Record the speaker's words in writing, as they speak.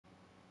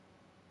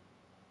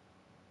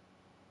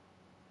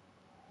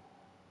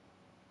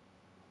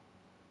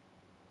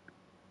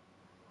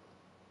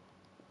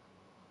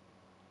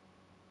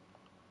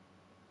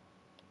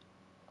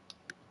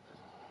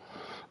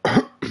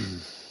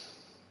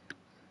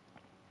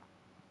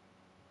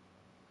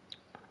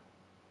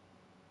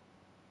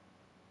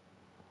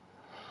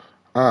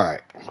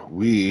Alright,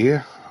 we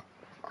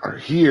are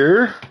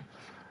here.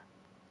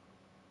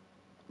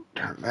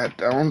 Turn that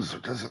down so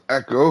it doesn't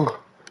echo.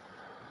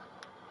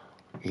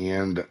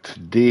 And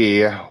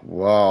today,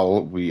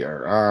 while we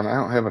are on, I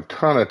don't have a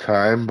ton of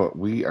time, but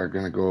we are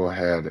going to go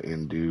ahead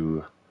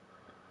and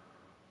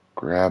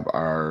grab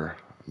our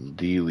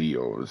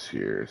dealios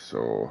here.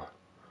 So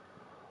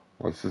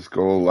let's just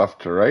go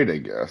left to right, I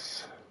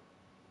guess.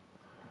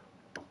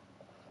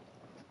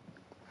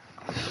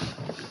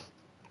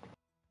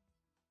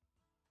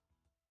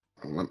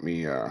 Let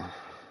me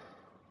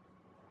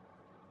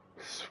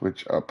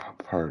switch up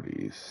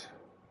parties.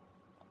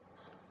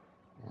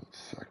 1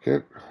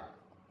 second.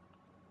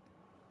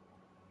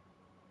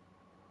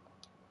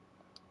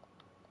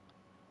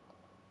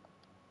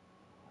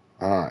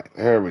 Alright,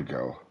 there we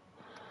go.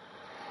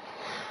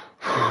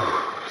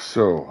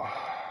 So,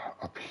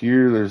 up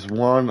here there's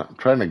one. I'm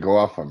trying to go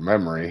off of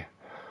memory.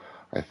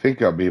 I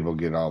think I'll be able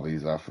to get all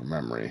these off of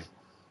memory.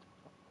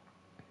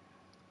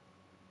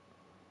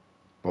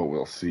 But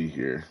we'll see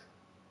here.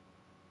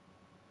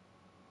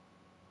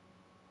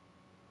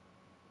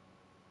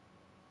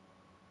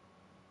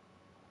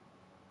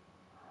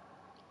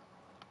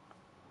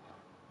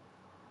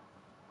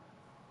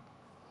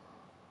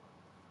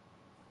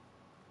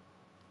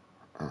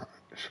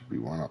 There should be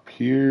one up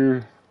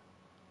here.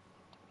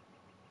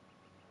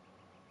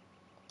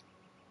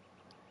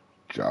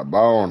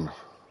 Jawbone.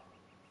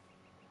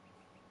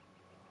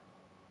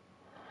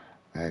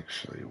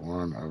 Actually,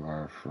 one of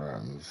our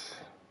friends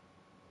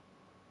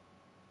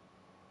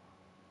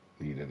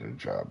needed a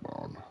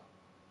jawbone.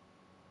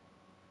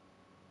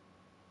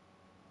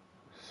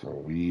 So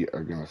we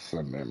are going to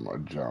send him a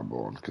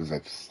jawbone because I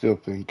still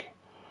think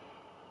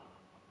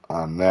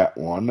on that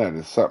one that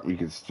is something we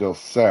can still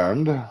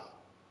send.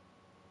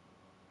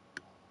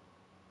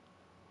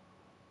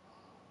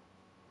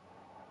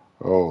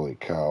 Holy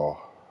cow.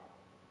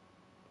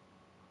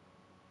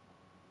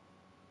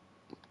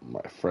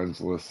 My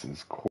friends list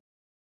is cool.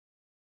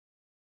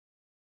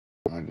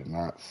 I did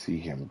not see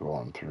him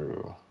going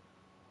through.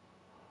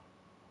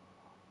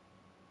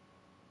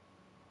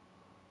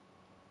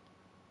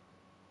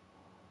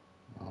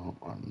 Oh,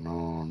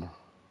 unknown.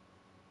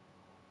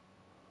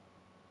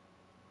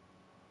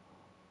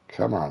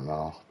 Come on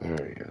now. There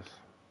he is.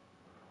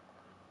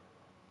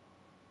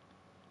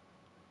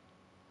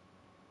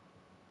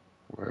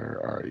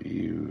 Where are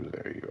you?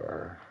 There you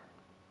are.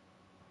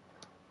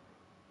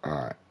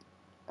 Alright.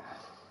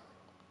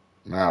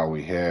 Now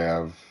we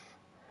have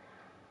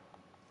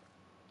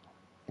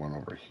one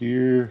over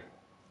here.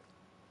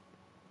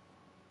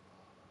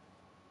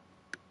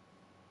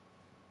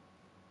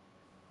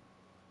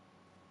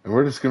 And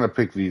we're just going to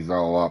pick these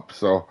all up.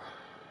 So,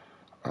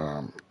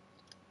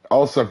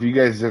 also, if you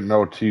guys didn't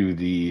know, too,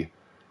 the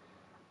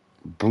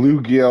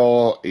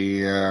bluegill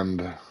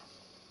and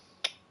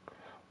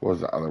what was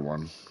the other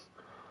one?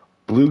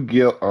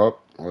 Bluegill. Oh,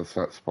 let's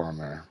not spawn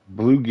there.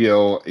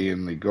 Bluegill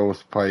and the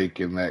ghost pike,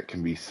 and that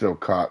can be still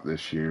caught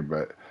this year,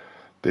 but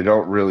they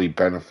don't really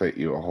benefit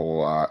you a whole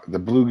lot. The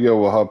bluegill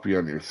will help you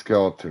on your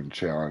skeleton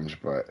challenge,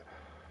 but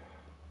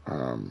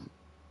um,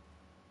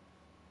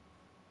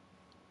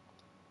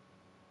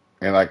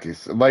 and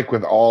like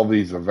with all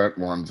these event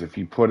ones, if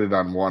you put it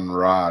on one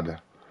rod,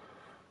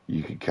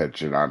 you can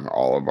catch it on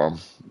all of them.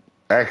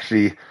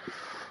 Actually,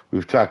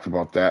 we've talked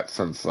about that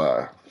since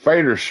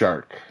Fighter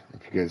Shark.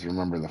 If you guys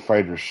remember the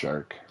Fighter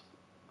Shark,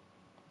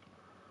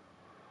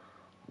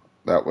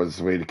 that was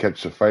the way to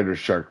catch the Fighter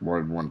Shark more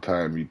than one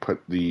time. You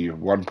put the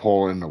one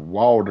pole in the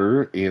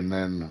water and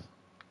then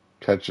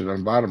catch it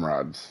on bottom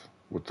rods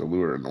with the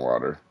lure in the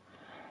water.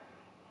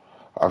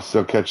 I'm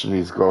still catching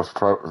these ghost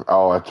pro.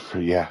 Oh, that's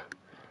yeah,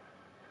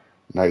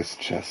 nice,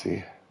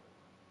 Jesse.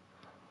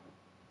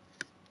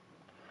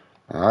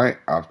 All right,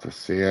 off to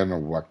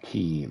San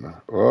Joaquin.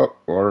 Oh,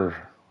 or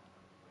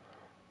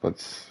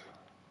let's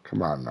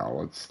come on now.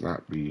 Let's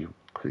not be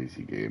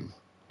crazy game.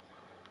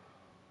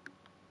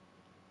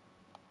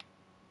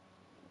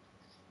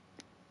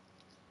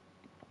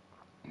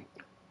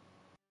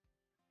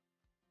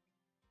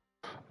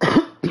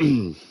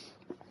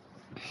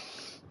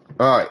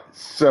 All right,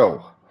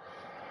 so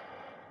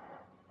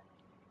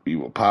we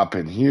will pop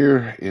in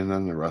here, and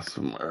then the rest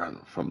of them are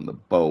from the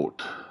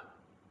boat.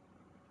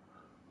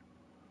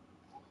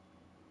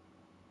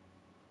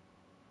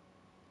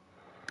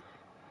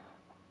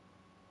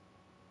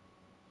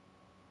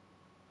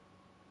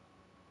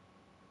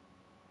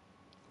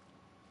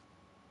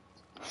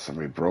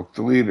 Somebody broke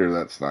the leader.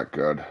 That's not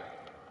good.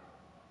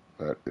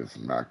 That is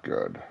not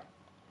good.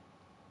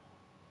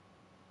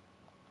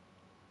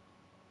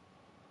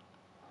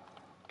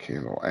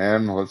 Candle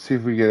N. Let's see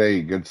if we get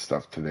any good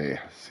stuff today.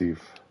 See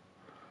if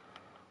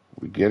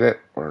we get it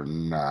or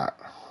not.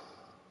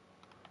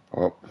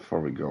 Oh, before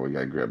we go, we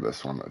gotta grab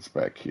this one that's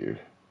back here.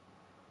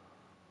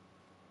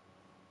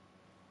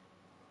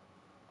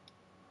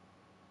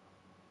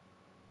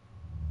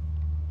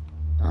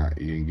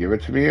 Alright, you can give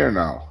it to me or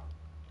no?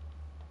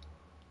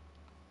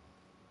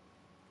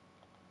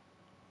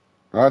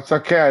 No, it's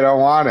okay. I don't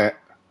want it.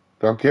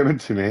 Don't give it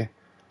to me.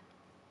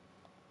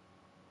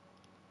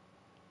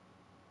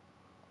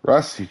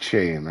 Rusty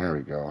chain. There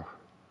we go.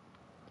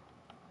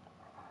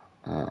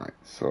 Alright,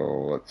 so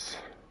let's...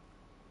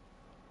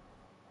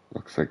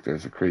 Looks like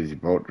there's a crazy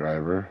boat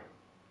driver.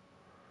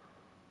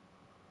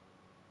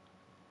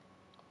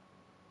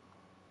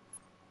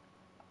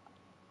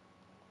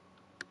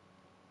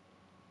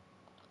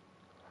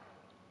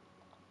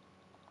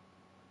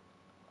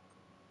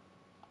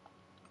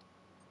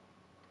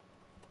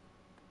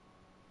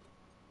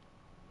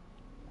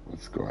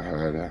 Let's go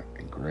ahead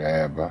and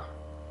grab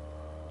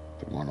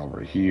the one over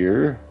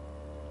here.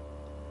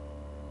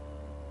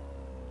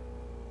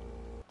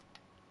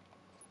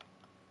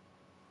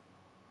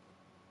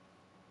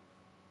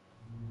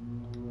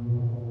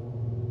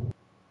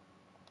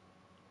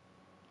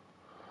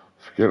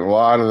 Get a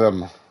lot of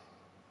them.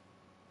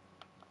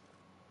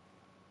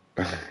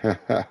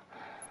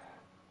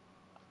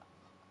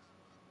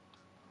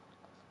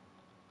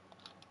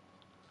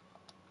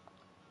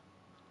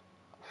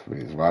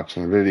 Somebody's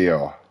watching the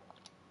video.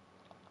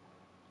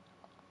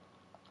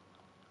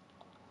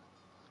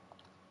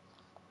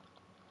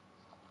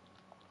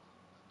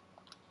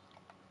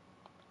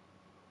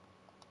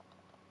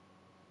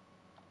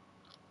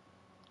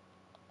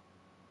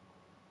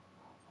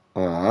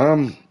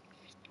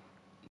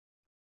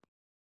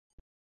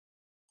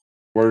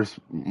 Where's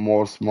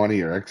most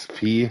money or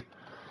XP?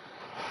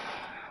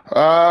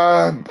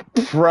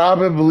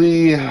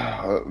 Probably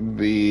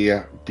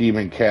the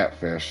demon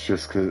catfish,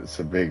 just because it's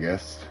the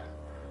biggest.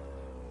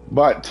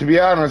 But to be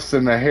honest,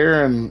 the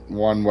heron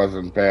one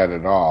wasn't bad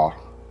at all.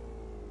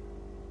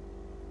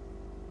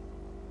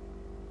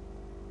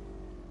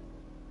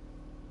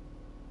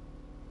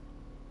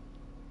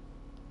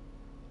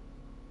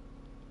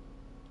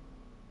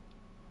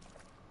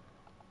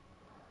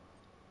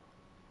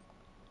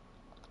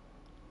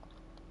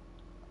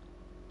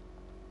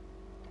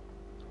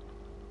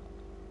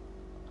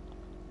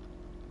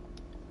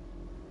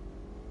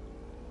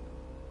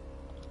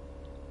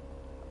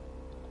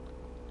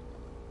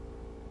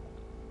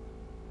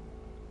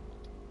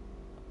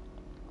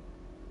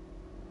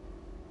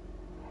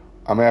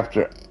 I'm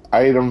after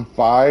item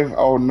 5.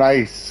 Oh,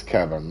 nice,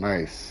 Kevin.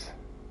 Nice.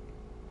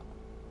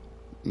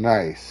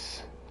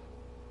 Nice.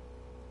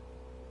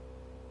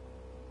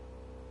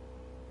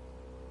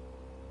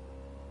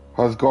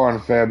 How's it going,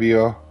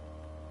 Fabio?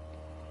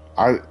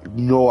 I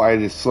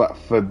just slept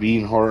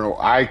Fabine Horno.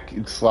 I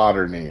can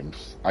slaughter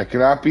names. I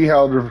cannot be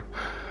held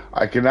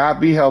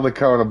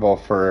accountable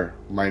for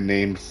my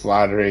name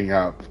slaughtering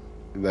up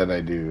that I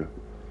do.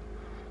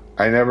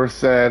 I never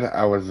said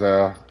I was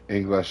a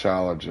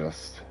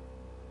Englishologist.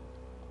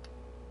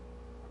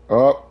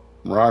 Oh,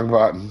 wrong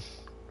button.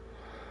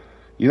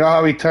 You know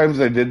how many times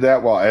I did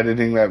that while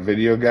editing that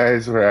video,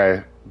 guys, where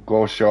I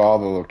go show all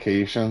the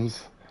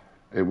locations?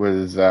 It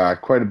was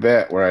quite a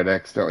bit where I'd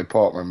accidentally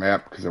pull up my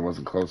map because I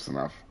wasn't close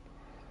enough.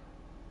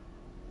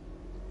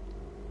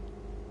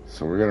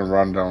 So we're going to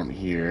run down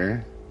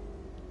here.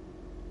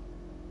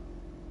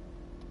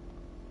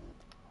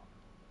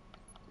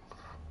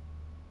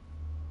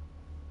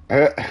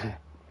 Good,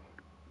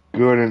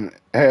 and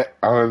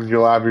I'm in your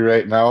lobby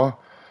right now.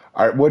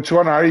 All right, which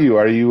one are you?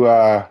 Are you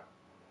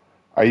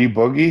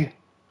Boogie?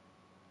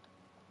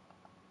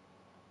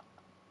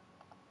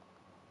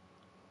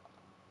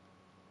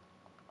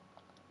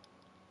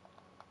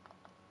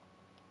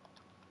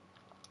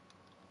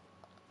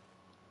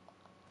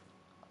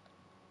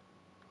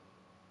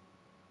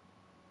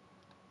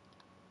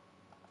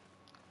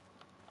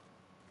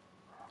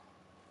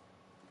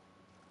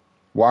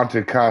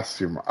 Wanted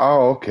costume.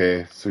 Oh,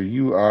 okay. So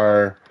you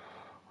are.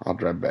 I'll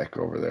drive back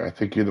over there. I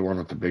think you're the one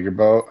with the bigger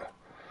boat.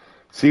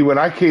 See, when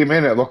I came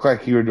in, it looked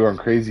like you were doing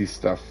crazy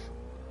stuff.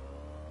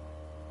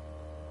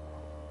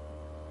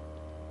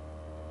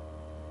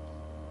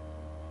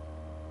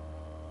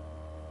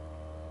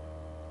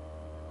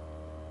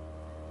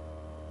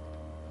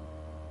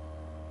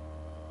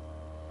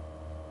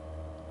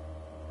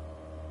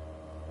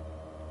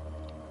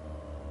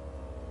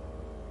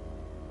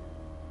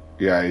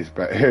 Yeah, he's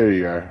back. Here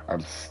you are. I'm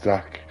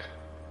stuck.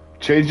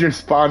 Change your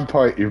spawn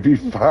point. You'll be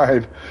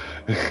fine.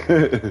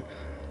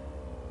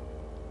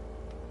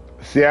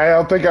 See, I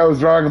don't think I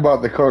was wrong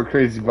about the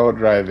crazy boat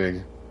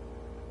driving.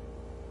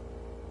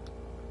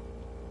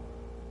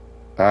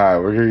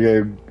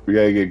 Alright, we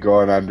gotta get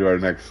going on to our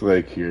next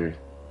lake here.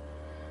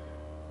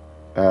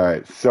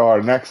 Alright, so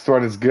our next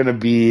one is gonna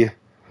be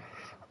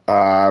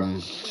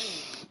um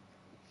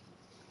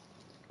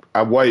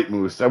a white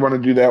moose. I want to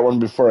do that one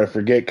before I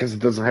forget because it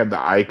doesn't have the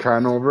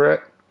icon over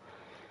it.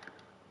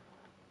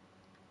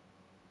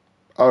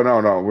 Oh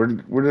no,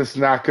 we're just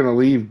not gonna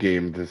leave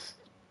game. Just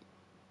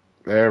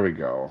there we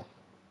go.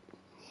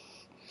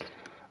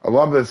 I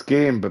love this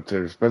game, but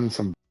there's been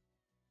some.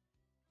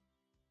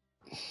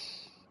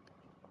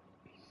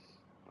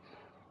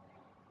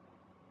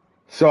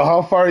 So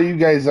how far are you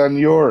guys on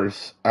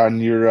yours on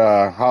your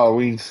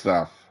Halloween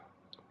stuff?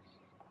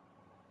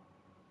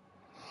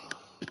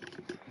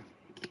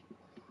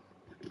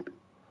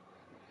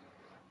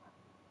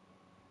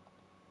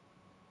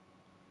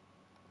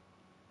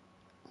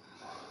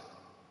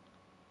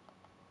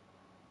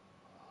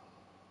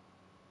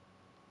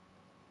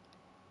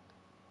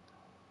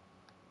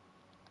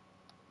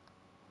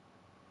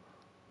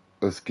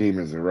 This game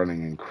is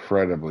running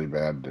incredibly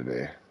bad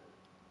today.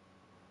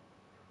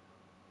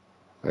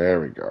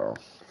 There we go.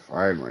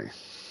 Finally.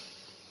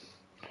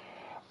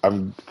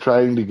 I'm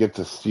trying to get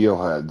the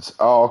steelheads.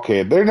 Oh,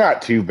 okay. They're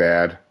not too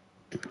bad.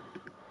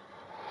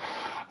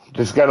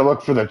 Just got to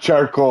look for the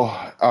charcoal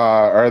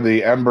or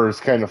the embers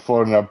kind of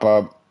floating up.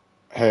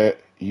 Hey,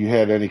 you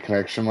had any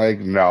connection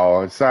lag?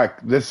 No, it's not.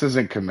 This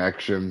isn't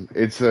connection.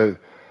 It's a.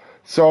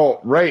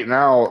 So right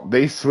now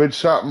they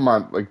switched something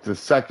on like the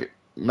second,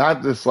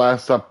 not this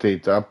last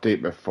update, the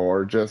update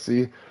before,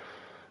 Jesse.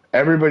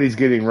 Everybody's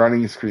getting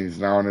running screens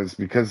now, and it's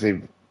because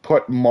they've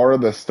put more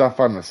of the stuff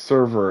on the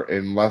server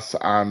and less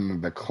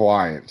on the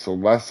client. So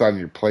less on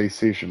your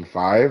PlayStation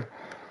 5.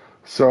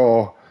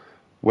 So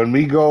when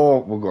we go,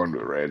 we'll go into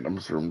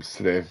randoms rooms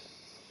today.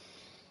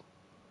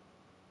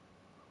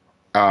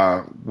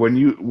 When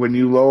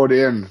you load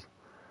in,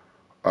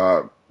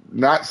 uh,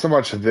 not so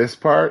much of this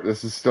part.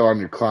 This is still on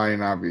your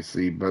client,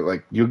 obviously, but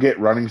like you get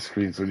running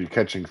screens when you're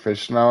catching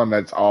fish now, and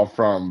that's all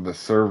from the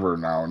server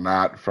now,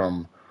 not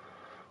from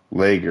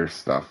Lager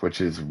stuff,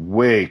 which is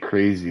way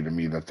crazy to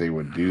me that they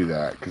would do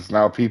that. Because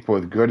now people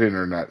with good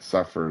internet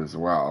suffer as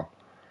well.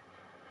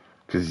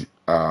 Because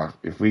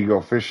if we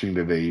go fishing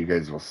today, you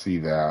guys will see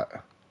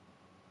that.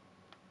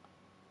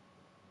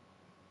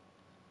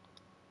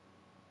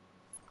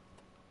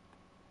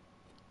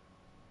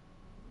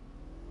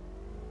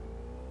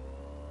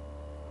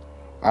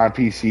 On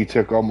PC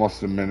took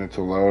almost a minute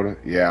to load.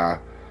 Yeah.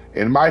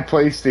 In my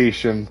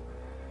PlayStation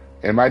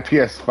and my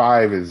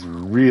PS5 is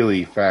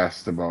really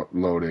fast about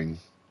loading.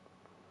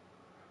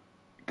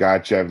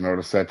 Gotcha, I've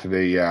noticed that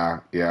today.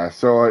 Yeah, yeah.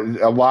 So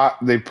a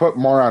lot they put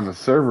more on the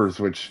servers,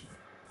 which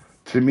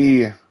to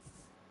me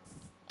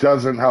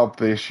doesn't help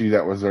the issue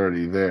that was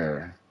already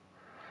there.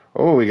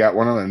 Oh, we got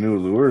one of the new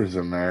lures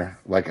in there.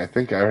 Like I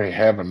think I already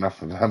have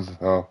enough of them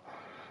though.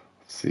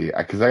 Let's see,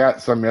 because I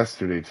got some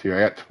yesterday too.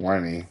 I got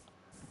 20.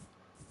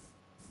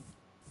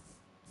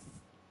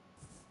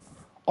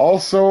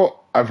 Also,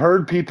 I've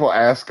heard people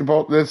ask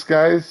about this,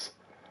 guys.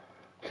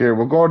 Here,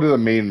 we'll go to the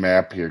main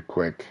map here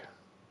quick.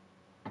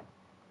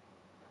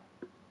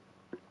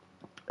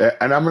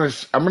 And I'm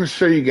gonna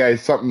show you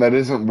guys something that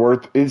isn't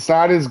worth. It's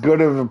not as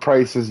good of a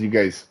price as you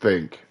guys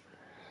think.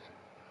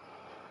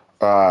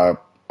 Uh,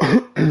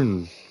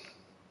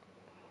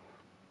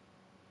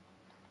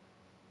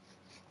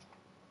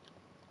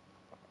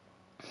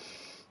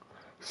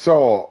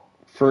 so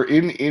for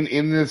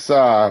in this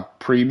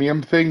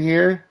premium thing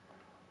here,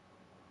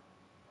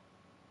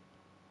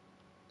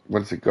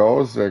 once it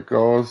goes, there it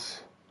goes.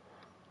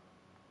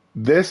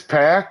 This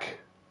pack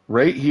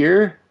right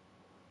here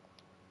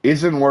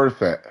isn't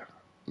worth it.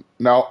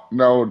 No,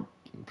 no.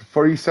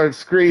 Before you start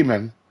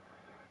screaming,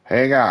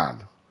 hang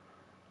on.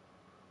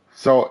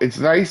 So it's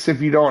nice if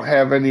you don't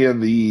have any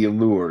of the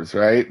lures,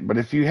 right? But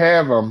if you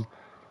have them,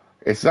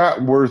 it's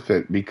not worth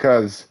it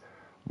because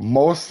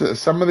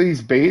some of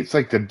these baits,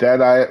 like the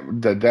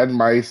dead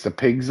mice, the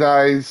pig's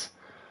eyes,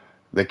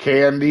 the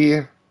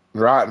candy,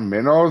 rotten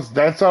minnows,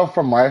 that's all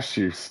from last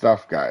year's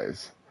stuff,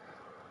 guys.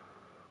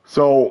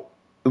 So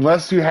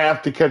unless you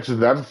have to catch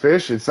them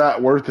fish, it's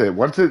not worth it.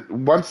 Once the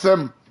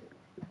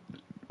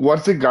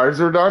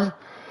guards are done,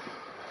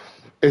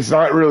 it's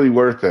not really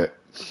worth it.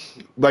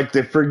 Like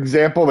for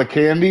example, the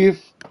candy,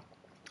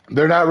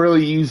 they're not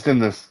really used in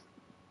this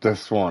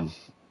one.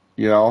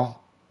 You know,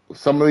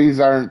 some of these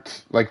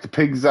aren't like the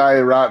pig's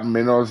eye, rotten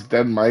minnows,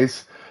 dead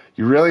mice.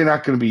 You're really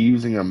not going to be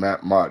using them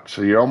that much.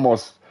 So you're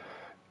almost.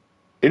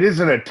 It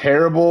isn't a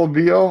terrible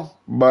deal,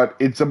 but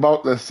it's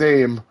about the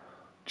same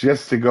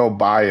just to go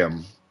buy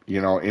them. You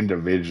know,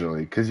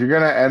 individually, because you're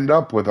going to end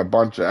up with a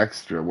bunch of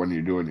extra when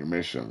you're doing your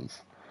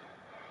missions.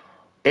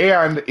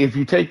 And if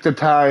you take the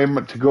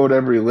time to go to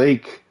every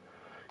lake,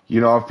 you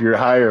know, if you're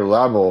higher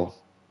level,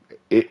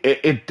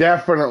 it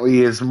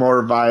definitely is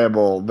more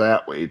viable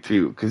that way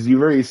too. Because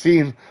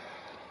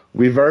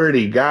we've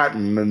already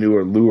gotten the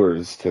newer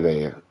lures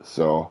today.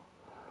 So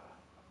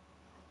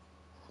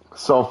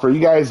for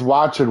you guys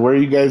watching, where are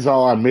you guys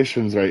all on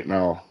missions right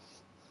now?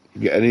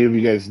 Any of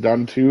you guys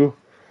done too?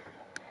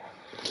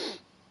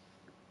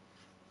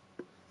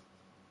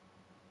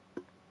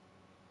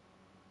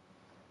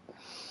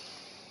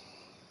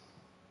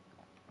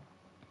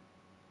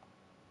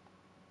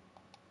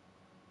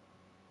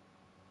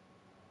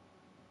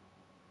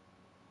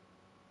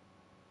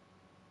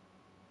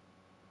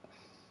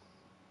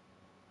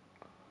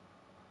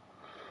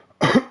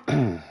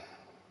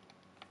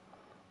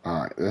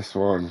 Alright, this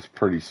one's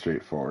pretty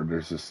straightforward.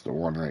 There's just the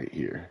one right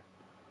here.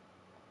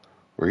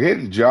 We're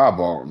getting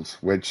jawbones,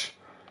 which,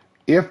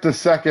 if the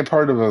second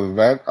part of the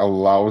event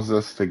allows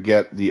us to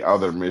get the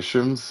other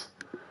missions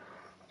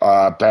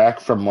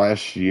back from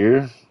last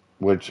year,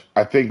 which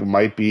I think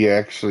might be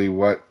actually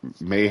what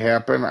may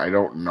happen. I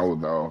don't know,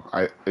 though.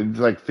 It's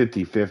like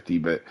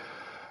 50-50, but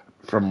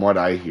from what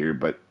I hear.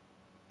 But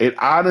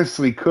it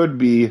honestly could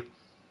be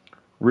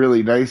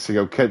really nice to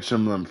go catch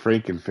some of them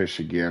frankenfish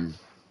again.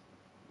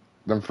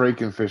 Them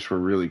frankenfish were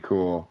really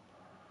cool.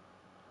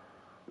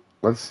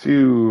 Let's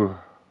do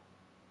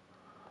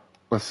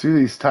let's do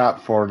these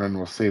top four and then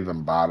we'll save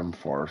them bottom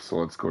four. So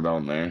let's go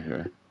down there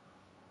here.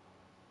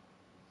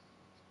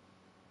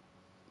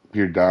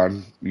 You're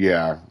done?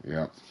 Yeah,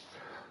 yeah.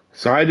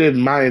 So I did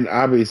mine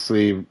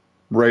obviously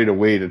right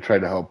away to try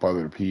to help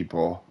other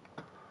people.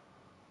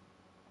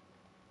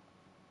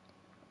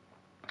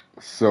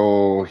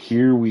 So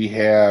here we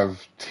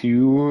have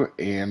two,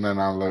 and then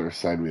on the other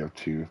side we have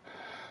two.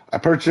 I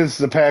purchased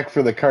the pack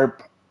for the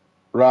carp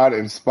rod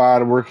and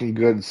spot, working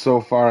good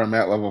so far. I'm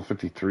at level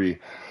 53.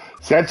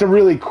 So that's a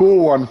really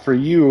cool one for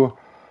you,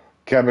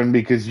 Kevin,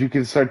 because you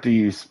can start to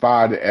use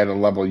spot at a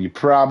level you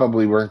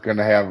probably weren't going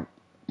to have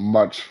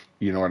much,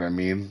 you know what I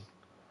mean?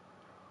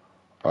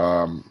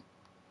 Um,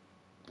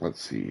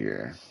 let's see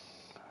here.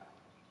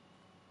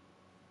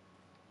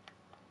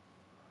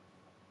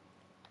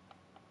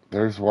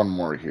 There's one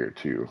more here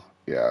too.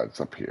 Yeah, it's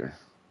up here.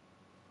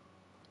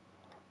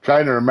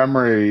 Trying to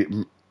remember.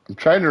 I'm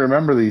trying to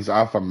remember these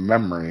off of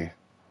memory.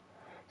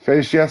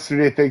 Fished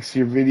yesterday thanks to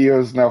your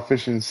videos. Now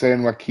fishing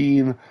San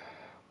Joaquin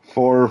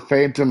for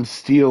Phantom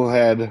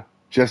Steelhead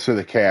just for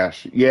the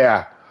cash.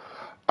 Yeah,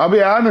 I'll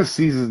be honest.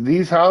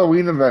 These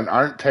Halloween events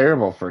aren't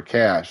terrible for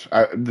cash.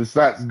 It's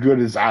not as good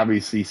as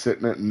obviously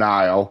sitting at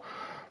Nile.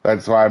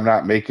 That's why I'm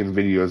not making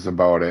videos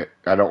about it.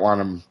 I don't want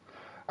them.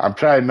 I'm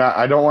trying not.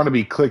 I don't want to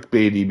be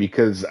clickbaity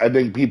because I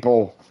think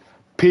people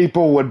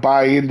would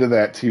buy into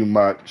that too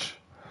much.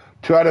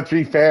 2 out of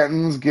 3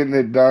 Phantoms getting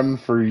it done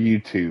for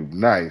YouTube.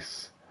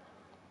 Nice.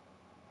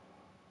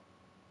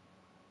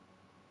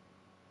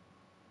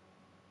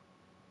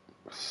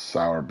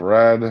 Sour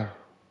bread.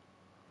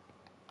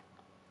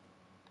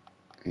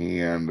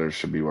 And there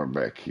should be one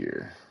back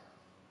here.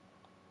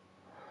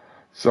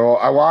 So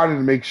I wanted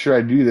to make sure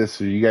I do this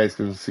so you guys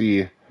can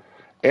see.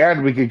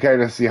 And we can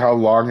kind of see how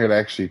long it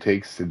actually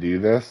takes to do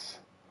this.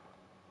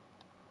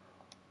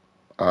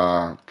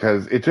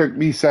 Because it took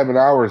me 7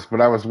 hours,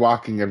 but I was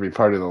walking every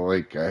part of the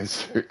lake,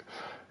 guys.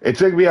 It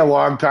took me a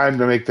long time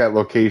to make that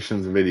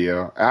locations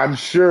video. I'm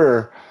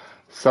sure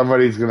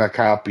somebody's going to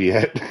copy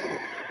it.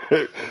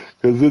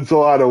 Because it's a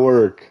lot of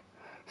work.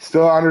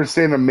 Still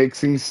understand the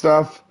mixing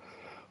stuff.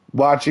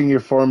 Watching your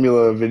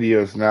formula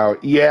videos now.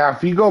 Yeah,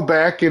 if you go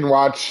back and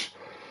watch,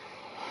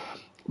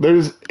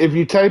 if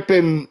you type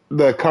in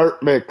the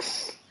carp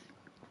mix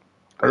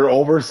or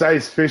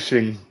oversized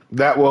fishing,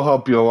 that will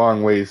help you a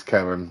long ways,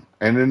 Kevin.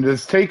 And then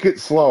just take it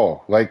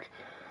slow. Like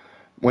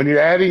when you're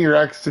adding your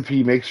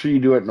XP, make sure you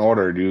do it in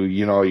order. Do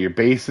your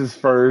bases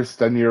first,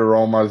 then your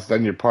aromas,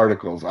 then your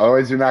particles.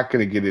 Otherwise, you're not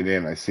going to get it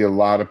in. I see a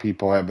lot of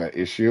people have that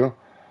issue.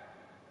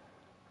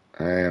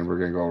 And we're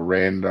going to go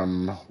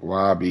random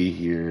lobby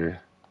here.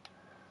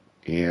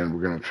 And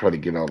we're going to try to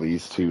get all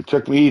these two.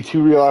 Took me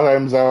 2 real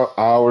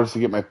hours to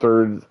get my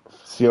 3rd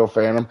Seal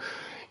Phantom.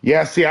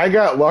 Yeah, see, I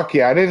got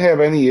lucky. I didn't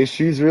have any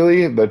issues,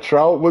 really. The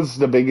trout was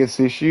the biggest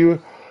issue.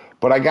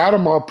 But I got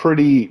them all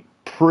pretty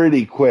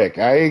quick.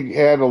 I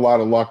had a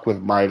lot of luck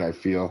with mine, I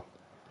feel.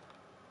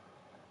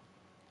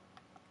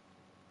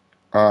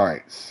 All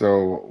right,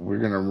 so we're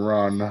going to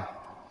run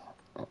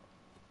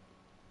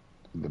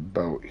the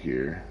boat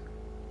here.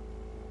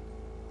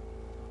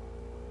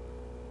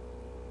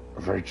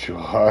 Virtual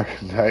hug,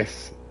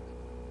 nice.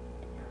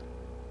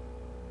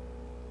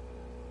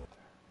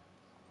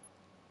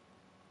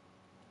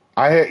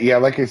 Yeah,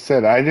 like I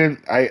said,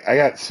 I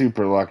got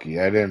super lucky.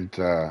 I didn't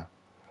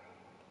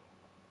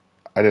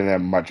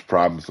have much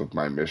problems with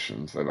my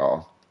missions at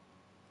all.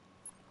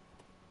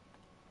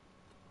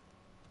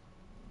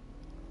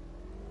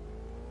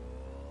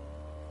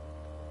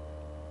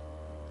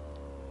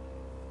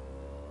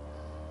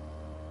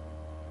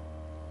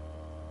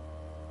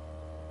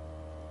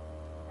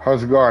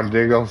 How's it going,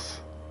 Diggles?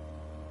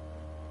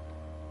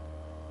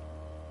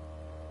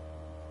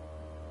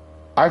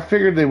 I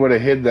figured they would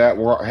have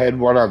had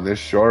one on this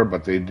shore,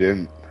 but they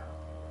didn't.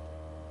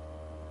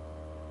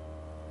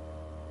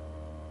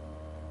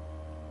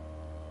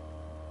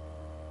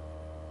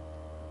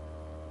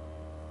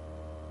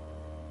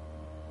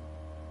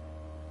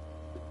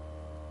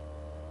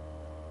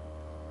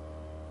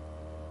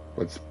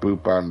 Let's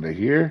boop onto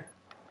here.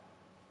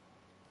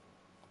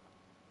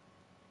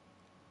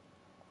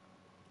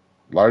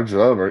 Large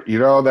liver.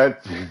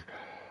 That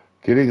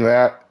getting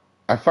that.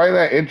 I find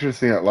that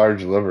interesting that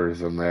large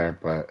livers in there,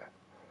 but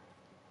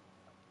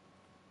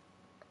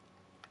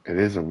it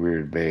is a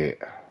weird bait.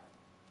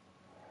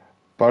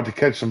 About to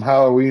catch some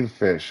Halloween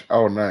fish.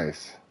 Oh,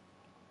 nice.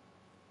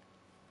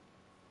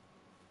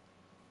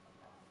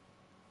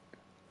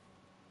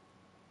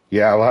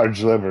 Yeah,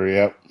 large liver,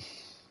 yep.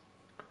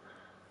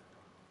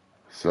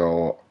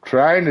 So,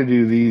 trying to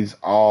do these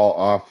all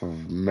off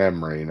of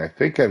memory, and I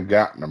think I've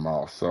gotten them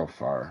all so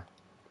far.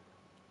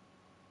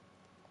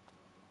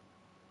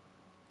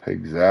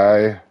 Pig's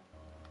eye.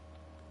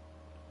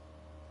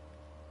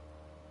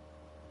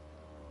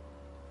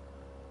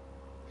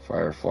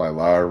 Firefly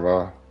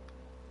larva.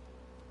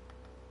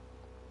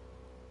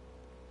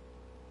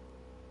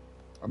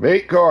 A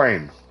bait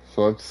coin.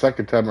 So it's the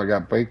second time I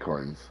got bait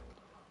coins.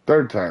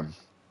 3rd time.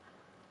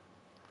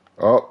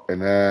 Oh,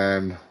 and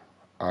then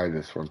I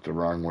just went the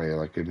wrong way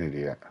like an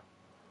idiot.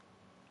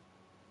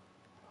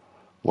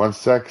 One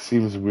sec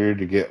seems weird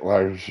to get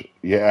large.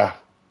 Yeah.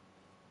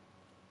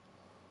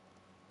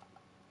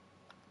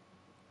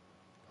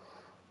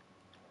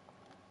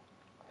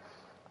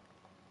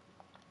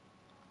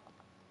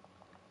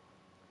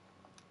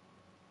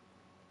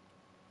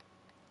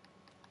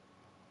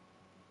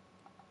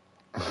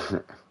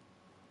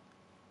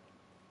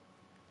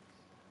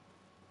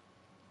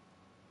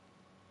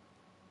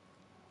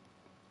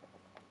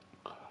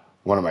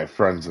 One of my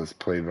friends has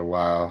played a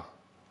while.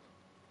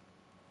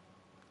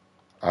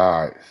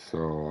 Alright,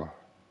 so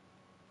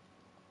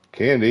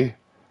Candy.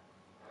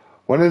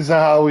 When is the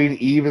Halloween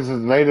Eve? Is it the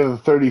night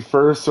of the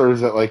 31st or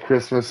is it like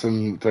Christmas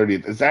and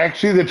 30th? It's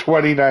actually the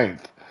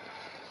 29th.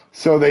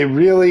 So they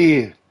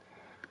really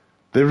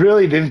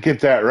didn't get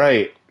that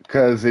right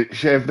because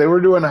if they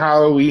were doing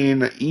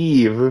Halloween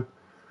Eve,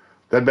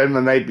 that'd been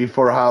the night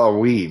before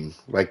Halloween.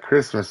 Like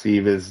Christmas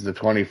Eve is the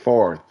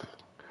 24th.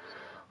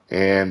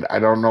 And I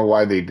don't know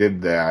why they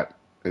did that.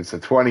 It's the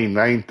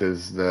 29th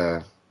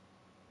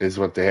is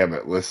what they have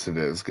it listed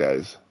as,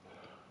 guys.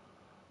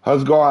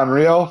 How's it going,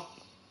 Real?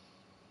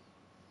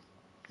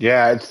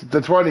 Yeah, it's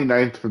the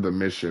 29th for the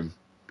mission.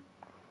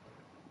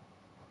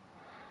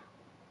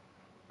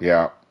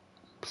 Yeah.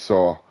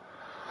 So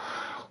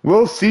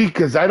we'll see,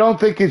 because I don't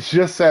think it's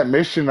just that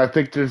mission. I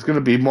think there's going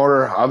to be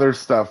more other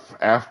stuff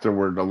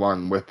afterward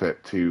along with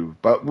it, too.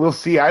 But we'll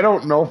see. I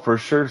don't know for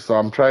sure, so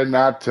I'm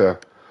not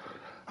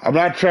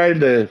trying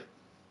to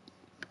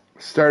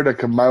start a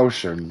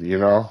commotion, you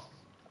know?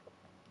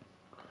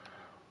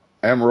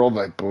 Emerald,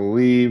 I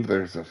believe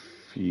there's a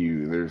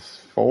few. There's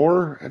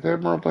 4 at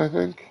Emerald, I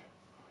think.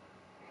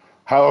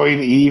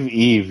 Halloween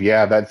Eve.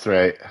 Yeah, that's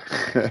right.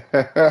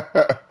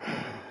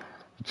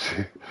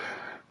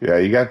 Yeah,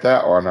 you got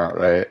that one out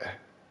right.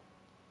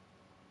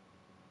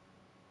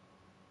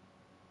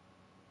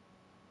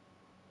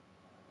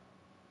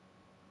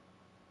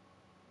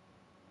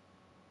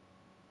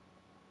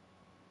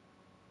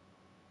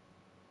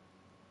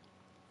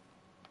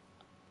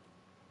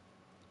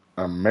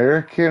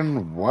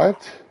 American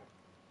what?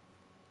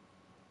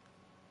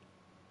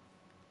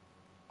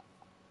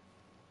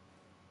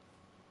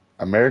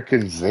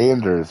 American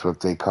Xander is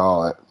what they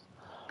call it.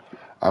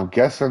 I'm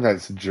guessing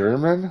that's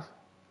German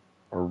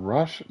or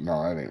Russian.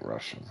 No, that ain't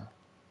Russian.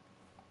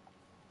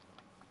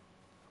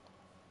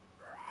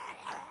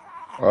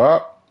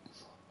 Oh,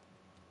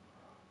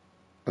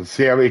 let's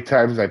see how many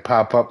times I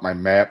pop up my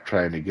map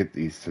trying to get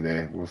these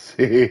today. We'll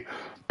see.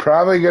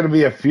 Probably going to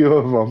be a few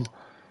of them.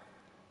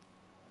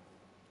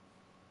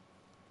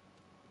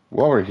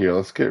 While we're here,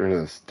 let's get rid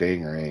of this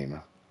dang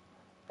rain.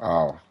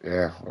 Oh,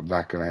 yeah, well,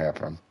 not going to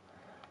happen.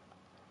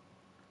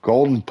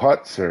 Golden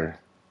Putzer.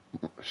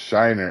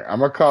 Shiner. I'm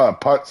going to call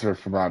it Putzer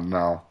from on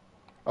now.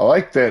 I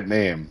like that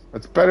name.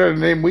 That's better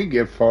than the name we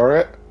give for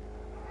it.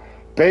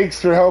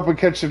 Thanks for helping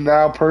catch it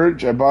now,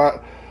 Purge. I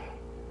bought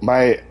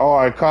my... Oh,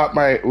 I caught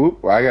my...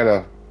 Oop, I got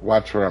to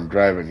watch where I'm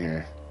driving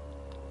here.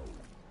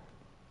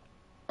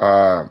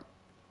 How's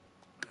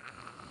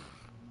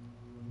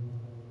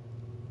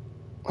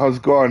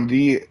it going,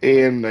 D?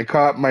 And I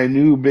caught my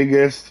new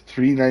biggest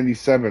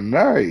 397.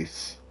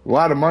 Nice. A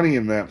lot of money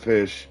in that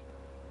fish.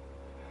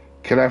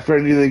 Can I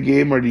friend you in the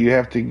game, or do you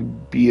have to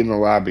be in the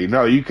lobby?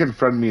 No, you can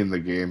friend me in the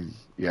game.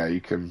 Yeah,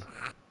 you can.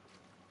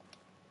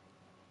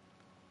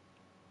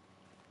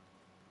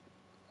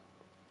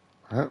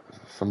 Huh?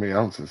 Somebody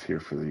else is here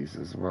for these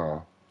as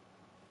well.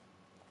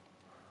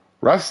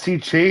 Rusty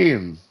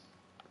Chain.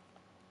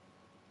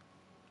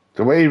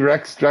 The way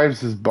Rex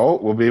drives his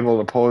boat, we'll be able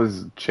to pull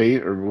his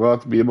chain, or we'll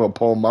have to be able to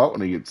pull him out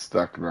when he gets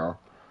stuck now.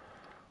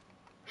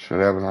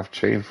 Should have enough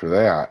chain for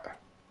that.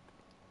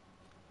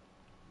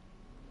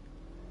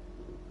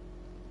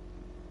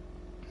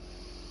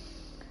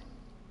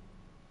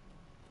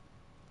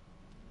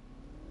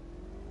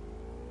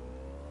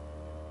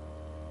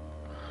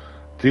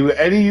 Do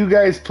any of you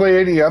guys play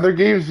any other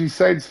games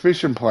besides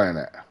Fishing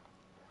Planet?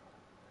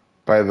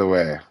 By the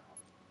way,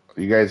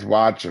 you guys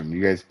watching?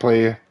 You guys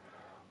play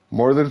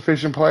more than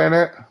Fishing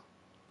Planet?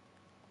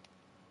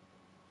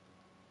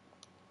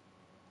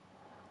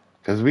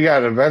 Because we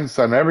got events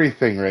on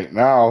everything right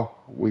now.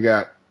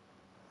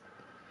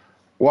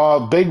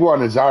 Well, big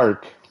one is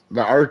Ark.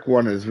 The Ark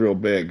one is real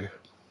big.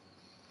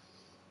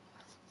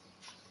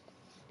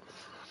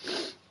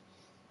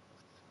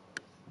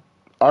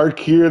 Ark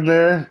here and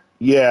there.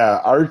 Yeah,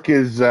 Ark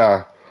is,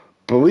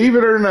 believe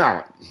it or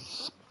not,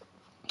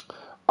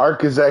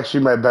 Ark is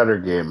actually my better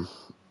game.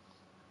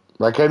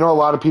 Like, I know a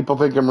lot of people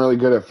think I'm really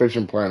good at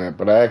Fishing Planet,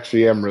 but I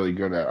actually am really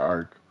good at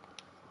Ark.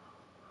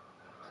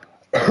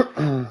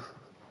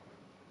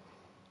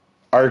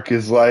 Ark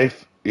is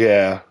life.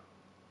 Yeah.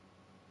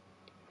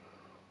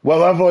 What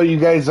level are you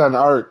guys on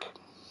Ark?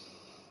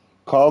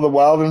 Call the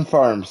Wild and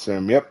Farm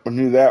Sim. Yep, I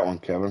knew that one,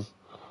 Kevin.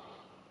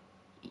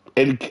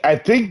 And I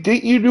think,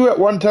 didn't you do at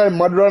one time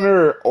Mud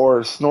Runner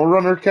or Snow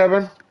Runner,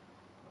 Kevin?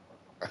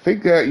 I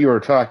think that you were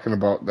talking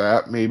about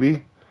that,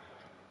 maybe.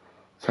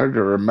 It's hard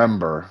to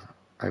remember.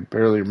 I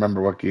barely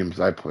remember what games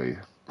I play.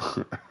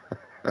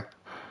 Let's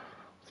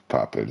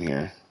pop in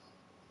here.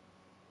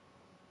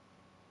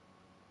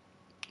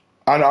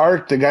 On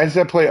Arc, the guys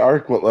that play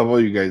Arc, what level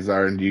you guys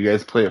are, and do you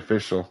guys play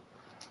official?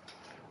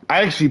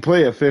 I actually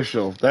play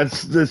official.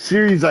 That's the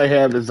series I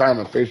have is on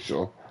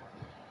official.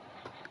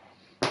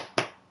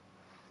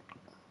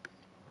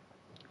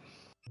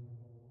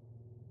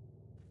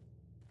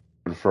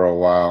 For a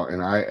while,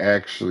 and I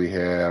actually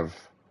have.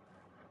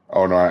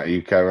 Oh no, not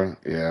you, Kevin.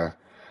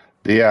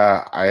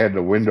 Yeah, I had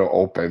the window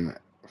open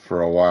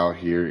for a while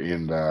here,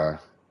 and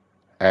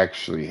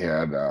actually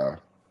had a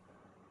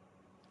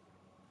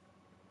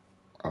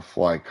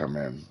fly come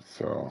in.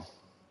 So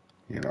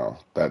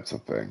that's a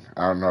thing.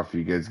 I don't know if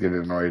you guys get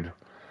annoyed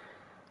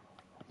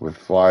with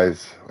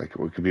flies. Like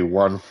it could be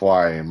one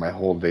fly, and my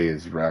whole day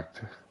is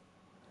wrecked.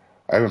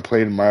 I haven't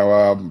played in my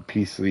while.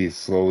 Peacefully is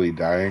slowly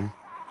dying.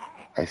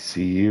 I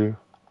see you.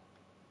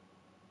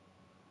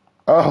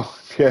 Oh,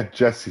 yeah,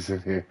 Jesse's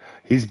in here.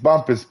 He's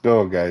Bumpus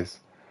Bill, guys.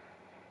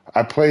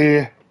 I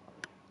play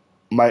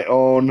my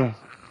own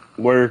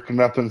work,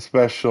 nothing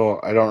special.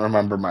 I don't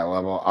remember my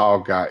level. Oh,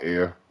 got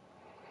you.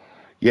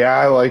 Yeah,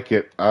 I like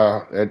it.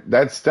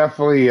 That's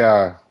definitely,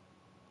 I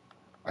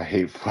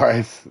hate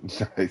flies.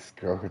 Nice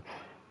going.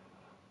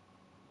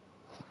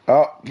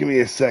 Oh, give me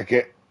a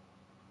second.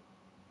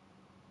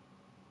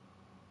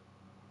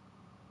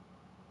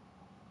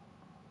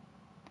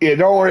 Yeah,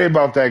 don't worry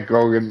about that,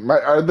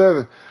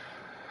 Gogan.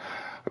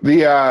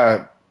 The,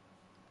 uh,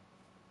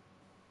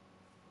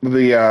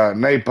 the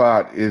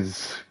Nightbot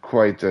is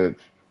quite a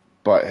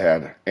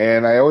butthead,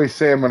 and I always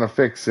say I'm gonna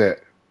fix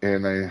it,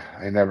 and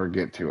I never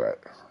get to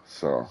it.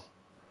 So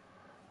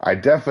I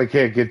definitely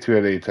can't get to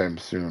it anytime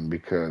soon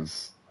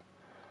because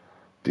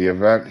the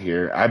event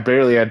here, I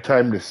barely had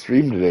time to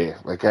stream today.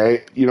 Like we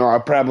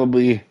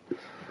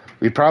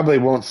probably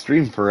won't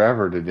stream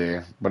forever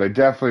today, but I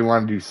definitely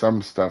want to do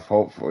some stuff.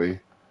 Hopefully,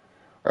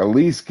 at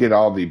least get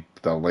all the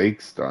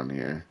lakes done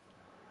here.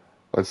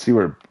 Let's see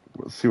where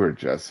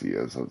Jesse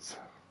is.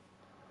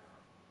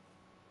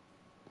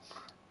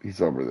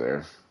 He's over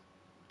there.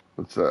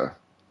 Let's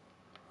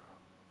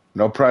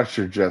No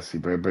pressure, Jesse,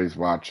 but everybody's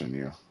watching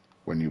you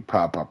when you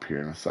pop up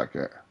here in a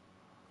second.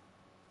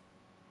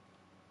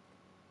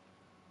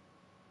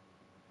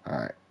 All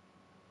right.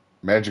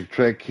 Magic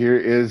trick. Here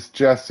is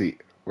Jesse.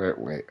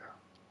 Wait.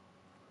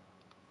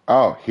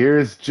 Oh,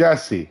 here's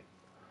Jesse.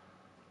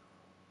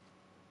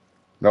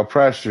 No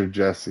pressure,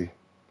 Jesse.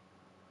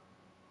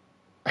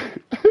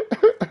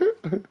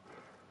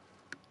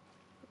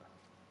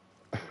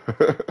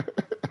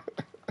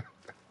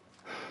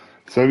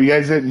 So if you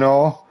guys didn't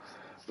know,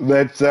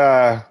 that's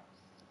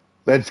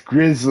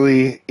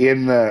Grizzly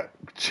in the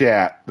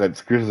chat.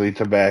 That's Grizzly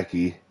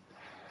Tobacco.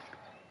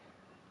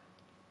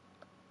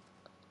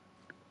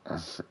 All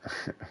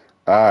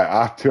right,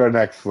 off to our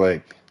next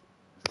lake.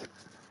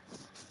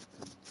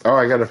 Oh,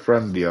 I got a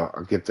friend deal.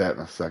 I'll get that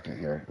in a second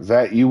here. Is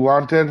that you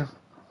wanted?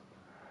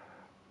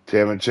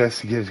 Damn it,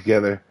 Jesse, get it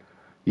together.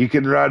 You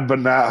can run but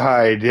not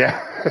hide. Yeah.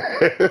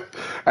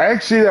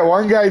 Actually, that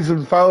one guy's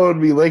been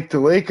following me lake to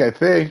lake, I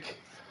think.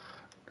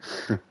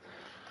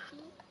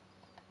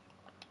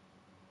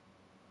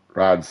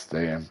 Rod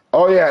stand.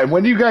 Oh, yeah, and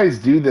when you guys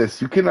do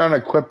this, you can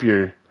unequip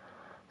your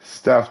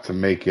stuff to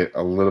make it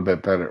a little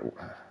bit better.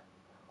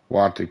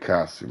 Wanted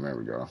costume. There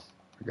we go.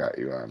 I got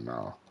you on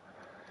now.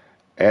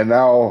 And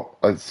now,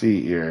 let's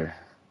see here.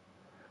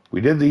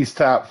 We did these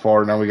top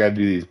four. Now we got to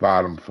do these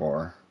bottom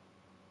four.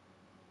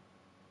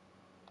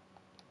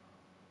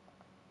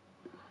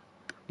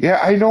 Yeah,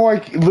 I know.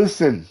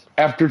 Listen,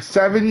 after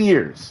 7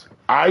 years,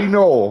 I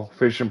know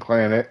Fishing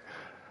Planet.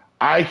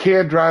 I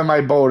can't drive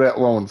my boat at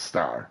Lone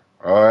Star.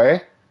 All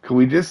right? Can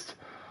we just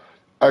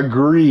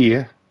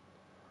agree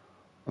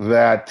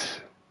that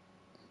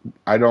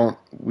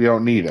we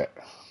don't need it?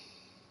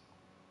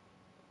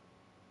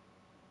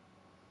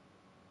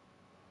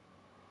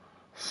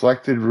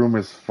 Selected room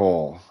is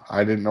full.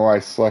 I didn't know I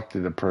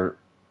selected I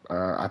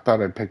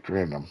thought I picked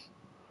random.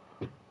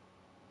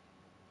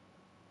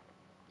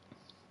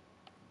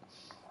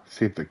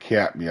 See if the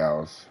cat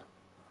meows.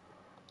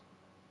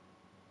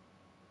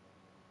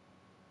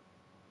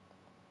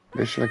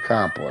 Mission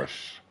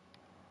accomplished.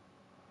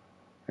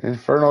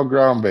 Infernal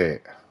ground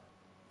bait.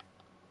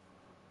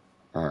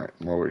 Alright,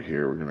 over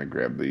here, we're going to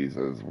grab these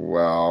as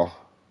well.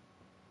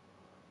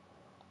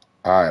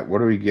 Alright,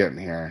 what are we getting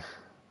here?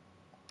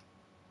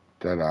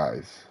 Dead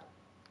eyes.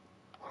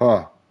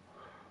 Huh.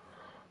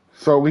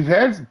 So we've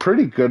had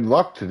pretty good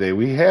luck today.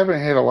 We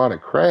haven't had a lot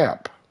of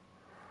crap.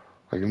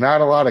 Like, not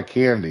a lot of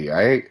candy.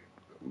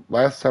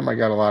 Last time I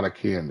got a lot of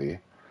candy.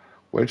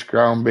 Which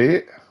ground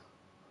bait?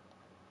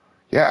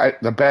 Yeah,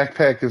 the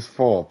backpack is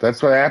full.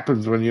 That's what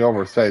happens when you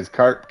oversize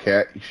carp,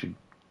 cat. You should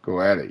go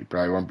at it. You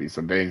probably won't be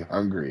so dang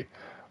hungry,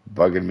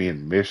 bugging me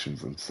in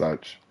missions and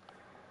such.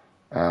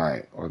 All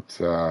right, let's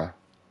head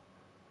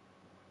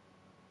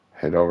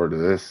over to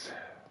this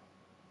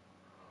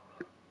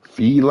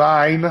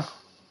feline.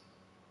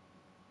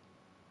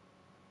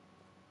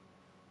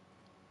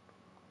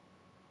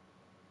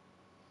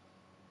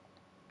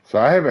 So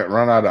I haven't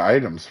run out of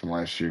items from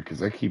last year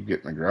because I keep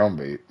getting the ground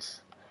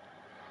baits.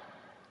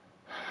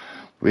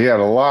 We had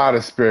a lot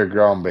of spare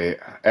ground bait.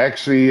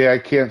 Actually, I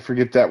can't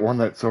forget that one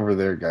that's over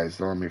there, guys.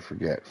 Don't let me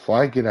forget.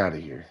 Fly, get out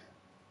of here.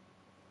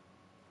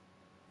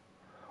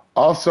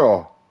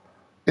 Also,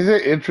 is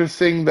it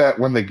interesting that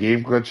when the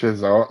game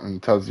glitches out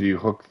and tells you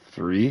hook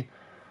 3,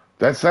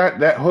 that's not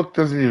that hook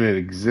doesn't even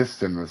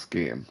exist in this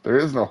game. There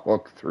is no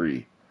hook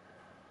 3.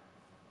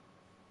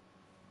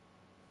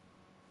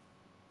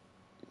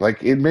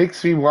 Like it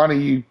makes me want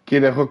to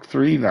get a hook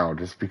 3 now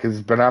just because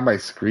it's been on my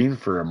screen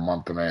for a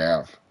month and a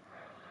half.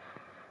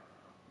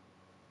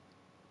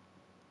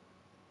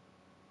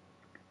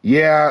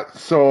 Yeah,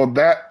 so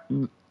that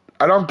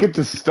I don't get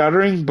the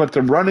stuttering, but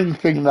the running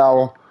thing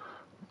now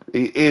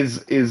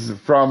is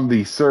from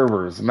the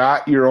servers,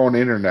 not your own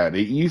internet.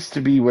 It used to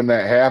be when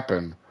that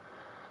happened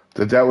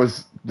that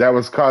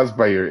was caused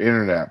by your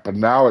internet, but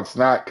now it's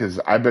not because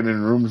I've been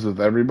in rooms with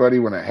everybody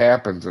when it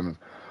happens, and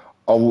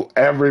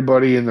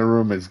everybody in the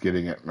room is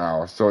getting it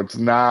now. So it's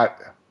not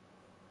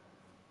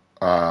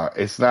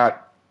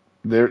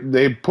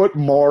they put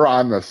more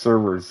on the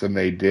servers than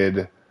they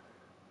did.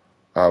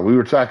 We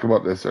were talking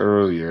about this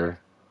earlier.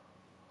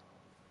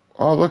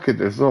 Oh, look at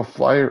this little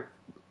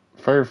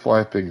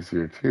firefly things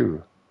here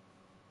too.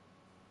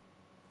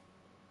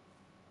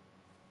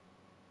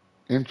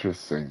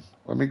 Interesting.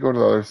 Let me go to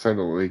the other side of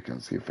the lake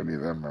and see if any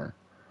of them are.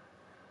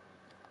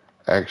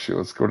 Actually,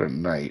 let's go to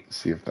night,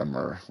 see if them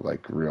are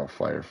like real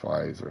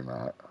fireflies or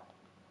not.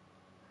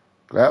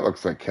 That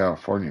looks like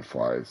California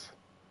flies.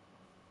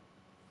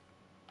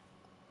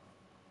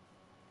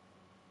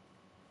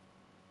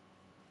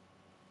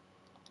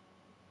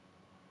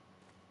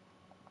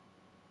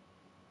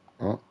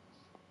 Oh,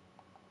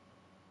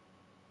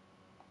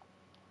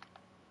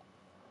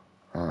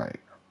 all right.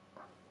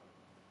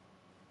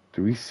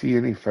 Do we see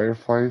any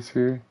fireflies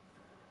here?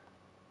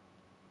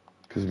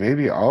 Because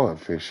maybe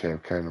olive fish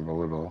have kind of a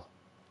little.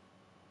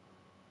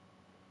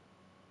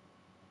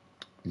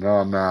 No,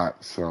 I'm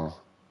not. So,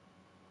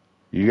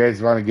 you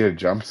guys want to get a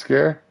jump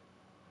scare?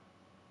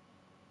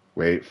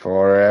 Wait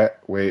for it.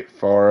 Wait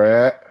for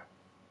it.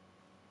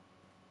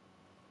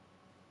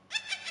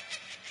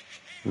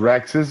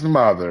 Rex's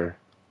mother.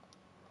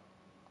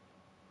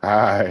 All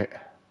right.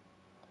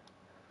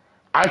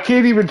 I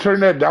can't even turn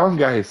that down,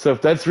 guys. So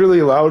if that's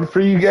really loud for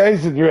you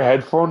guys and you're a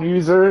headphone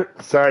user,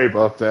 sorry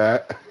about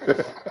that.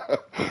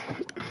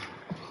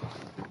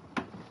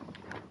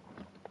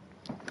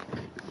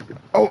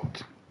 Oh,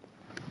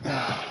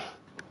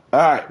 all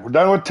right, we're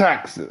done with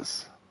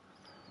Texas.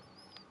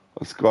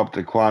 Let's go up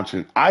to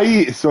Quanchen.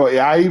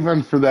 I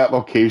even for that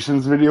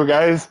locations video,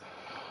 guys.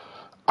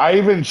 I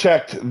even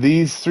checked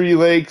these 3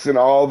 lakes and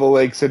all the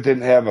lakes that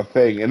didn't have a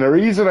thing. And the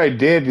reason I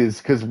did is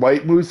because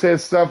White Moose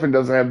has stuff and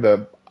doesn't have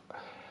the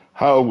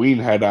Halloween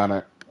head on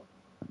it.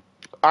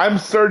 I'm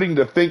starting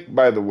to think,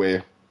 by the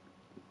way,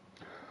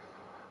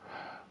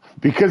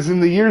 because in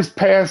the years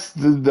past,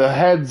 the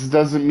heads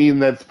doesn't mean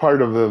that's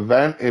part of the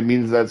event. It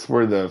means that's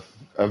where the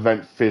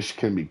event fish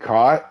can be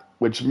caught,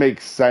 which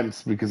makes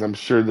sense because I'm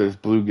sure there's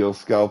bluegill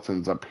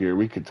skeletons up here.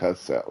 We could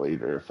test that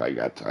later if I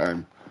got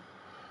time.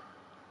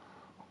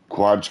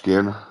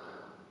 Quadkin.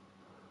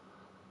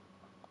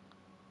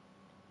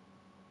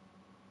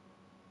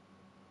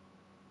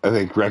 I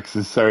think Rex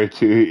is sorry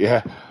too.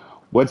 Yeah.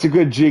 What's a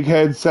good jig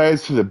head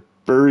size for the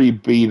furry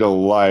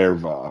beetle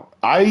larva?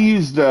 I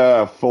used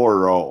a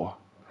 4.0,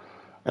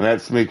 and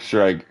that's to make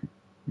sure I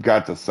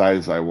got the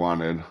size I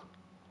wanted.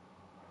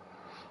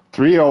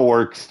 3.0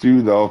 works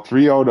too, though.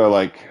 3.0 to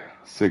like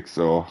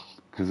 6.0,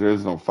 because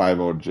there's no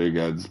 5.0 jig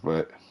heads.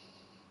 But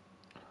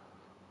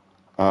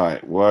all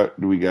right, what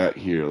do we got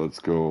here? Let's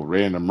go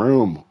random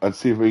room. Let's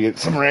see if we get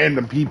some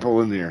random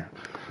people in there.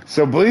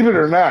 So believe it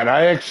or not,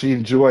 I actually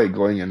enjoy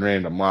going in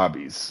random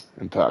lobbies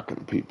and talking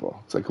to people.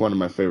 It's like one of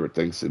my favorite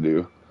things to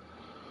do.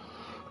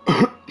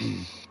 All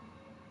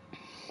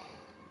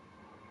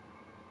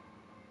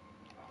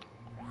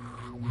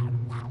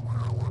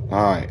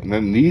right, and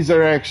then these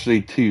are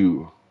actually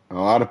 2. A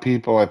lot of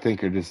people, I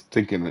think, are just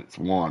thinking it's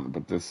 1,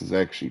 but this is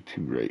actually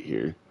 2 right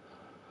here.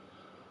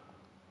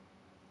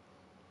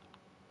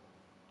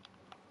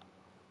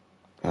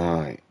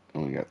 All right,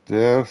 and we got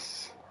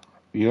this.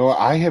 You know what?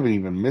 I haven't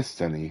even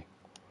missed any.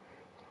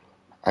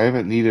 I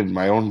haven't needed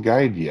my own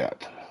guide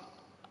yet.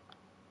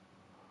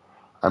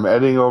 I'm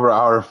editing over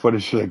our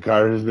footage for the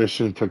Gardeners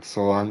mission. It took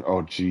so long.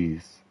 Oh,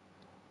 jeez.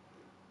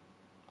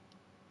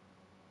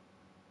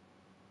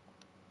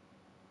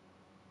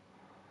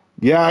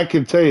 Yeah, I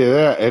can tell you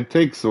that. It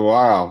takes a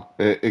while.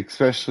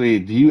 Especially,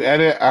 do you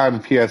edit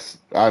on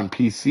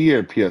PC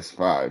or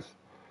PS5?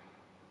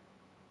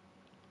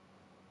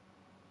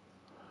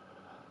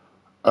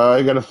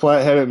 I got a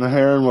flathead and a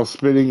heron while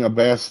spinning a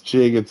bass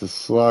jig. It's a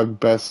slug,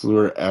 best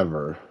lure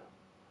ever.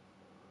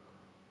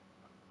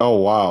 Oh,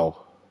 wow.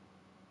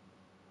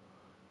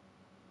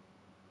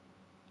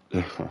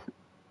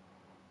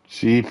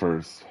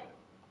 Jeepers.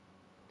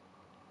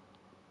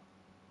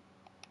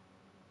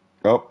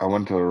 Oh, I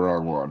went to the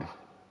wrong one.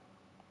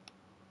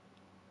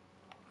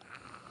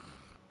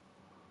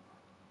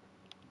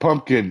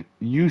 Pumpkin,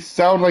 you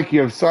sound like you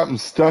have something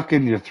stuck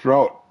in your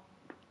throat.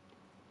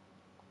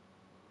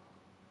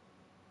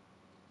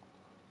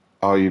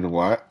 Oh, you know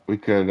what? We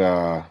need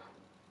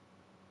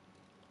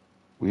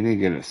to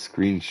get a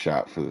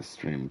screenshot for the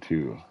stream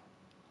too.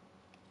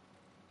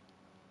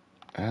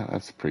 Yeah,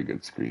 that's a pretty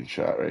good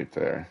screenshot right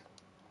there.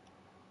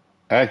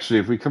 Actually,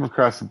 if we come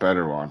across a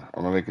better one,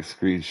 I'm gonna make a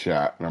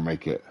screenshot and I'll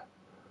make it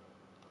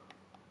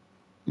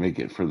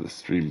for the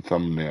stream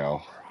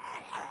thumbnail.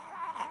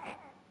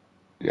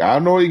 Yeah, I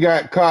know you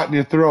got caught in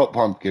your throat,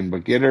 Pumpkin,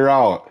 but get her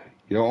out.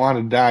 You don't want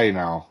to die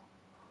now.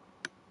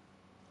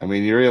 I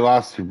mean, you already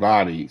lost your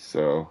body,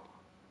 so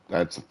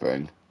that's a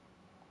thing.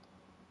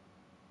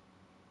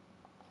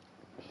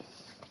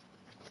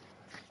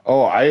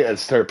 Oh, I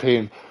start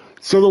paying.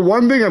 So the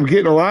one thing I'm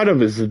getting a lot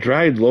of is the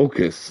dried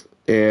locusts.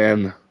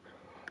 And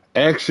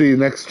actually,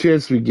 next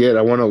chance we get,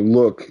 I want to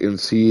look and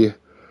see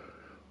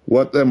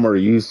what them are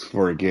used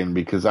for again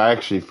because I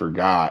actually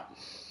forgot.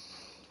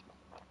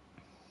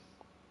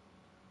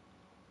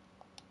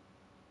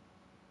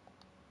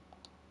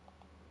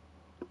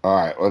 All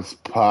right, let's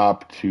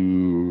pop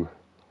to.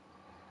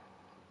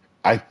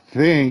 I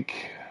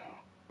think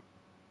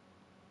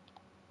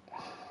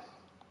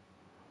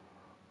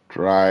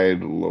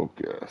dried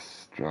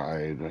locusts.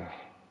 Dried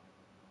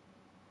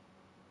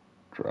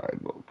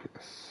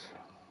locusts.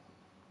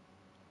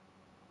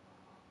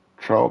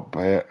 Trout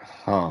bat.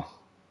 Huh.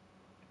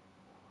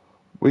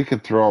 We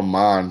could throw them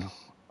on.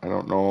 I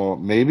don't know.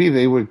 Maybe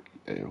they would.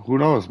 Who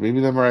knows? Maybe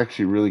them are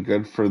actually really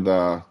good for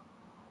them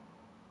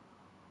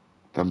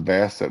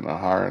bass and the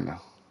harn.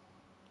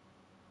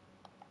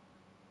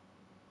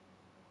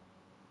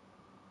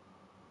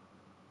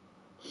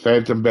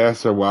 Phantom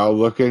bass are wild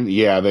looking.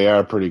 Yeah, they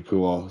are pretty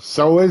cool.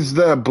 So is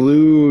the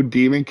blue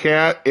demon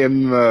cat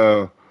in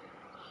the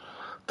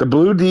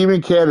blue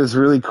demon cat is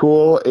really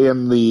cool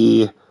in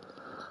the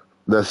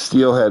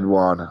steelhead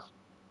one.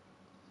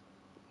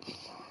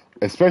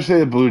 Especially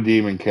the blue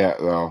demon cat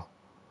though.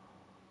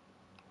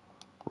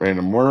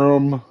 Random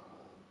worm.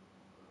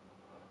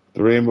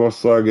 The rainbow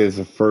slug is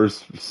the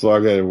first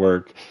slug at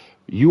work.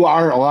 You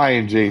aren't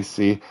lying,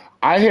 JC.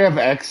 I have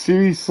X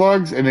series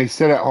slugs and they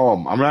sit at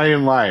home. I'm not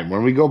even lying.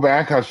 When we go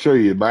back, I'll show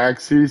you. My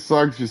X series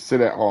slugs just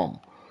sit at home.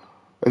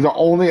 That's the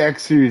only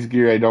X series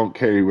gear I don't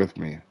carry with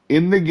me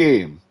in the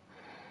game.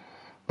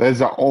 That's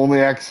the only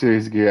X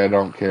series gear I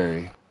don't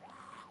carry.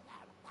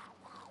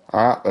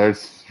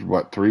 That's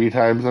what, 3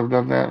 times I've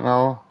done that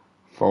now?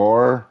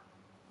 4?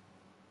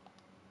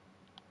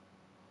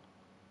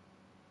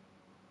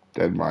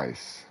 Dead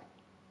mice.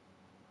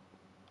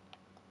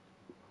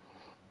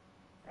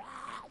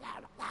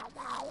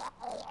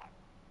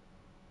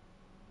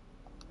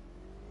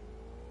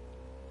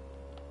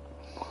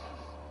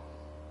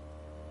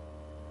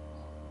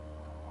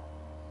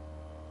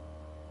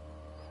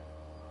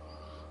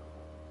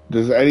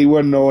 Does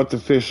anyone know what the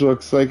fish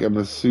looks like? I'm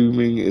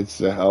assuming it's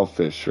the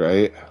hellfish,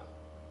 right?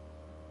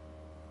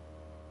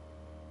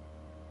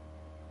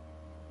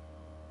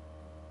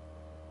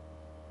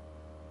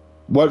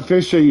 What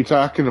fish are you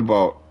talking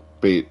about,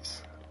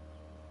 Bates?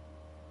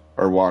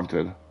 Or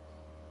wanted?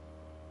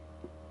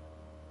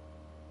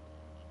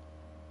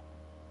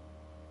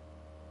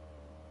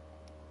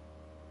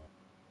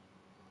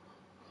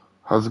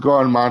 How's it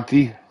going,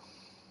 Monty?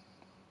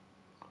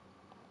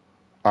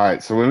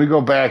 Alright, so when we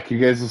go back, you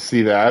guys will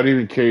see that I don't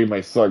even carry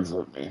my slugs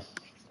with me.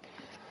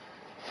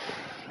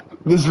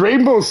 This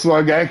rainbow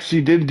slug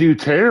actually didn't do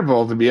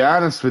terrible, to be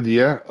honest with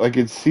you. Like,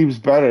 it seems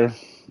better.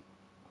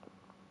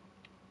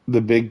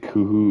 The big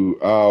kuhu.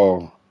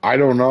 Oh, I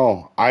don't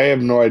know. I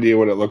have no idea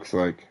what it looks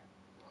like.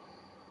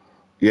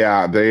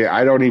 Yeah,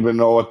 I don't even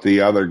know what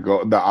the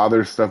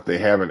other stuff they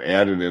haven't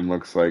added in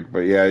looks like.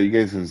 But yeah, you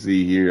guys can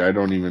see here. I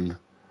don't even.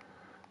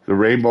 The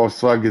rainbow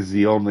slug is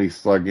the only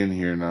slug in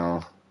here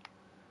now.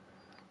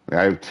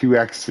 I have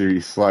 2X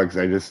series slugs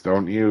I just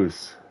don't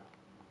use.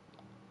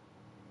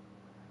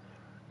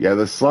 Yeah,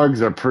 the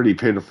slugs are pretty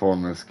pitiful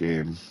in this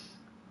game.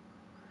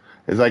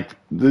 It's like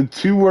the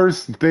 2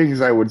 worst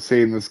things I would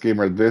say in this game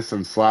are this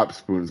and slop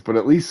spoons, but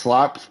at least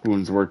slop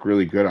spoons work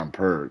really good on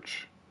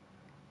perch.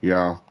 You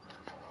know?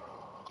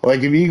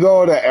 Like if you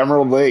go to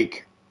Emerald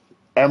Lake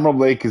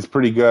is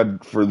pretty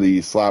good for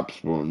the slop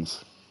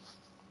spoons.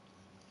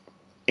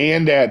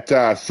 And at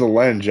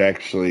Selenge,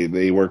 actually,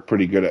 they work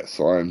pretty good at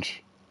Selenge.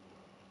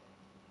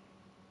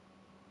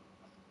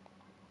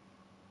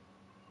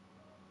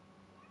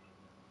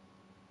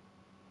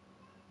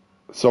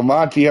 So,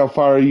 Monty, how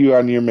far are you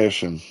on your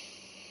mission?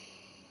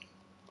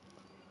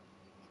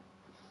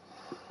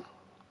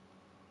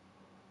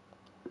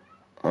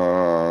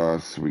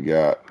 So we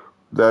got.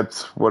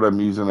 That's what I'm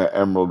using at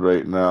Emerald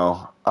right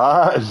now.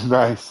 It's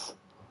nice.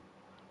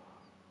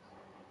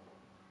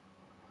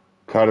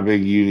 Caught a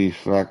big uni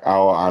snuck.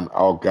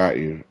 Oh, got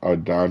you. Oh,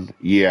 done.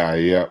 Yeah,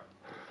 yep.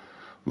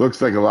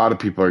 Looks like a lot of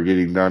people are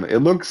getting done. It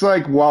looks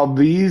like while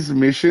these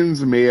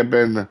missions may have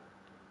been,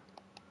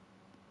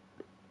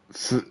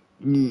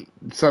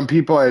 some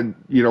people had,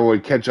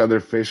 would catch other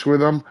fish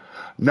with them.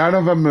 None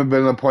of them have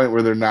been to the point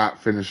where they're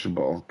not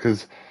finishable.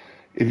 Because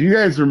if you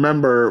guys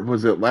remember,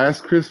 was it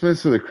last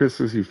Christmas or the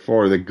Christmas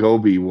before, the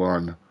Goby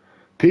one?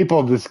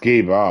 People just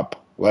gave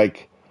up.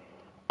 Like,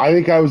 I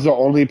think I was the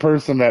only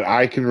person that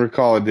I can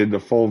recall that did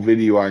the full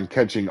video on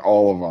catching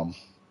all of them.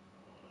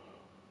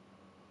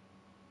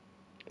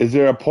 Is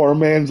there a poor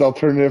man's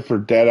alternative for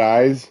dead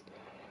eyes?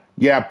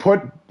 Yeah,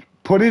 put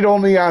it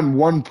only on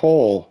one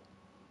pole.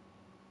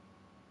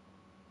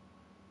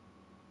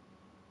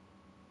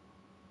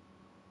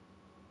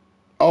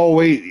 Oh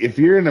wait, if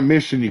you're in a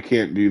mission, you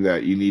can't do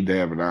that. You need to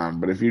have it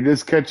on. But if you're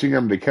just catching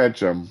them to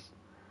catch them,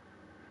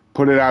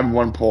 put it on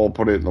one pole,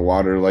 put it in the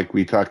water, like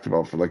we talked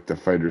about for like the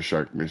fighter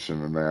shark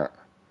mission and that.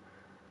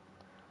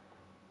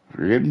 If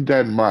you're getting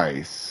dead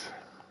mice,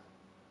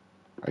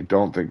 I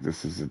don't think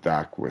this is a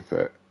dock with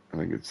it. I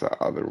think it's the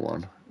other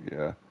one.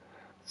 Yeah,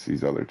 it's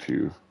these other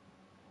two.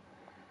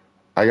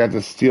 I got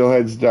the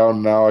steelheads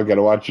down now. I got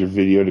to watch your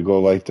video to go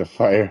light the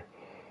fire.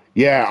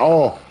 Yeah.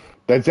 Oh,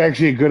 that's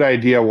actually a good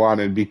idea,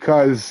 Wanted,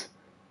 because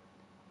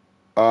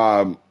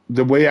the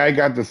way I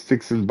got the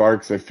sticks and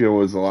barks, I feel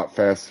was a lot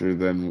faster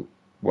than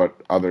what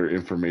other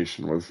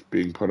information was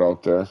being put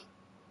out there.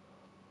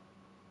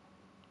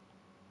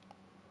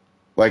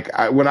 Like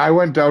when I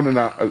went down and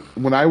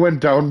when I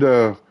went down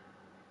to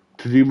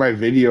do my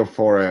video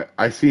for it,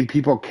 I seen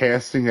people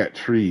casting at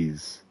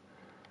trees,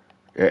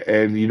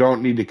 and you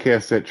don't need to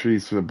cast at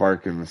trees for the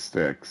bark and the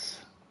sticks.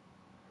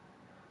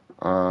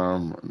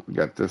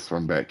 Got this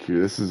one back here.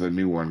 This is a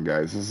new one,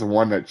 guys. This is the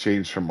one that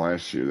changed from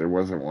last year. There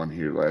wasn't one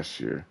here last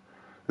year.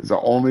 It's the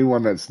only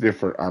one that's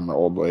different on the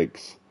old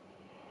lakes.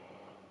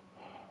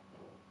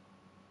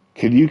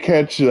 Can you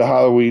catch the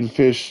Halloween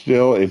fish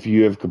still if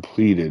you have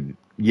completed?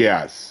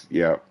 Yes.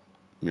 Yep.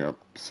 Yep.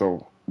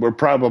 So we're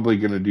probably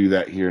going to do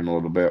that here in a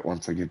little bit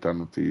once I get done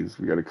with these.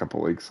 We got a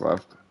couple lakes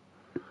left.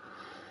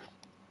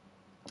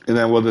 And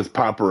then we'll just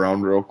pop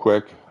around real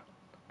quick.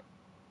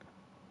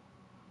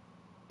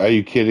 Are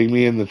you kidding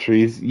me? In the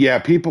trees? Yeah,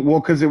 people,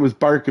 well, because it was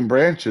bark and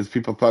branches,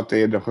 people thought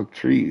they had to hook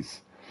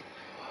trees.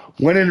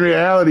 When in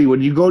reality,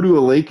 when you go to a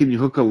lake and you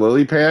hook a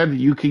lily pad,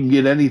 you can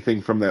get anything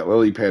from that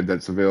lily pad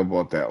that's available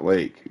at that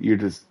lake. You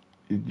just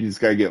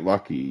gotta get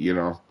lucky, you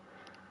know.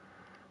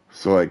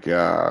 So like,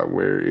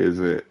 where is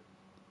it?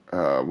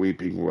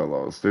 Weeping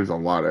Willows. There's a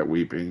lot at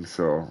Weeping,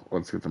 so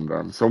let's get them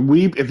done. So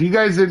if you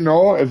guys didn't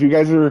know, if you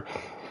guys are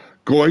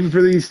going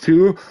for these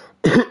two,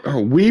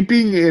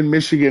 Weeping and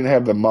Michigan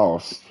have the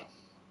most.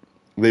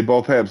 They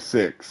both have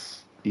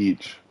 6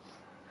 each.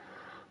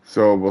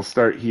 So we'll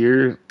start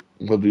here.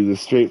 We'll do the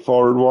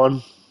straightforward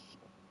one.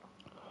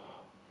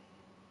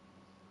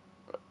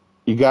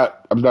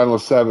 I'm done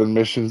with 7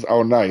 missions.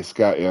 Oh, nice.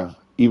 Got you.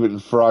 Even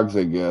frogs,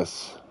 I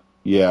guess.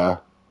 Yeah.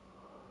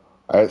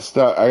 I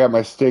got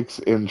my sticks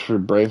in for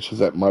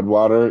branches at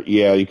Mudwater.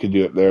 Yeah, you could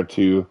do it there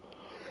too.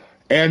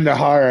 And the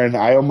Naharan.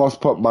 I almost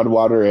put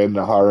Mudwater and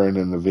the Naharan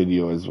in the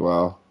video as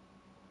well.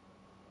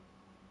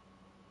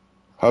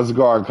 How's it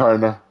going,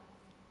 Karna?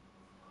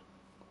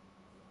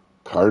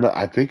 Karna?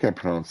 I think I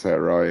pronounced that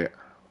right.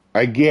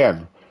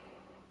 Again,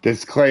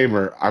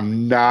 disclaimer,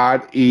 I'm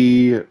not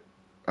an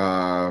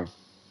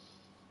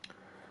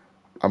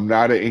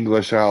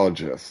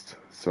Englishologist.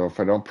 So if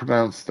I don't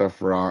pronounce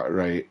stuff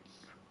right,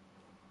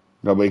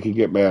 nobody can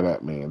get mad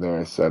at me. There,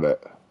 I said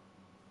it.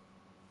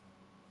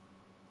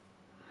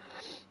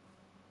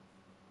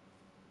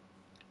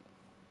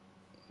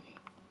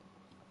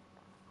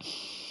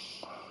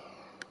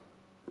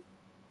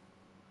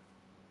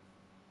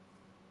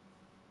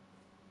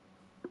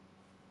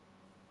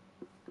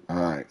 All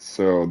right,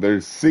 so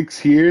there's 6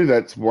 here.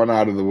 That's one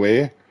out of the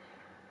way.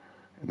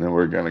 And then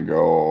we're going to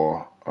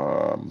go,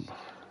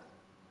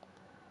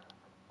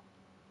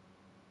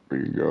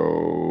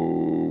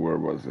 where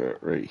was it?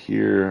 Right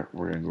here.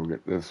 We're going to go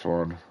get this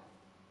one.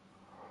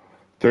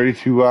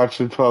 32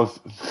 watching, 12,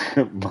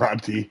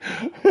 Monty.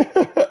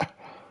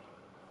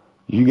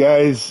 You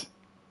guys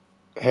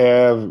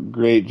have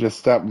great, just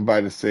stopping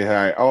by to say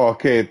hi. Oh,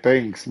 okay,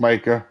 thanks,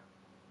 Micah.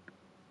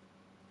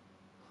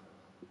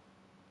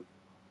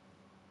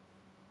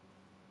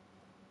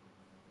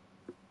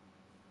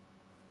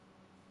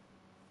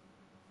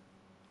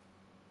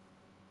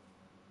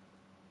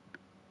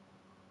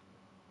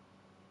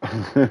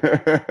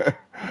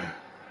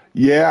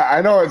 Yeah,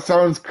 I know it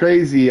sounds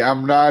crazy.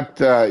 I'm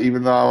not,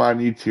 even though I'm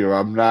on YouTube,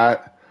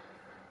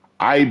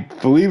 I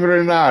believe it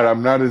or not,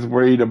 I'm not as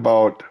worried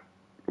about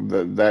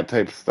that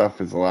type of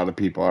stuff as a lot of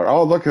people are.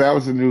 Oh, look, that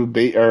was a new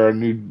bait or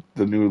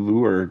the new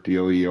lure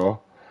dealio.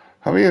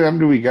 How many of them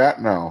do we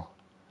got now?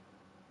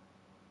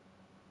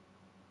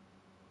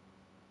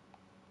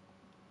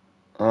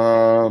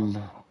 'em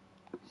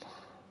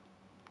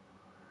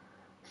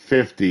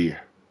 50.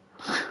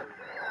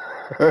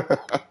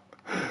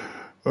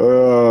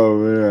 Oh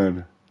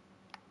man.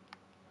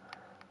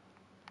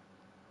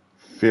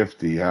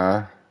 50,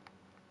 huh?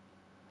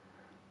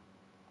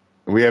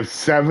 We have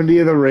 70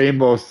 of the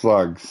rainbow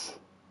slugs.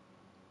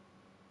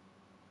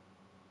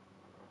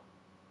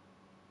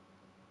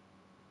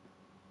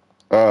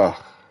 Ugh.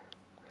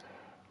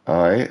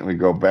 All right, we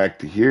go back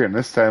to here, and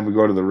this time we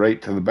go to the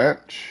right to the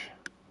bench.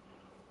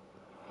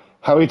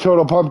 How many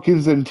total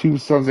pumpkins and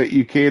tombstones at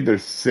UK?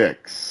 There's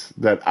 6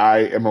 that I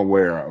am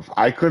aware of.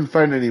 I couldn't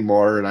find any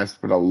more, and I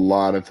spent a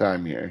lot of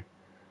time here.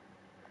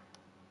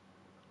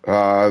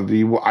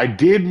 I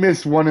did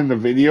miss one in the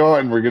video,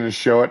 and we're gonna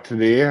show it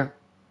today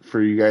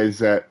for you guys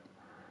that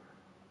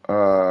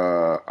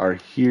are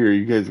here.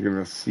 You guys are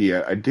gonna see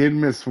it. I did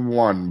miss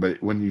one,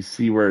 but when you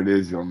see where it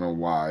is, you'll know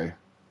why.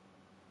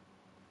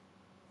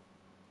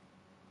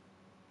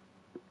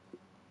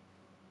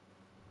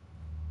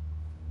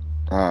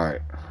 All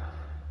right,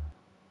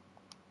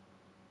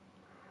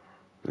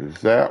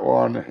 there's that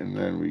one, and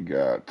then we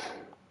got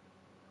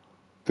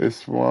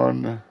this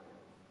one.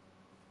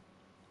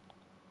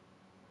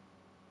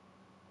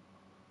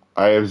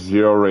 I have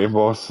 0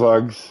 rainbow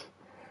slugs.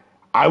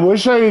 I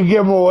wish I could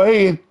give them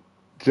away,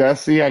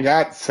 Jesse. I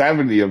got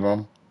 70 of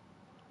them.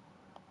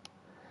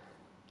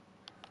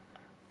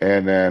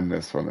 And then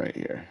this one right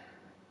here.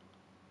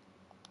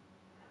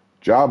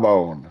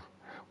 Jawbone.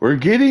 We're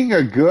getting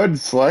a good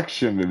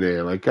selection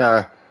today.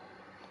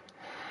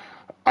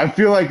 I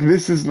feel like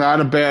this is not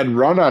a bad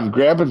run on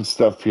grabbing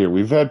stuff here.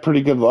 We've had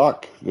pretty good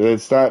luck.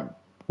 It's not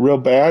real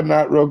bad,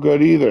 not real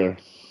good either.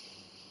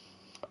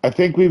 I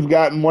think we've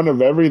gotten one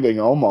of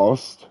everything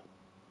almost.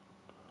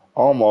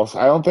 Almost.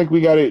 I don't think we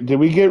got it. Did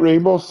we get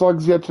rainbow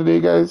slugs yet today,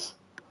 guys?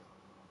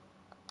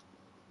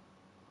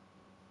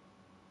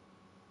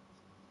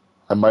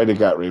 I might have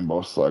got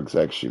rainbow slugs,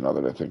 actually, now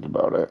that I think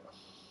about it.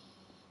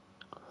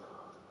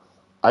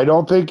 I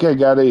don't think I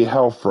got any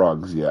health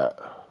frogs yet.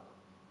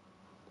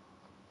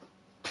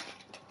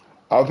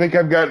 I don't think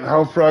I've gotten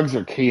health frogs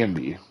or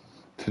candy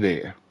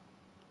today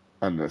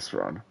on this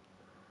run.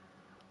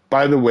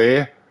 By the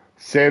way,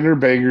 Sander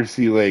Banger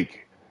Sea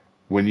Lake,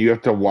 when you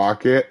have to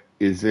walk it,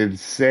 is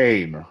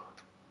insane.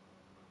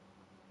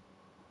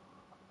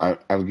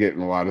 I'm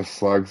getting a lot of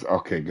slugs.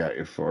 Okay, got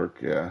your fork,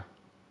 yeah.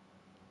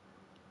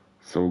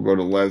 So we'll go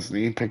to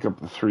Lesney, pick up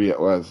the 3 at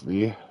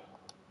Lesney.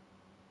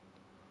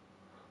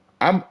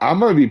 I'm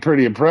gonna be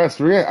pretty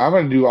impressed. I'm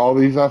gonna do all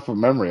these off of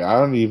memory.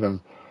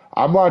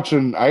 I'm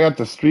watching. I got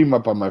the stream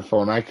up on my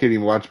phone. I can't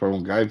even watch my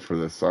own guide for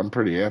this, so I'm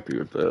pretty happy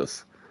with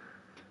this.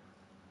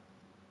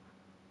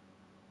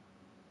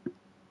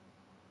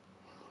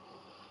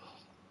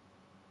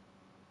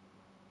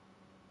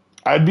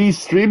 I'd be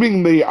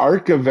streaming the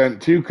Arc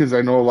event too, because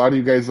I know a lot of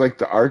you guys like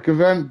the Arc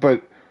event,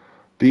 but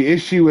the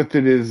issue with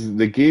it is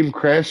the game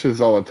crashes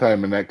all the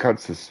time, and that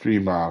cuts the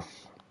stream off.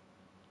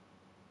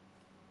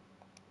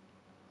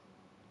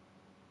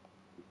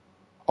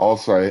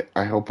 Also,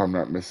 I hope I'm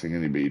not missing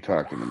anybody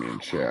talking to me in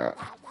chat.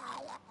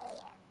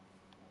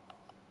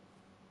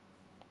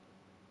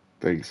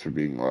 Thanks for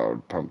being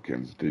loud,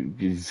 Pumpkin.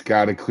 Dude, you just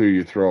gotta clear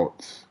your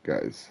throats,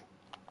 guys.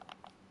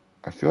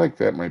 I feel like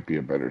that might be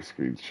a better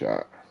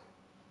screenshot.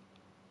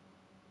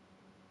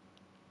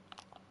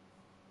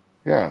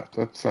 Yeah,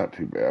 that's not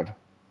too bad.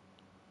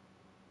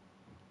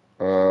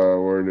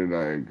 Where did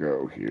I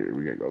go here?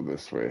 We gotta go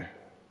this way.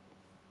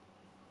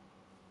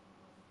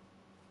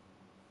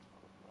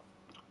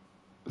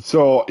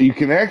 So you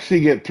can actually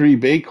get 3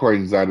 bait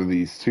coins out of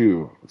these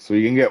too. So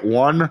you can get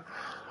 1,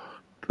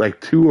 like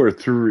 2 or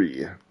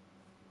 3.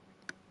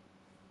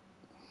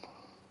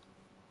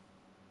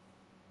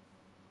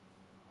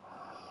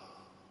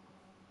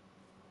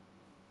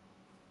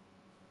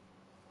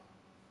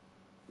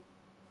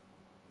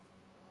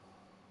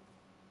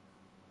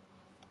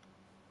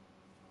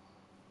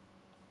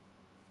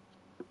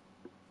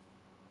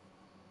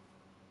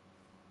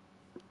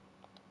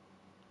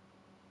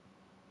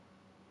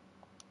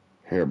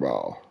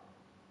 Hairball.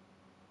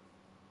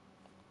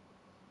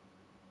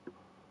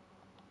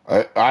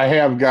 I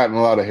have gotten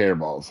a lot of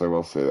hairballs, I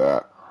will say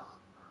that.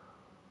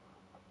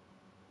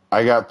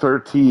 I got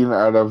 13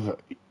 out of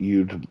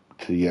you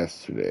to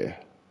yesterday.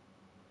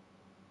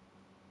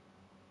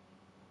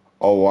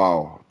 Oh,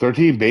 wow.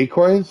 13 bait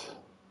coins?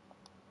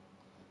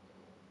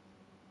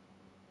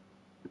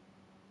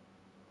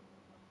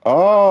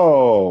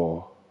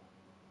 Oh,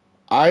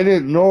 I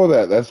didn't know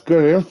that. That's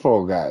good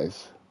info,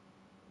 guys.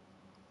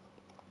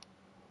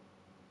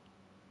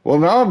 Well,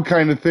 now I'm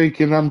kind of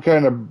thinking I'm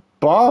kind of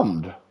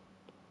bummed.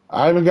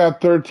 I haven't got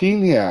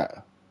 13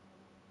 yet.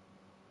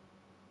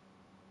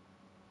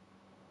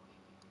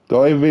 The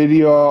only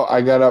video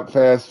I got up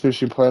fast,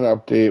 Fishing Plan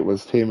update,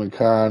 was Tame and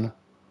Con.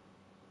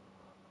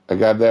 I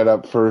got that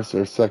up first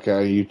or second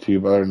on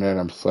YouTube. Other than that,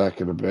 I'm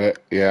slacking a bit.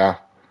 Yeah.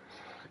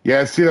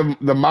 Yeah, see,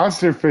 the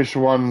monster fish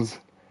ones,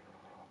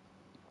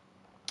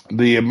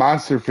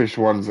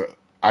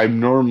 I'm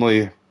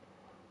normally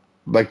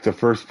like the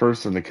first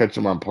person to catch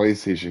them on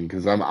PlayStation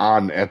because I'm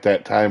on at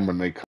that time when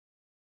they come.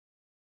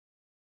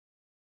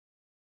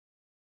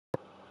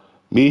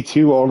 Me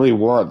too, only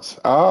once.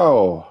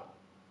 Oh,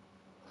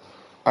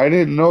 I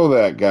didn't know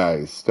that,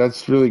 guys.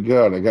 That's really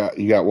good.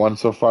 You got one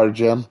so far,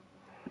 Jim.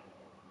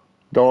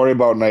 Don't worry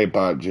about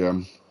Nightbot,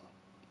 Jim.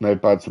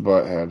 Nightbot's a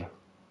butthead.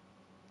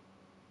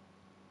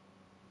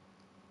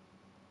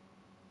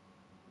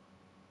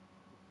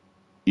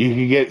 You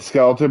can get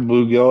skeleton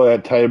bluegill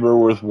at Tiber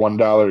worth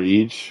 $1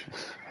 each.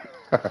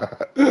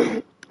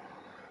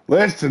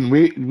 Listen,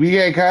 we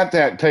ain't got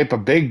that type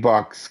of big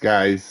bucks,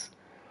 guys.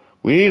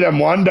 We need them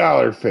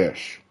 $1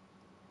 fish.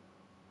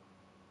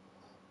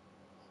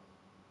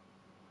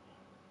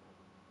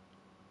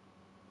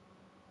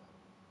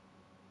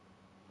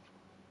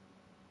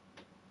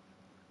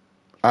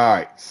 All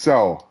right,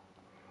 so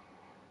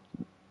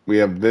we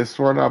have this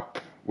one up.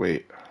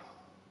 Wait,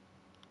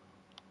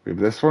 we have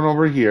this one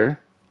over here.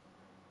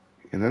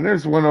 And then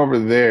there's one over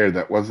there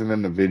that wasn't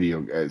in the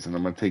video, guys. And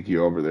I'm going to take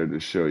you over there to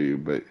show you.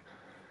 But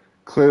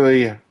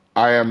clearly,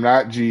 I am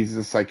not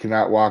Jesus. I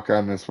cannot walk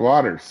on this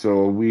water.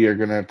 So we are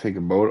going to take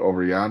a boat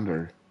over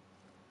yonder.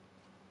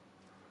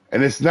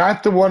 And it's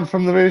not the one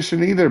from the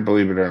mission either,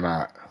 believe it or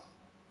not.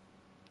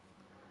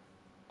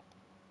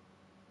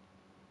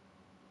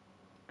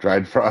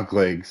 Dried frog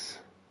legs.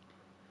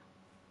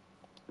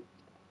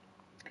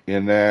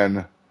 And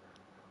then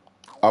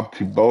up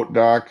to boat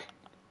dock.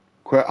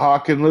 Quit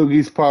hawking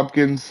loogies,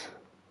 pumpkins.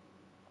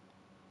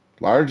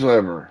 Large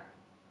liver.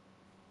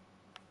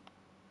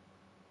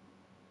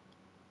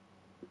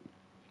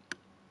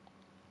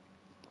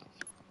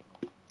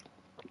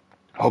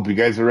 Hope you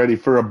guys are ready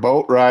for a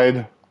boat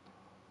ride.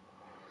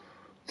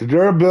 The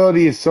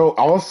durability is so...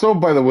 Also,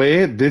 by the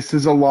way, this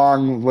is a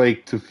long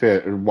lake to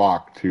fit or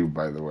walk to,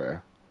 by the way.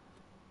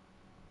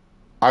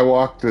 I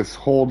walked this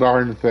whole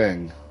darn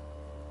thing.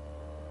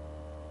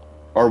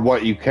 Or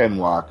what you can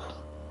walk.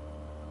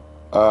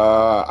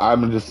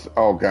 I'm just...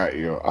 Oh, got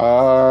you.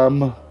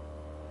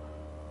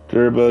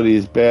 Durability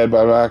is bad,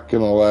 but I'm not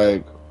gonna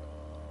like...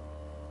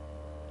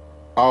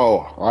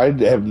 Oh, I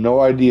have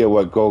no idea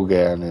what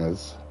Gogan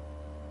is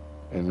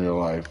in real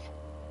life.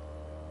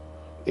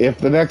 If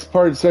the next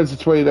part says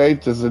the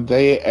 29th, does the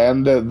day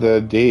end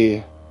the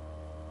day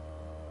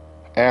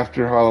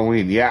after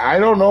Halloween? Yeah, I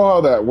don't know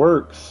how that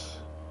works.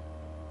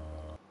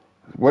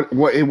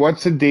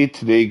 What's the date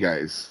today,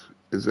 guys?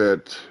 Is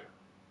it...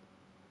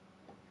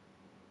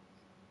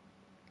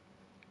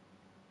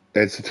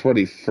 It's the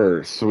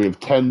 21st, so we have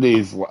 10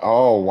 days.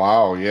 Oh,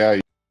 wow, yeah.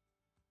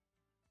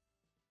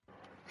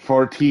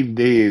 14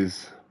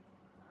 days.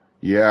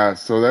 Yeah,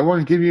 so that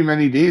won't give you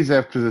many days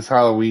after this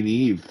Halloween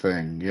Eve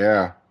thing.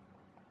 Yeah.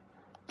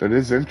 That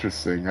is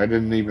interesting. I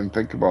didn't even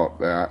think about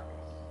that.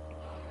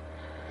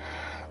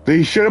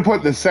 They should have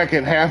put the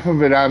second half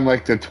of it on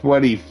like the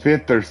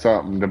 25th or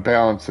something to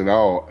balance it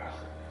out.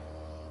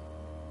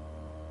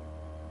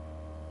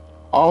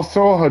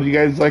 Also, how do you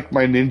guys like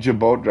my ninja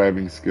boat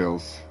driving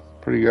skills?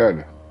 Pretty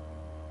good.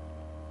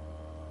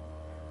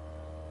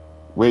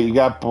 Wait, you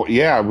got...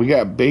 Yeah, we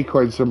got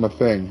Baitcoins from a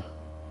thing.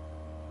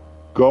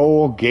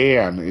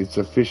 Gogan. It's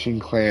a fishing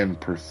clan,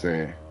 per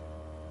se.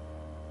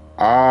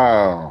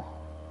 Oh.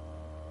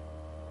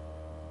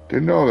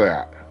 Didn't know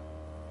that.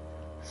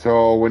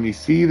 So when you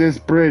see this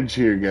bridge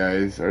here,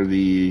 guys, or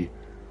the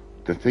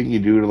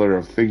thingy doodler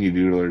of thingy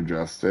doodler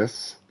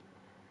justice.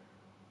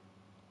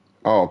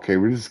 Oh, okay,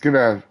 we're just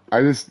gonna...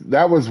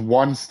 That was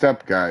one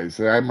step, guys.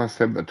 I must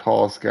have the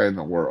tallest guy in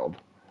the world.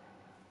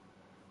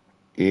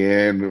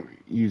 And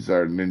use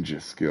our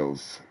ninja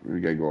skills. We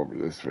gotta go over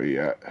this way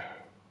yet.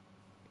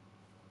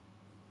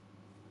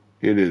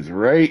 It is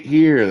right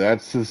here.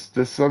 That's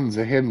this one's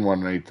a hidden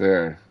one right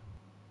there.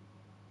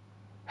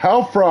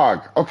 Hell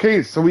frog.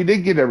 Okay, so we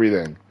did get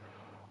everything.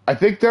 I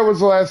think that was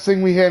the last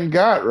thing we hadn't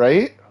got,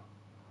 right?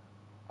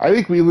 I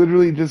think we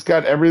literally just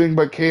got everything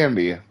but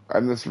candy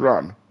on this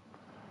run.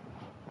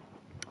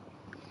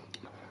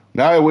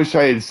 Now I wish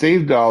I had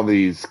saved all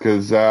these,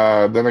 because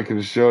then I could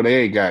have showed,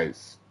 hey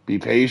guys, be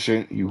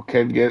patient. You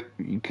can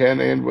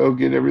and will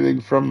get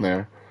everything from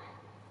there.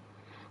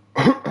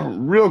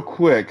 Real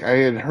quick, I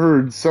had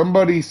heard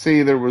somebody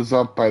say there was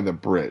up by the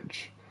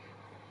bridge.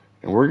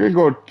 And we're going to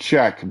go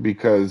check,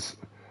 because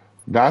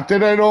not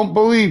that I don't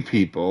believe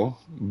people,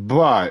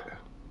 but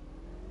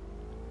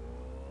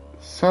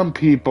some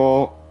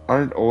people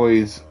aren't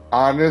always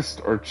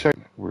honest or check.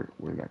 We're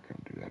not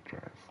going to do that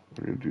drive.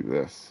 We're going to do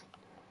this.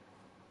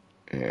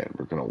 And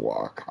we're going to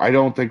walk. I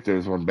don't think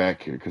there's one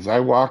back here, because I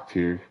walked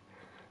here.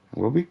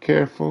 We'll be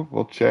careful.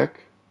 We'll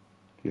check.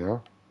 Yeah.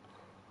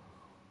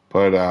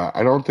 But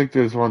I don't think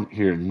there's one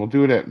here. And we'll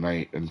do it at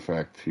night, in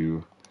fact,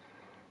 too.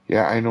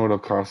 Yeah, I know it'll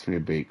cost me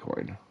a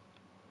Baitcoin.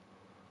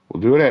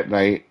 We'll do it at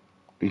night.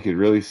 You can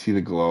really see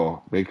the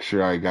glow. Make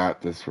sure I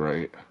got this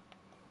right.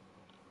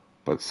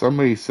 But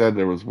somebody said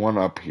there was one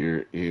up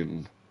here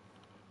in...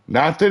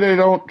 Not that I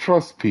don't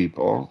trust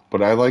people,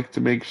 but I like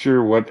to make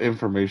sure what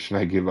information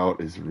I give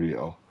out is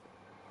real.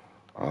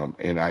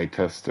 And I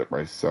test it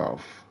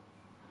myself.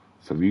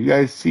 So if you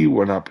guys see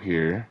one up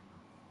here,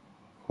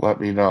 let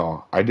me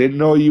know. I didn't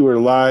know you were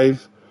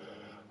live.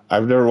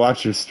 I've never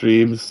watched your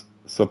streams.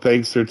 So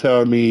thanks for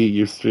telling me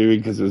you're streaming,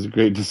 because it was a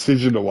great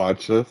decision to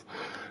watch this.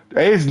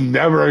 It is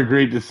never a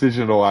great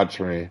decision to watch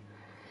me.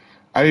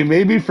 I mean,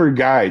 maybe for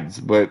guides,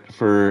 but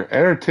for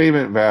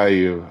entertainment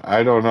value,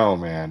 I don't know,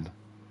 man.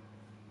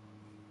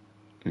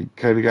 You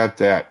kind of got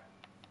that.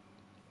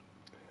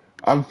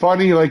 I'm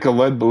funny like a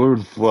lead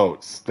balloon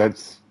floats.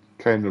 That's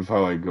kind of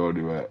how I go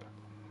to it.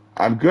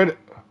 I'm good.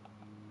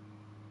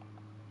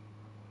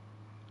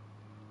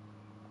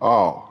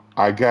 Oh,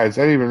 guys,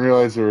 I didn't even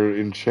realize they were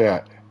in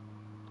chat.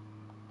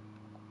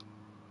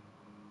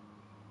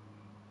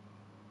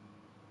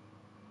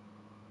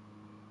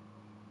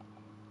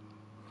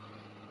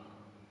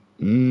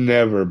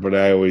 Never, but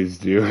I always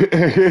do.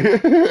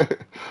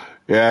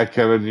 Yeah,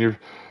 Kevin,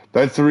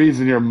 That's the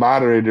reason you're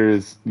moderator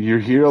is you're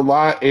here a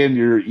lot and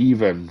you're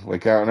even.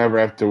 Like I don't ever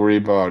have to worry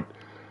about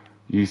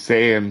you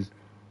saying,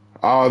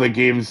 "Oh, the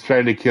game's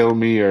trying to kill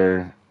me"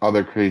 or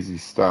other crazy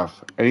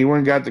stuff.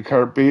 Anyone got the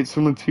cart baits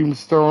from the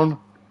tombstone?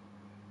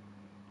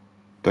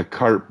 The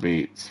cart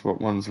baits.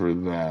 What ones were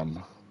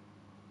them?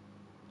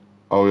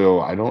 Oh, yo,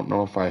 I don't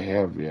know if I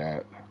have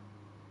yet.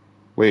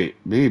 Wait,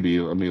 maybe.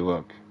 Let me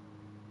look.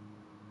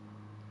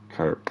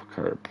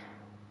 Carp.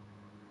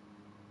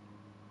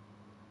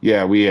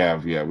 Yeah, we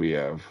have. Yeah, we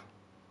have.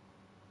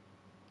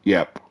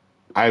 Yep.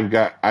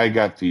 I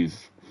got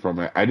these from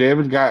it. I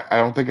haven't got I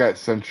don't think I got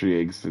century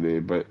eggs today,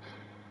 but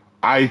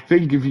I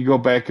think if you go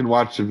back and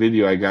watch the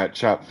video, I got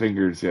chopped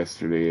fingers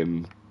yesterday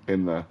in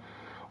the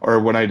or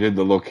when I did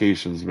the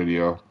locations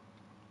video.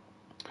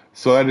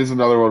 So that is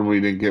another one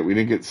we didn't get. We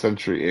didn't get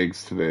century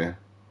eggs today.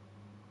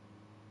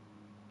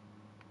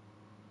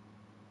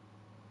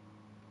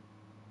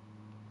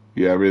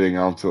 Yeah, everything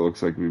else it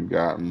looks like we've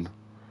gotten.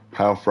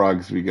 How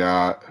frogs we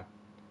got.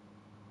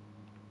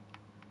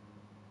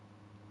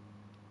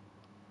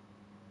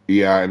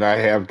 Yeah, and I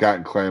have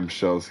gotten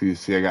clamshells. You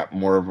see, I got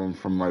more of them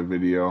from my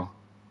video.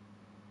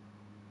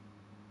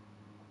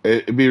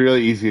 It'd be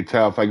really easy to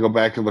tell. If I go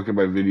back and look at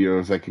my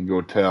videos, I can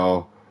go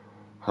tell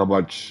how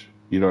much,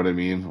 you know what I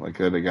mean? Like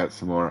that I got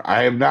some more.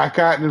 I have not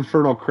gotten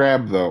Infernal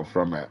Crab, though,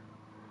 from it.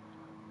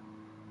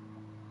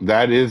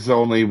 That is the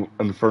only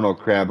Infernal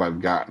Crab I've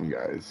gotten,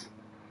 guys.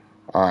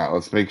 Alright,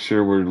 let's make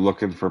sure we're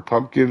looking for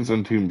pumpkins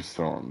and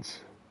tombstones.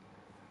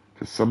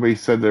 Because somebody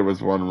said there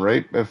was one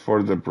right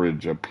before the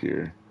bridge up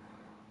here.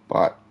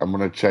 But I'm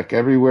going to check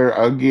everywhere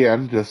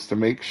again just to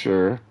make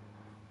sure.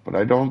 But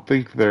I don't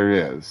think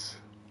there is.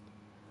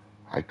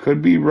 I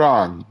could be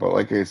wrong, but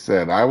like I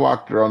said, I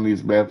walked around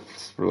these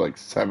maps for like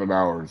 7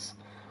 hours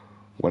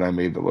when I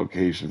made the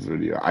locations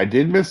video. I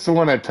did miss the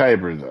one at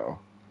Tiber, though.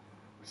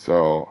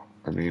 So,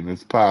 I mean,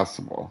 it's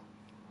possible.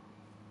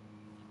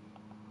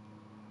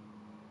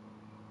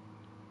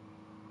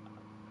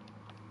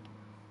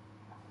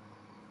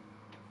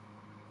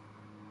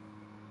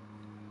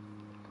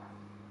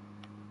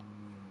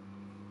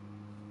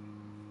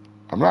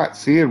 I'm not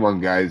seeing one,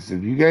 guys.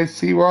 Did you guys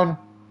see one?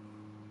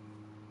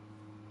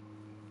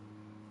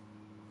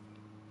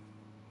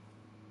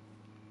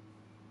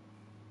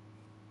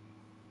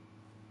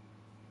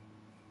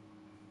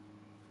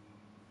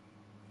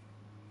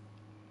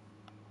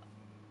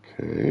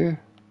 Okay.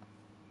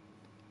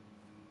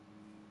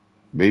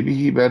 Maybe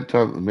they meant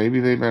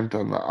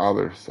on the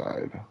other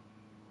side.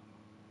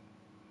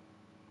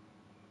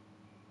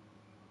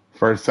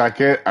 For a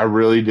second, I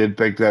really did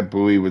think that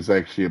buoy was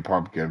actually a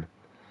pumpkin.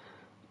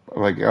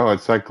 I'm like, oh,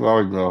 it's like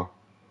glowing though.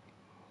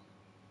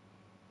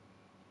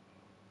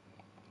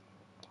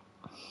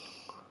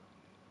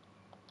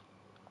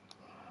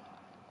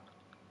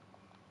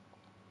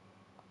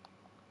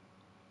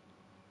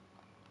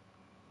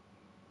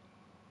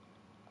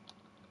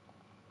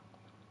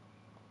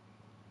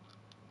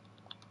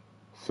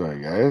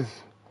 Sorry, guys.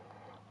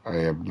 I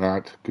am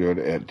not good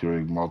at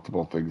doing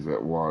multiple things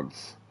at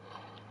once.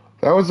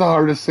 That was the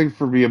hardest thing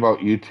for me about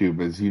YouTube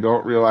is you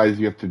don't realize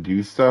you have to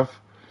do stuff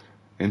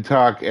and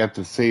talk at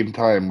the same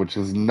time, which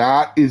is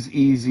not as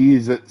easy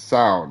as it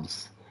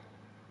sounds.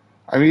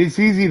 I mean, it's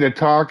easy to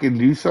talk and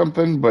do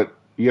something, but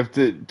you have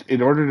to,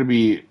 in order to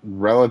be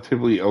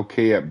relatively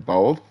okay at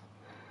both,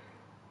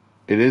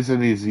 it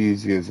isn't as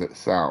easy as it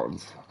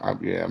sounds.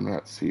 Yeah, I'm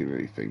not seeing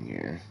anything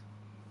here.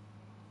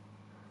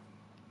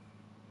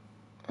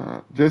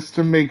 Just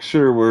to make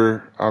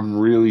sure I'm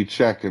really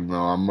checking though,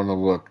 I'm gonna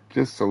look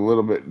just a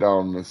little bit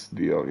down this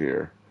deal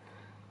here.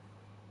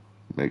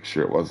 Make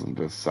sure it wasn't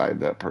this side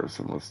that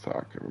person was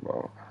talking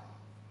about.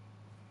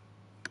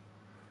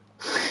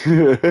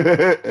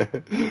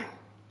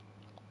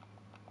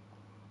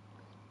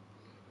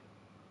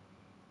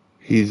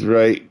 He's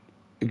right,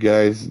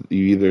 guys.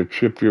 You either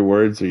trip your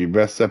words or you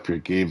mess up your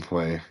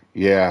gameplay.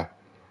 Yeah,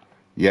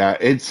 yeah.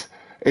 It's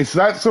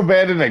not so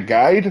bad in a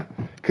guide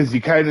because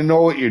you kind of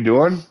know what you're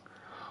doing.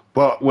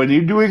 But when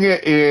you're doing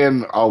it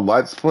in a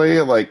let's play,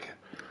 the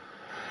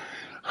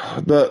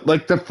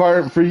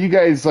farm for you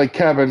guys, like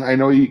Kevin, I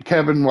know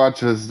Kevin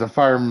watches the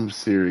farm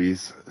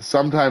series.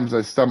 Sometimes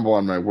I stumble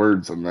on my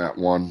words on that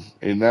one.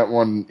 In that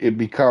one, it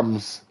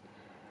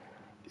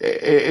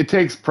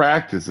takes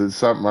practice. It's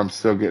something I'm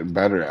still getting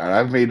better at.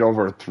 I've made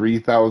over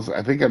 3,000.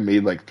 I think I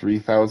made like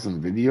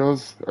 3,000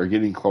 videos, or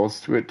getting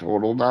close to it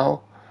total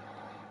now.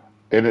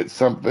 And it's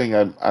something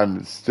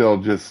I'm still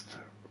just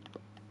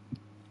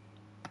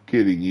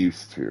getting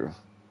used to.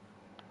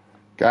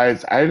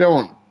 Guys, I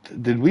don't.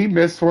 Did we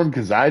miss one?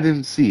 Because I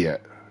didn't see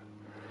it.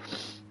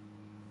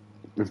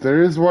 If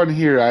there is one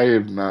here, I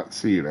have not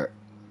seen it.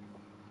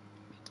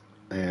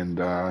 And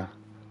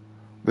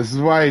this is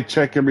why I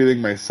check everything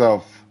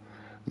myself.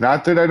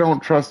 Not that I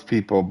don't trust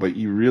people, but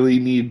you really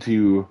need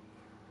to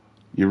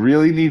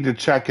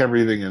check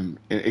everything, and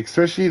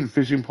especially in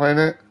Fishing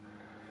Planet.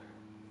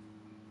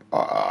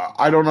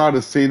 I don't know how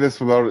to say this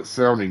without it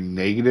sounding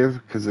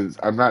negative because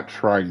I'm not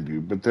trying to,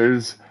 but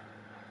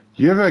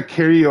you have a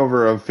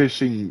carryover of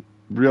fishing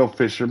real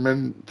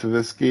fishermen to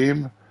this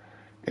game,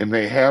 and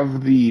they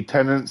have the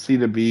tendency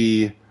to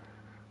be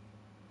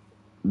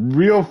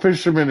real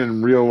fishermen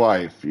in real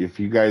life, if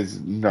you guys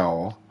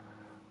know.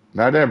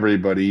 Not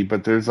everybody,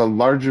 but there's a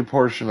larger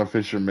portion of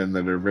fishermen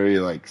that are very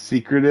like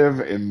secretive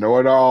and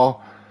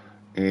know-it-all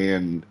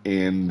and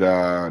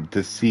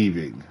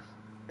deceiving,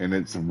 and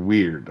it's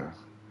weird.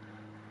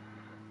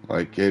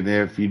 Like, and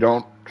if you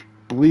don't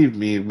believe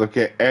me, look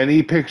at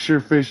any picture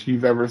fish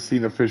you've ever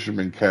seen a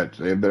fisherman catch.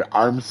 They have their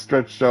arms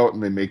stretched out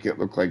and they make it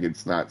look like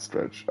it's not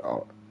stretched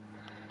out.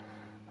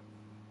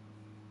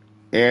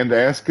 And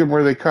ask them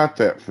where they caught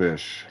that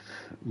fish.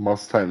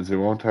 Most times they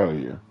won't tell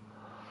you.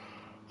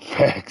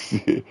 Facts.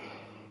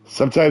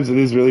 Sometimes it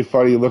is really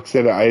funny. He looks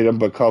at an item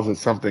but calls it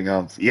something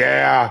else.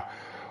 Yeah.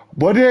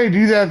 What did I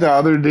do that the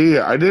other day?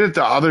 I did it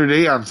the other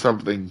day on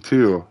something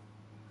too.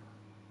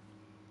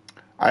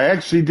 I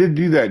actually did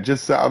do that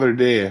just the other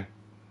day.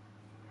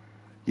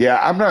 Yeah,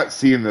 I'm not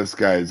seeing this,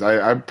 guys.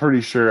 I'm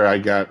pretty sure I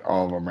got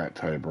all of them at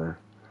Tiber,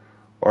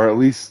 or at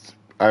least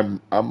I'm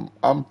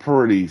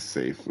pretty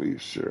safely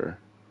sure.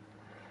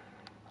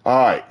 All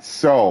right,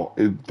 so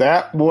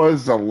that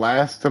was the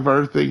last of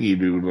our thingy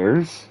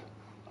doodlers.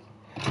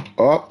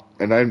 Oh,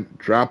 and I'm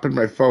dropping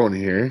my phone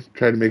here,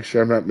 trying to make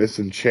sure I'm not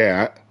missing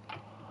chat.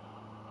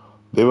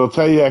 They will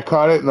tell you I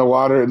caught it in the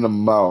water in the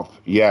mouth.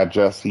 Yeah,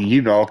 Jesse,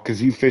 you know,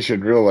 because you fish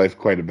in real life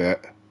quite a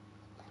bit.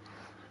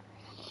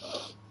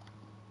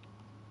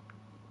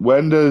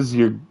 When does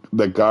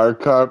the Gar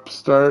Cup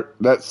start?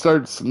 That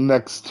starts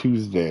next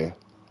Tuesday.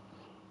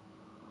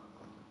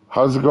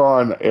 How's it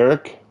going,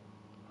 Eric?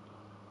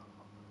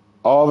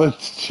 All the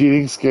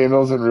cheating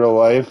scandals in real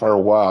life are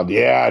wild.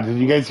 Yeah, did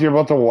you guys hear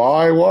about the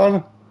walleye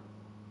one?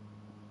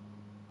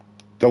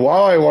 The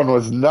walleye one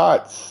was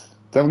nuts.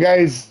 Some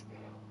guys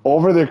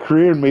over their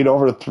career made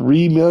over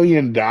 $3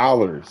 million.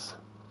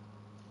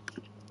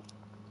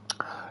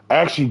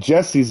 Actually,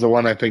 Jesse's the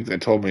one I think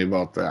that told me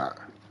about that.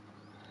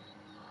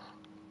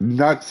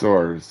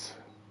 Nutsors.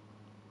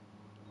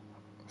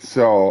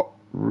 So,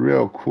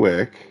 real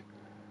quick,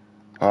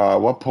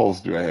 what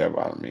polls do I have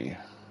on me?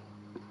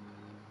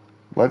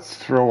 Let's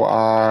throw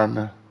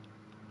on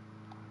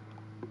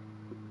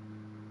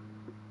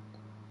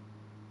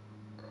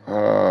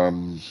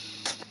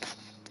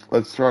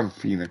let's throw on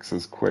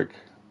Phoenixes quick.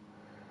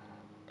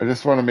 I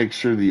just want to make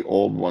sure the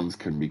old ones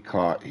can be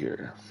caught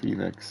here.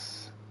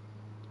 Phoenix,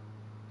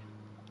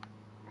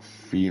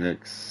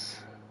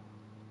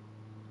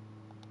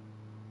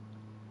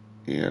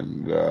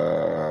 and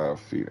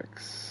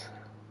Phoenix.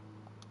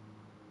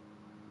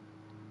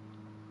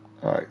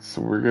 Alright,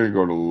 so we're going to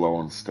go to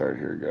Lone Star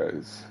here,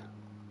 guys.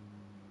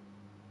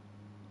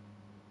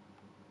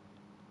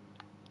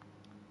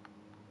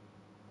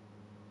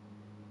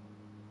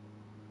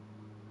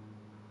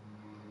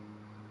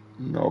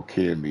 No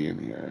candy in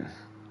here.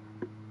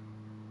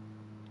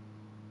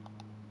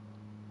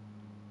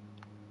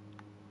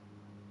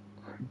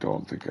 I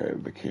don't think I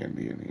have the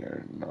candy in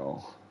here,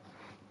 no.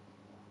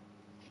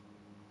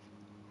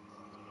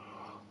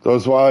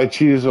 Those walleye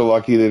cheaters are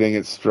lucky they didn't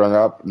get strung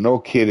up. No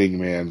kidding,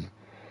 man.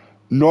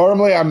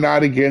 Normally, I'm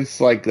not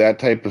against like that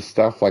type of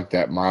stuff, like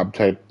that mob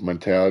type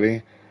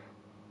mentality.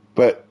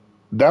 But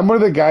them were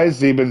the guys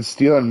they've been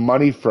stealing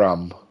money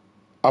from.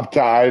 Up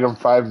to item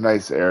 5,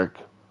 nice, Eric.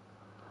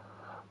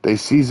 They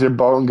seized their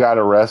boat and got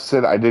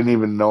arrested. I didn't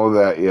even know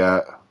that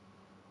yet.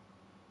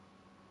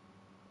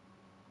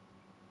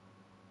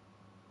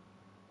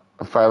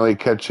 I'm finally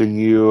catching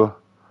you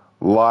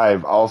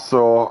live.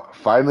 Also,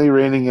 finally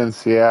raining in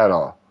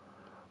Seattle.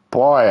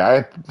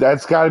 Boy,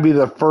 that's got to be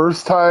the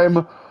first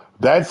time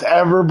that's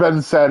ever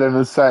been said in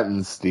a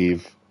sentence,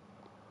 Steve.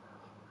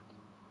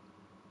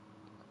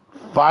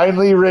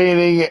 Finally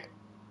raining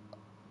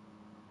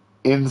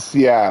in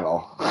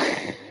Seattle.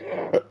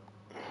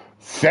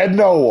 Said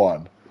no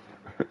one.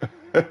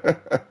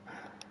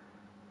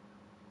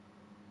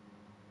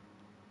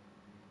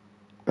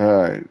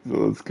 Alright, so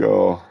let's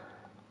go.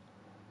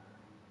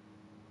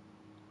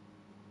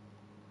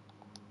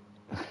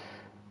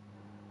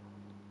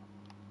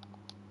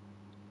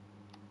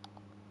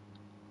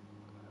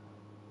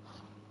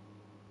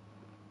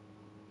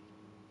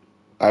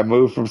 I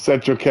moved from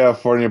Central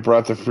California,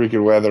 brought the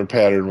freaking weather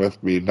pattern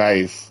with me.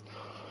 Nice.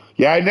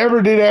 Yeah, I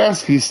never did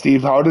ask you,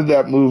 Steve, how did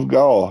that move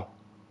go?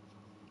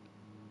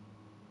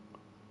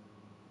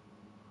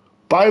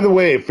 By the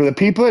way, for the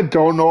people that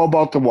don't know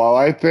about the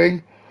walleye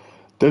thing,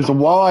 there's a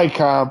walleye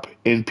comp,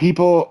 and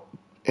people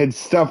had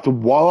stuffed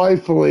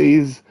walleye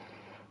fillets.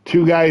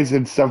 Two guys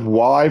had stuffed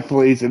walleye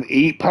fillets and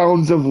 8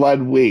 pounds of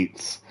lead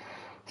weights.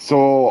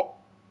 So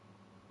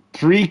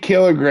 3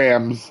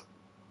 kilograms,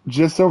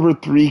 just over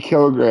 3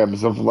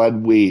 kilograms of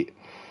lead weight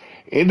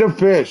into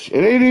fish. It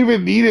didn't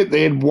even need it.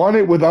 They had won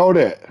it without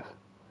it.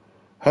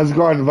 How's it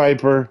going,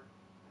 Viper?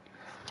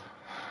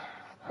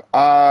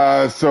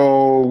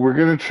 So we're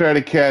gonna try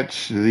to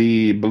catch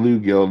the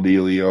bluegill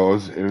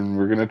dealios, and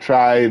we're gonna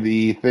try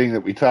the thing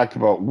that we talked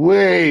about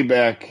way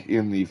back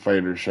in the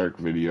fighter shark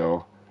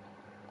video.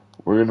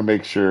 We're gonna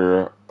make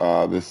sure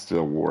this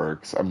still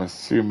works. I'm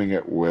assuming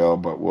it will,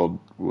 but we'll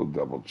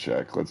double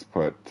check. Let's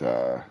put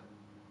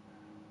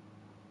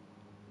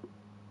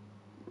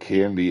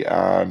candy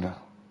on,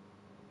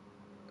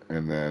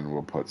 and then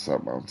we'll put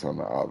something else on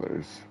the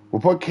others.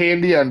 We'll put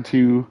candy on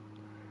 2.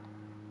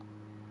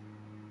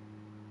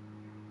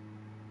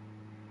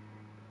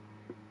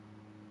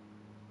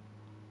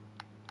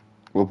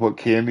 We'll put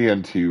candy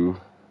on 2,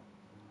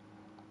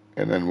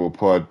 and then we'll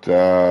put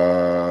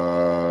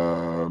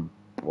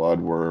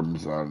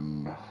bloodworms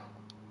on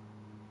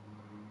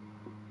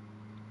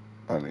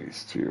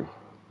these 2.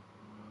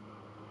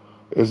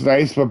 It was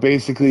nice, but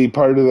basically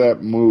part of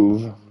that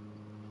move.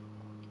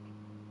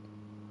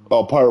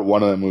 Well, part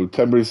 1 of that move.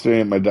 Temporary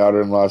staying at my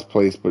daughter-in-law's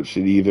place, but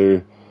should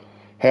either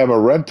have a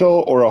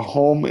rental or a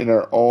home in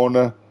our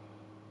own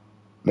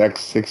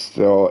next 6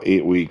 to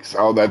 8 weeks.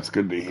 Oh, that's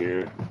good to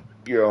hear.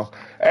 You know,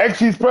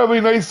 actually, it's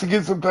probably nice to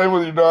get some time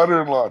with your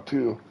daughter-in-law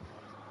too.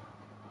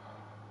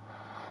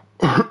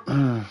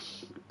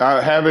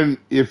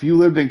 If you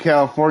lived in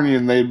California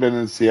and they'd been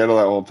in Seattle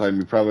that whole time,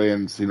 you probably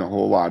hadn't seen a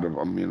whole lot of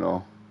them, you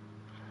know.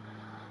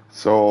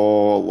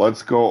 So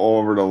let's go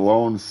over to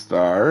Lone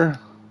Star,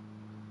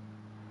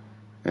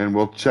 and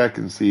we'll check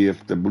and see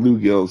if the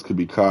bluegills could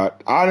be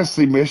caught.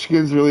 Honestly,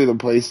 Michigan's really the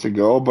place to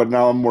go, but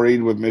now I'm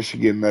worried with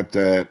Michigan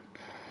that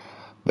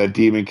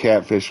demon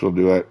catfish will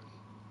do it.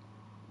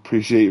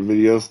 Appreciate your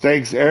videos.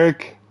 Thanks,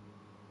 Eric.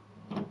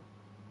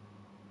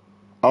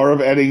 Hour of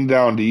editing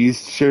down. Do you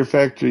use Share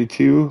Factory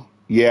too?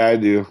 Yeah, I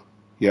do.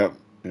 Yep.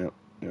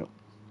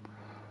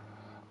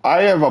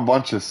 I have a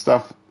bunch of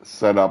stuff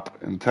set up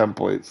in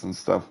templates and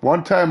stuff.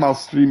 One time I'll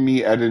stream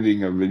me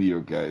editing a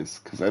video,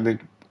 guys, because I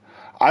think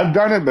I've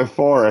done it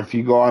before. If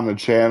you go on the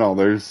channel,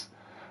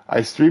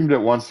 I streamed it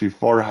once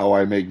before how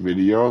I make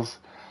videos.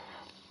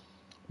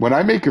 When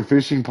I make a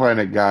fishing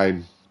planet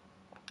guide,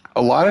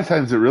 a lot of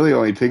times it really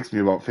only takes me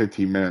about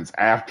 15 minutes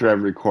after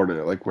I've recorded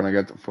it, like when I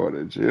get the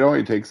footage. It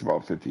only takes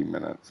about 15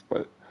 minutes.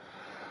 But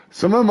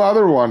some of the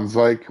other ones,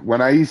 like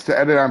when I used to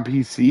edit on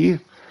PC,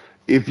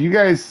 if you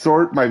guys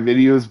sort my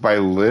videos by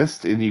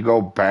list and you go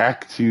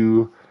back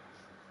to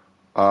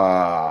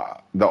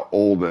the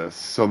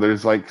oldest, so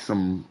there's like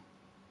some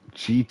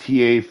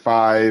GTA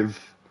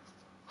 5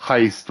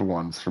 heist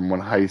ones from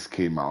when Heist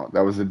came out.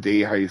 That was the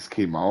day Heist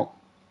came out.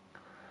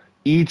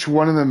 Each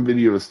one of them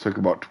videos took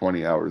about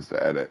 20 hours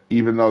to edit,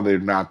 even though they're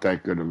not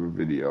that good of a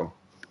video.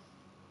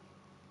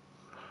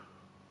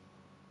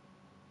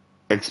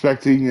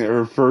 Expecting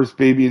her first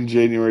baby in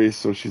January,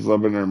 so she's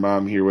loving her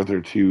mom here with her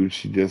too.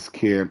 She just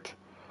can't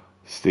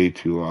stay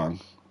too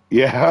long.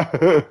 Yeah,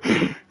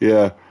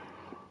 yeah.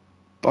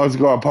 Let's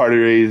go on Party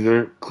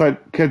Razor.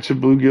 Catch the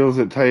bluegills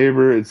at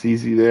Tabor. It's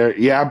easy there.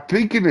 Yeah, I'm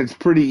thinking it's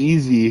pretty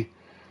easy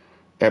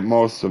at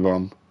most of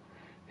them.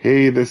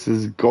 Hey, this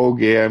is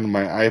Gogan.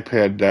 My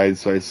iPad died,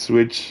 so I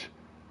switched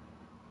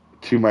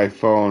to my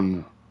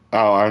phone.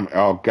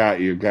 Got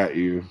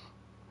you.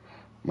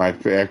 My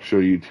actual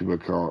YouTube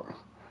account.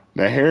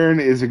 Now, Heron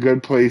is a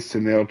good place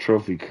to nail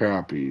trophy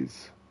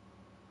crappies.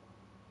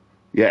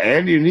 Yeah,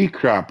 and unique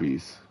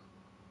crappies.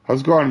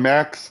 How's it going,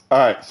 Max? All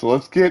right, so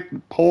let's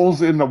get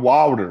poles in the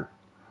water.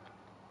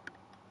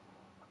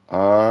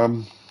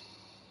 I'll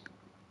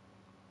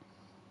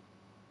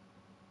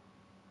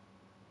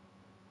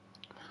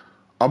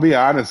be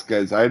honest,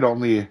 guys. I'd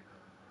only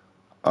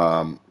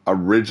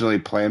originally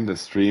planned to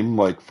stream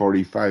like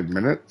 45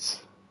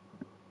 minutes,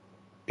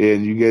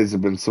 and you guys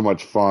have been so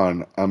much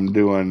fun. I'm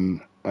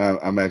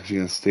actually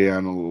gonna stay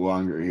on a little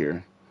longer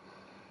here.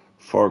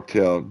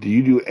 Forktail, do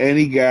you do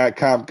any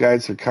comp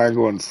guides for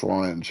Congo and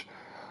Slunge?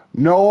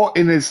 No,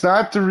 and it's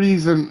not the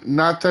reason.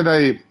 Not that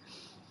I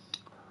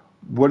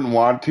wouldn't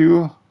want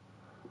to.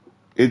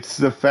 It's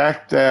the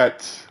fact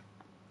that,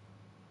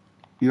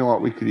 you know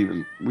what, we could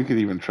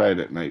even try it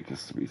at night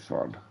just to be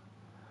fun.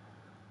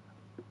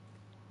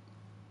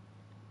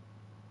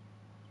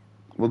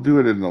 We'll do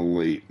it in the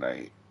late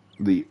night,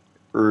 the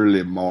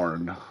early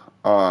morn.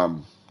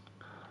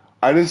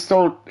 I just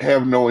don't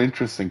have no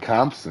interest in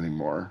comps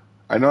anymore.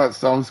 I know it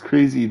sounds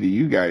crazy to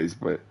you guys,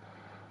 but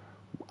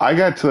I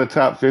got to the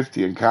top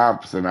 50 in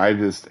comps, and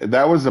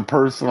that was a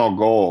personal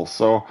goal.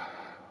 So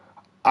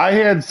I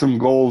had some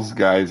goals,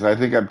 guys. I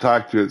think I've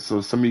talked to it. So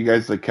some of you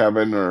guys like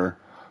Kevin or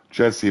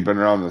Jesse have been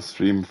around the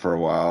stream for a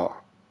while.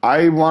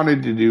 I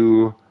wanted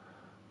to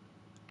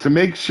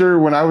make sure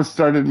when I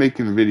started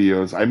making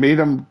videos, I made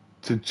them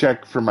to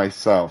check for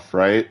myself,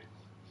 right?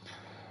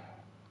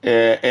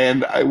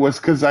 And it was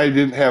because I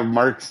didn't have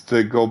marks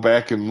to go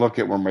back and look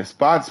at where my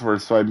spots were.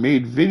 So I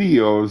made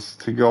videos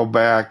to go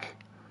back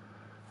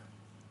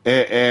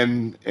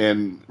and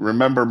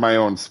remember my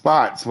own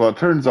spots. Well, it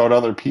turns out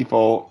other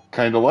people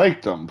kind of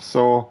liked them.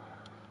 So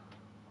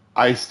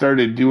I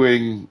started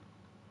doing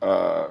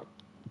a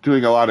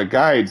lot of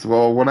guides.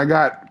 Well, when I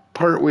got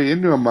partway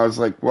into them, I was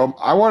like, well,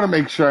 I want to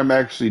make sure I'm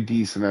actually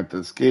decent at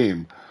this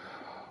game.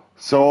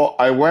 So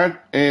I went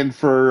and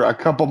for a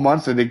couple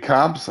months I did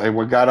comps. I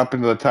got up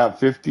into the top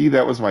 50.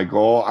 That was my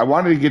goal. I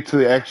wanted to get to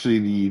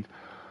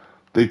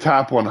the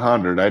top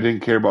 100. I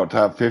didn't care about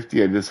top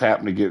 50. I just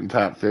happened to get in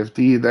top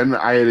 50. Then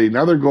I had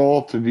another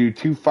goal to do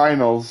 2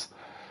 finals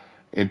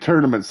in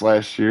tournaments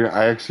last year.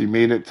 I actually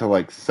made it to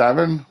like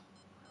 7.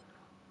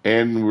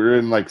 and we're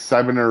in like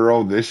 7 in a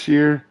row this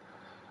year,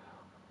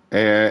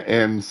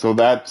 and so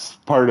that's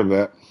part of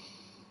it.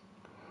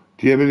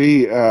 Do you have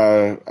any?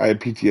 I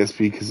had PTSD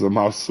because of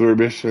mouse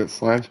slurbish at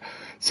Slange.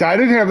 See, I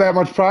didn't have that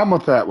much problem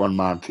with that one,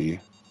 Monty.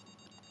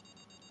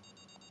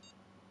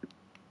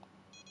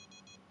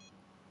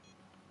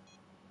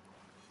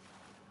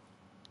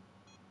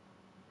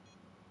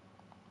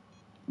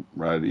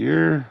 Right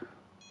here.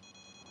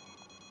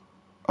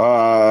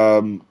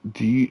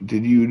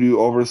 Did you do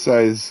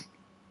oversized?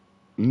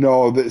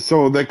 No,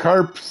 so the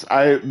carps,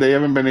 they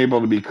haven't been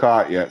able to be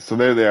caught yet. So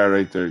there they are,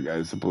 right there,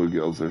 guys. The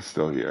bluegills are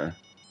still here,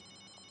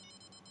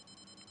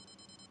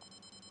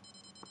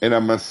 and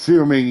I'm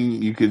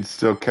assuming you could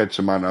still catch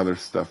them on other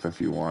stuff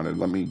if you wanted.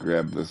 Let me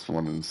grab this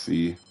one and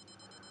see.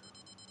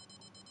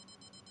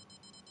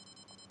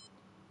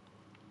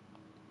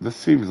 This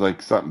seems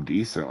like something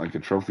decent, like a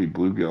trophy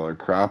bluegill or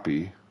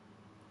crappie.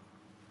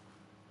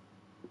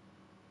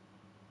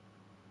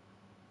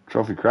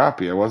 Trophy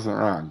crappie, I wasn't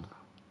wrong.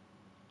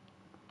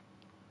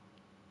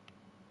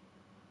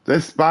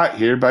 This spot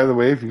here, by the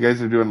way, if you guys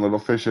are doing little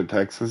fish at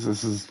Texas,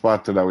 this is a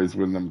spot that I always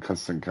win them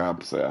custom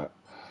comps at.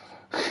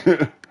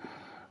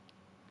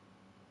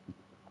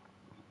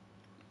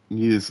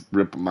 You just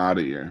rip them out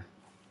of here.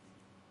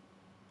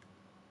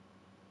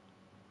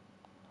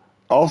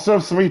 Also,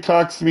 if somebody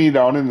talks to me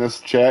down in this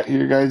chat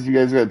here, guys, you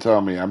guys gotta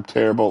tell me. I'm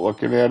terrible at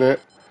looking at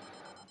it,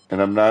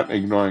 and I'm not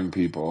ignoring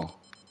people.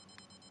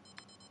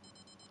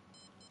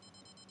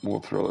 We'll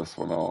throw this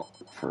one out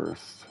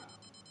first.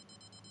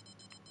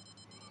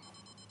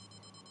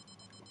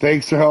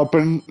 Thanks for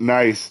helping.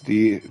 Nice,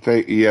 D.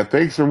 Yeah,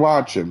 thanks for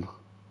watching.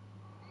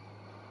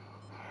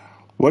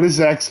 What is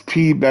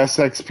XP, best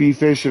XP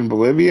fish in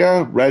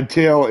Bolivia?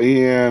 Redtail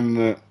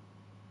and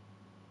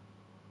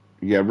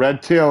yeah,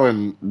 redtail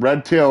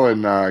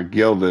and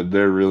gilded.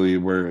 They're really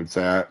where it's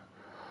at.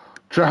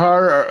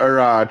 Trahara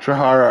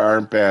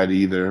aren't bad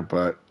either,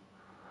 but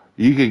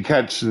you can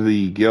catch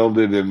the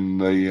gilded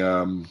and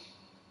the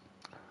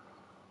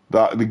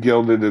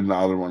gilded and the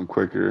other one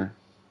quicker.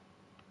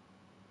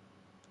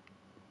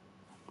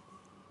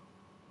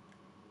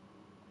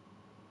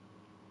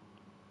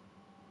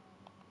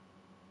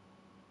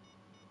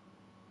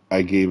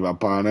 I gave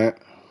up on it.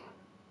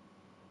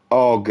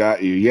 Oh,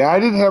 got you. Yeah, I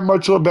didn't have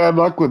much of a bad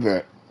luck with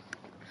it.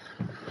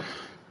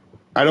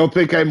 I don't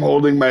think I'm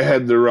holding my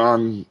head the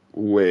wrong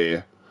way.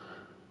 I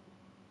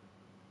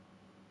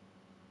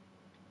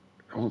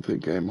don't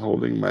think I'm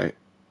holding my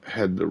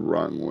head the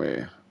wrong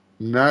way.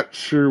 Not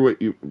sure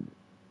what you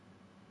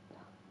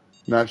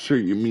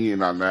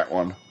mean on that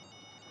one.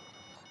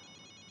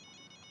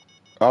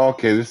 Oh,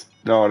 okay, this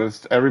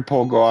every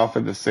pole go off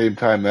at the same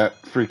time.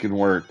 That freaking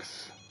works.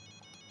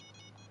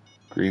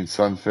 Green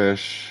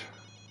sunfish.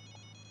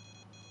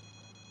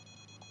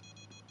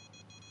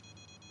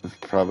 This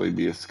would probably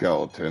be a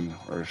skeleton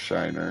or a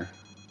shiner.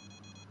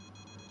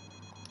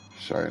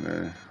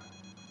 Shiner.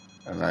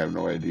 And I have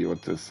no idea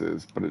what this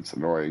is, but it's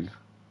annoying.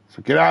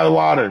 So get out of the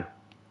water.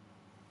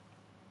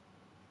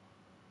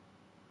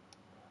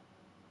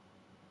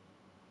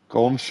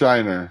 Golden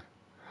shiner.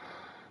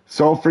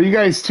 So for you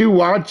guys too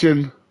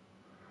watching,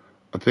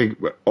 I think,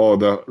 oh,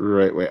 the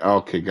right way.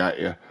 Okay, got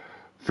you.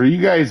 For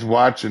you guys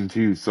watching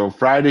too, so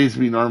Fridays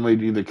we normally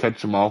do the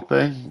catch 'em all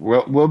thing.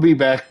 We'll be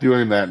back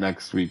doing that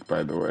next week,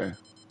 by the way.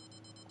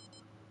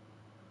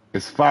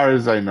 As far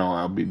as I know,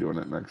 I'll be doing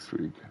it next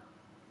week.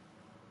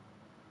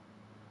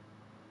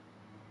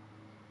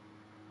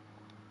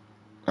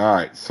 All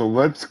right, so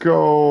let's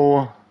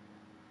go.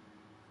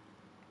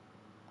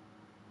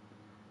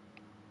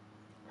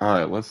 All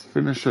right, let's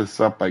finish this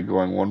up by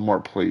going one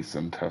more place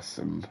and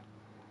testing.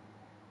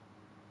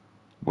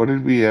 What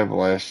did we have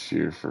last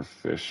year for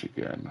fish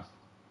again?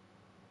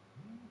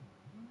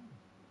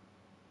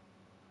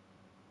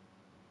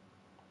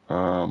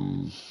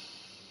 Um,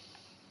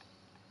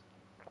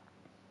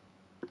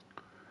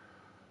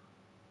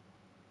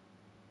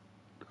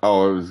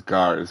 oh, it was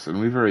gars, and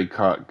we've already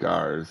caught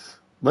gars.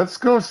 Let's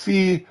go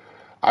see.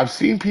 I've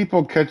seen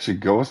people catch a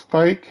ghost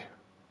pike.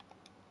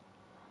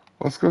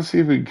 Let's go see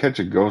if we can catch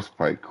a ghost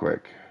pike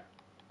quick.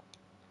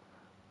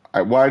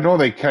 Well, I know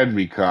they can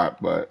be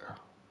caught, but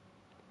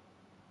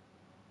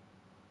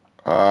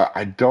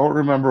I don't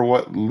remember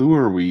what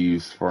lure we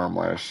used for them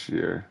last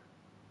year.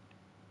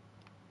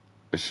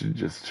 I should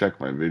just check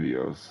my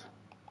videos.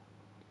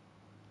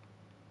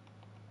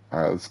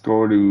 All right, let's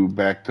go to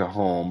back to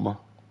home.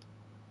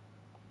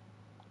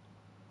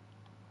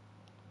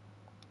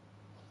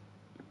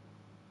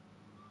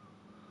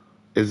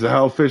 Is the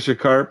hellfish a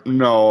carp?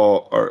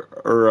 No,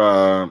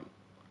 or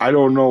I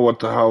don't know what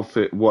the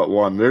hellfish, what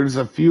one. There's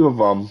a few of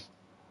them,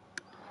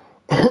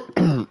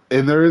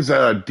 and there is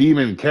a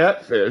demon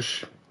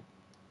catfish.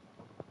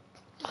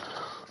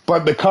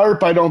 But the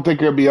carp, I don't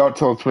think it'll be out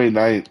till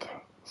 29th.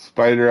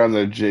 Spider on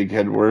the jig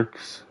head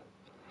works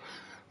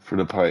for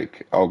the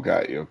pike. Oh,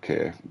 got you.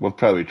 Okay, we'll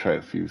probably try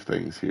a few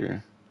things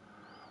here.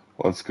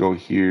 Let's go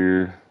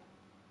here.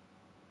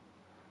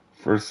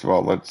 First of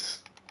all,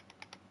 let's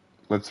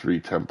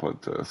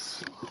retemplate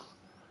this.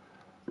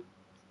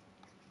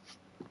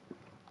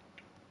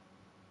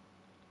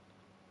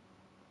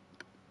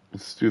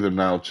 Let's do the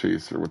Nile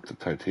Chaser with the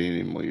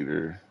titanium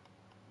leader.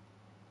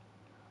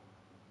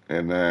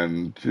 And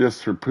then,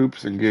 just for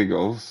poops and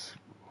giggles,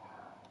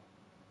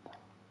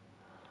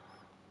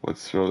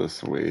 let's throw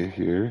this away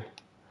here.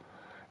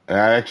 And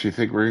I actually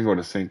think we're going to go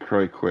to St.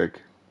 Croix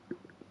quick.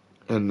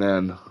 And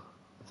then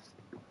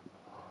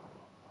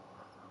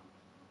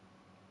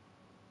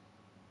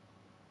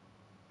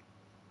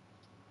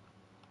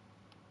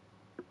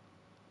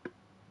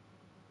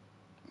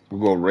we'll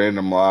go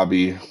random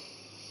lobby.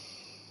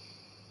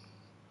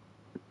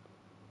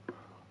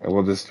 And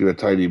we'll just do a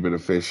tiny bit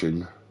of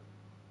fishing.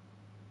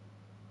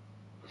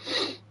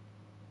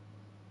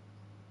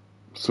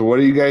 So what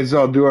are you guys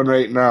all doing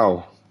right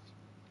now?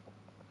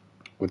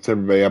 What's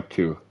everybody up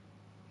to?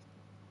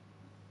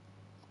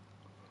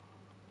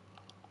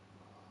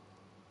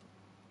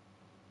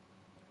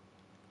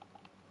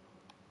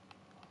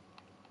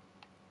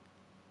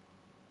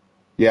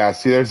 Yeah,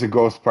 see, there's a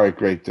ghost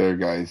park right there,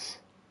 guys.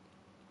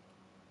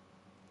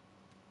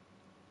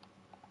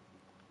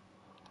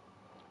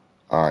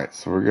 All right,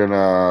 so we're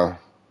gonna...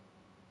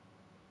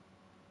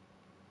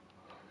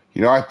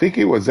 I think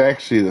it was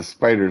actually the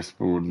spider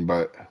spoon,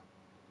 but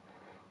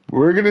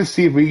we're gonna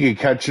see if we can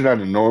catch it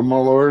on a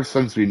normal lure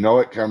since we know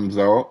it comes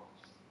out.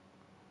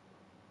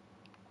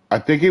 I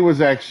think it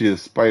was actually the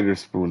spider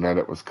spoon that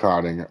it was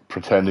caughting,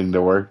 pretending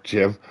to work,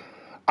 Jim.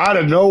 Out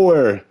of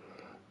nowhere,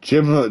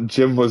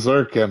 Jim was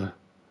lurking.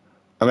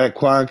 I'm at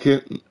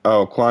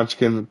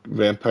Quanchkin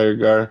Vampire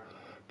Gar.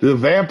 The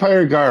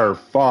Vampire Gar are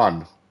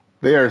fun.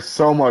 They are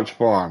so much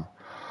fun.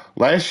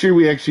 Last year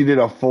we actually did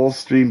a full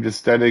stream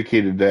just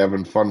dedicated to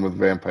having fun with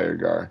Vampire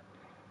Gar.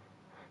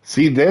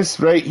 See, this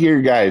right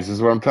here, guys,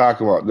 is what I'm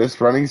talking about. This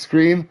running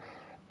screen,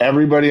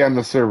 everybody on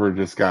the server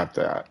just got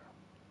that.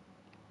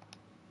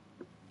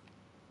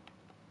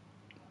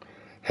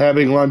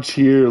 Having lunch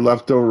here,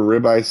 leftover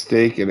ribeye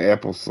steak and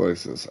apple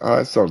slices. Oh,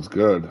 that sounds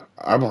good.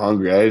 I'm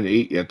hungry. I didn't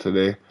eat yet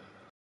today.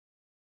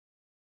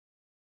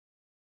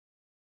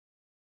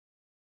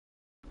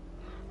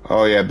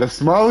 Oh yeah, the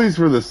smallies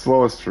were the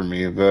slowest for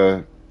me.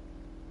 The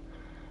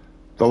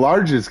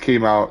larges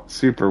came out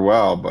super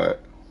well,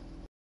 but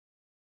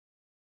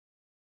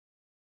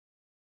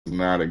it's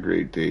not a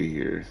great day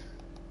here.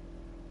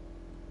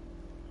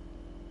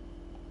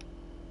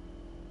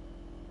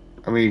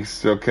 I mean,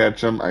 still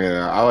catch them.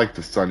 I like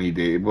the sunny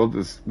day. We'll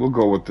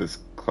go with this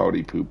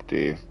cloudy poop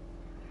day.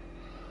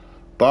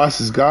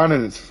 Boss is gone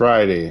and it's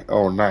Friday.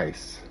 Oh,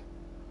 nice.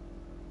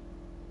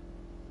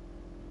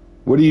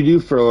 What do you do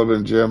for a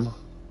living, Jim?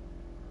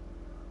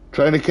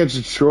 Trying to catch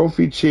a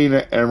trophy chain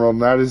at Emerald,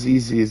 not as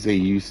easy as they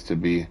used to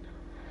be.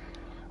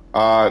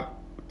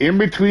 In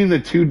between the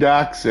two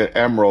docks at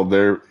Emerald,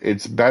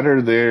 it's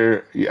better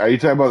there. Are you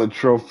talking about the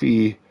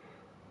trophy?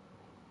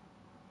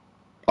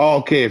 Oh,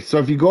 okay. So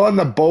if you go on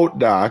the boat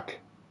dock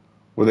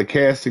with a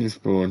casting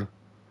spoon,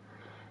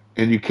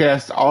 and you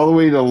cast all the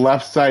way to the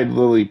left side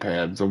lily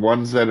pads, the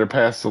ones that are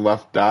past the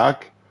left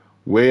dock,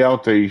 way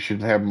out there, you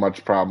shouldn't have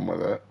much problem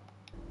with it.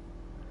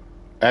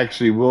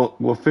 Actually,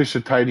 we'll fish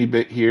a tiny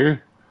bit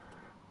here,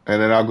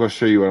 and then I'll go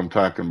show you what I'm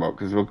talking about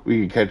because we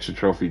can catch a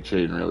trophy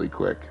chain really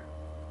quick.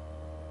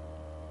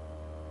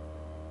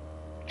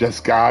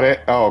 Just got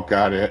it? Oh,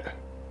 got it.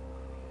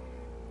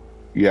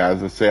 Yeah,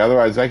 as I say,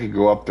 otherwise I could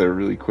go up there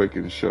really quick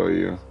and show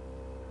you.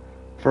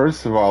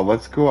 First of all,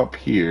 let's go up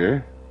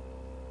here.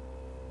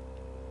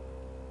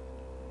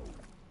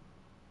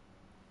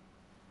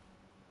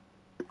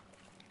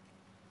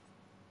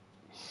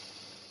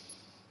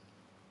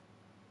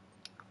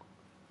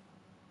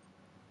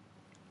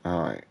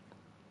 All right,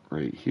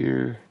 right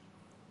here.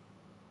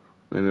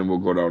 And then we'll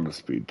go down to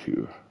speed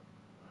 2.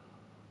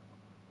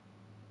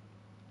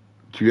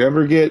 Do you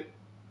ever get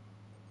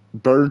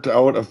burnt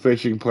out of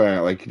Fishing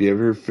Planet? Like, do you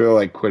ever feel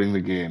like quitting the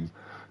game?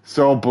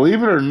 So,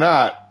 believe it or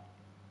not,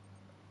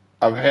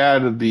 I've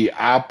had the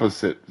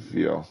opposite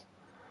feel.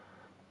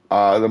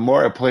 The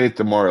more I play it,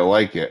 the more I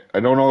like it. I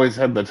don't always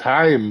have the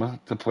time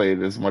to play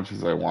it as much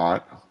as I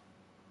want.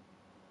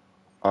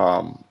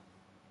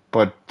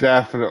 But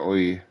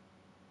definitely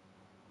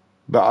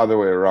the other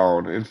way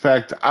around. In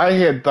fact, I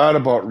had thought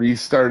about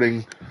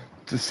restarting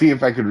to see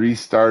if I could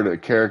restart a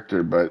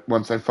character, but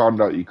once I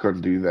found out you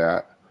couldn't do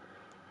that,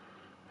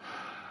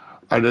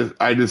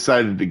 I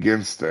decided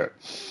against it.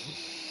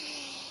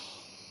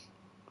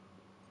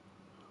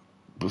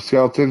 The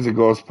skeletons and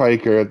ghost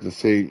pike are at the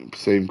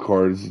same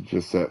chords,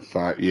 just at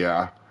 5.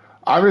 Yeah,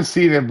 I'm just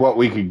seeing what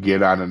we could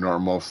get on a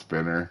normal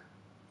spinner.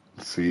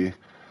 See,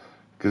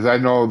 because I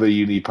know the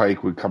uni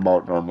pike would come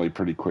out normally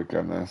pretty quick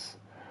on this.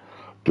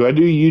 Do I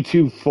do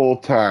YouTube full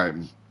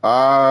time?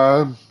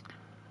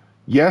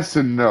 Yes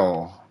and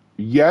no.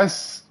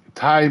 Yes,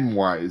 time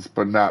wise,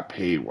 but not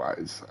pay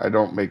wise. I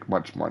don't make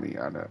much money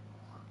on it.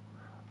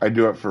 I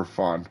do it for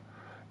fun.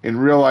 In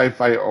real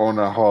life, I own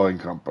a hauling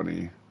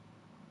company.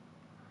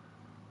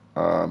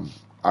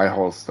 I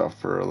haul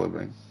stuff for a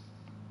living.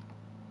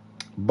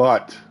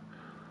 But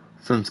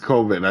since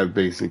COVID, I've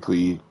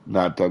basically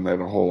not done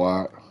that a whole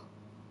lot.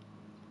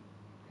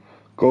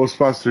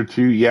 Ghostbuster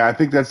 2, yeah, I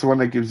think that's the one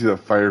that gives you the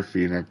Fire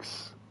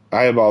Phoenix.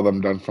 I have all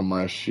them done from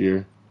last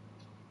year.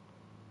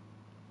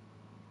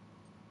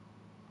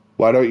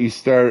 Why don't you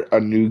start a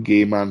new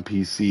game on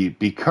PC?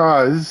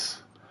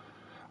 Because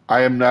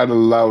I am not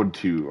allowed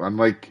to.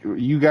 Unlike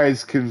you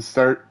guys can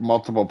start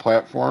multiple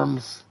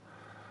platforms.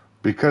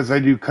 Because I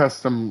do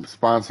custom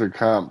sponsored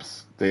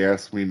comps, they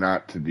asked me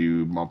not to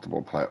do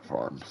multiple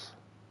platforms.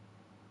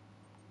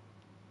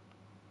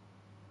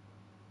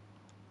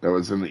 That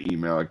was in the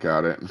email I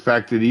got it. In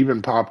fact, it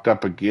even popped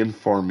up again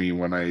for me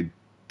when I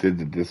did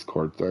the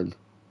Discord thing.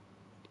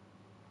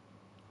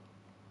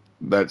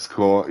 That's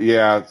cool.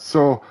 Yeah,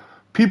 so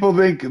people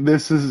think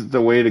this is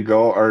the way to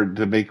go or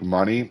to make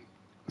money.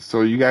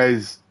 So you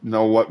guys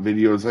know what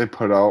videos I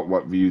put out,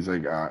 what views I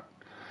got.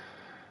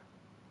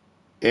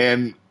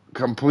 And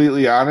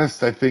completely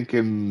honest, I think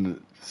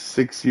in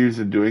 6 years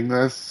of doing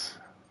this,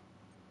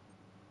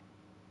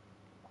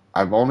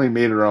 I've only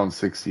made around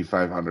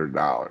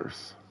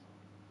 $6,500.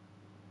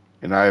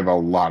 And I have a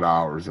lot of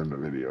hours in the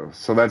video.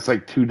 So that's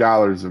like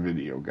 $2 a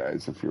video,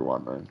 guys, if you're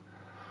wondering.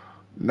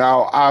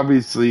 Now,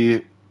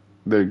 obviously,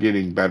 they're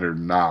getting better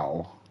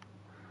now.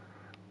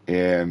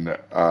 And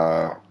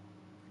I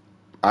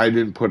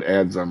didn't put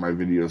ads on my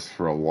videos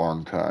for a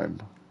long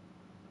time.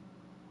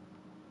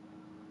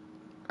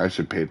 I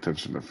should pay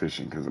attention to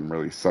fishing because I'm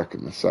really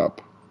sucking this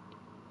up.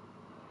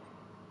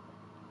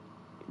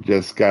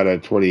 Just got a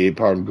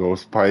 28-pound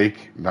ghost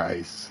pike.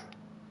 Nice.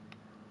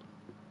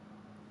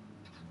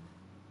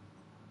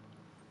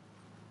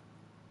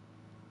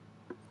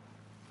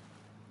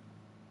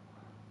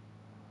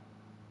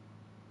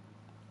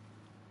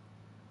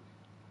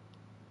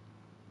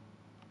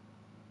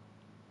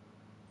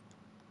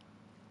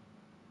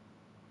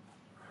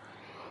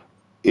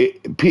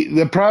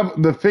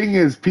 The thing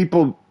is,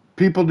 people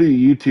do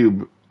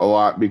YouTube a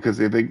lot because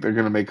they think they're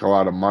going to make a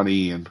lot of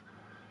money, and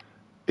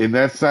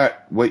that's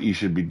not what you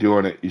should be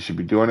doing. You should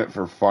be doing it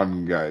for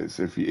fun, guys.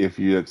 If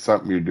it's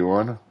something you're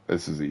doing,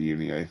 this is a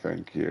uni, I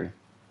think here.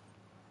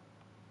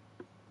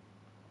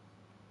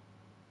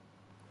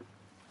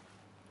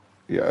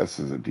 Yeah, this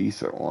is a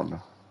decent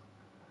one.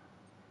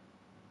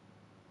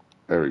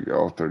 There we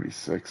go,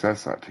 36.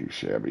 That's not too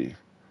shabby.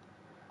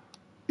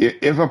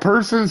 If a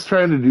person's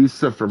trying to do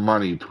stuff for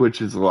money,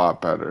 Twitch is a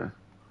lot better.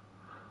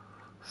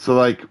 So,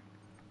 like,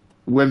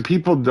 when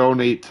people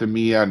donate to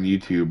me on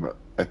YouTube,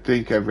 I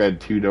think I've had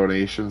 2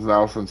 donations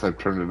now since I've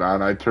turned it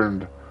on. I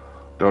turned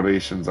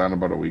donations on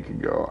about a week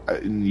ago.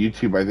 And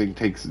YouTube, I think,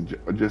 takes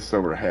just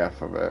over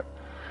half of it.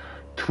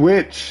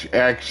 Twitch,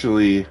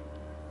 actually,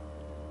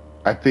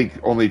 I think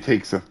only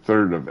takes a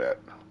third of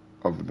it,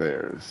 of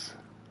theirs.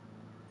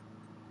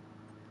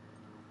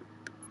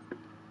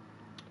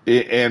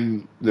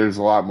 And there's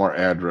a lot more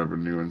ad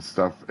revenue and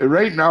stuff.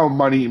 Right now,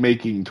 money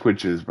making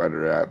Twitch is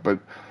better at, but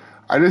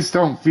I just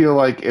don't feel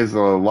like as a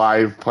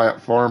live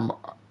platform.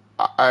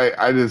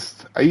 I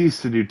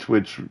used to do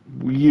Twitch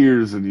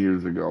years and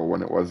years ago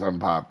when it was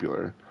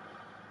unpopular,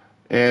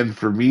 and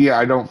for me,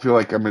 I don't feel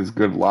like I'm as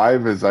good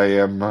live as I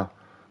am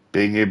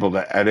being able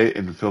to edit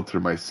and filter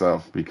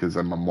myself because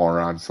I'm a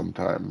moron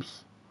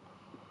sometimes.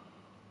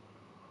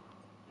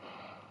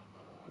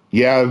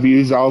 Yeah,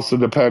 views also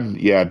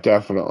depend. Yeah,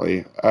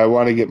 definitely. I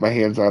want to get my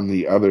hands on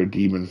the other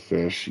demon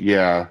fish.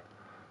 Yeah.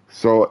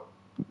 So,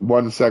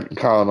 1 second,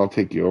 Colin, I'll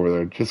take you over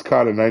there. Just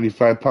caught a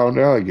 95-pound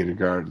alligator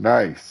gar.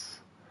 Nice.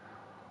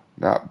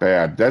 Not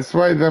bad. That's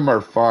why them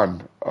are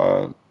fun.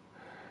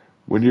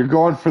 When you're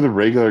going for the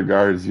regular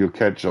guards, you'll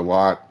catch a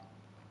lot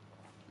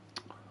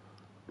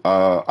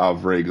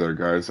of regular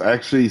guards.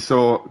 Actually,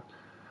 so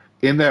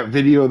in that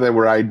video that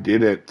where I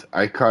did it,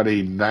 I caught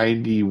a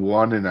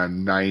 91 and a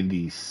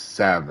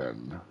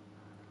 97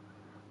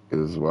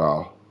 as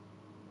well.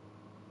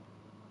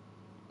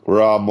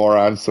 We're all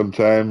morons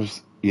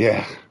sometimes.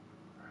 Yeah,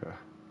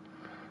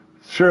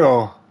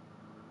 true.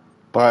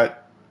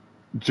 But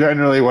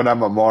generally, when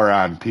I'm a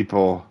moron,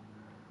 people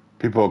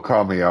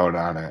call me out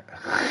on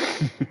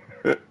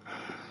it,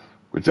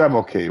 which I'm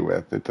okay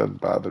with. It doesn't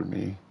bother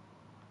me.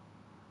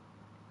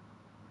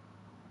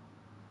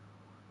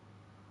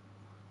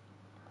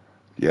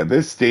 Yeah,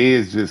 this day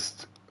is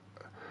just.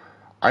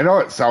 I know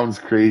it sounds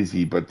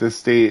crazy, but this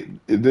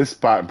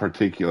spot in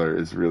particular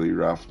is really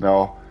rough.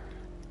 Now,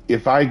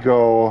 if I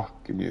go,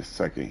 give me a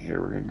second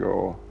here. We're gonna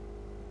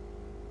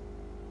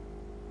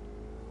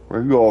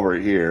go over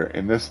here,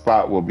 and this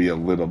spot will be a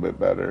little bit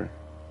better.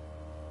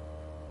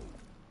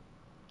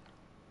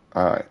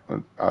 All right,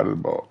 out of the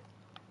boat.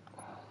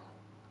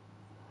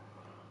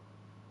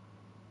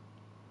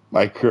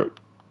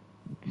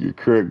 Your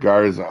current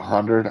guard is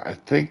 100. I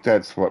think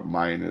that's what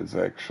mine is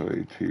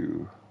actually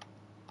too.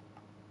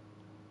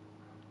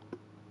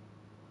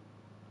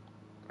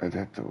 I'd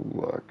have to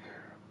look.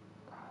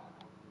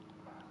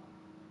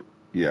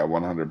 Yeah,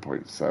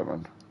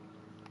 100.7.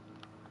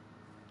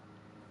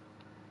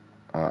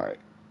 All right.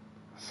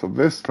 So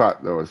this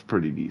spot though is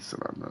pretty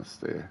decent on this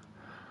day.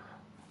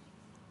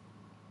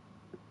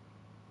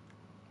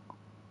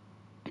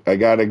 I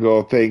gotta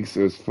go. Thanks.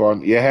 It was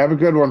fun. Yeah, have a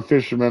good one,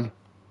 fisherman.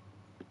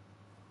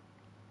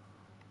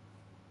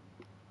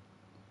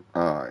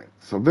 All right.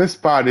 So this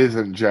spot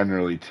isn't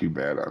generally too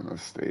bad on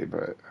this day,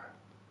 but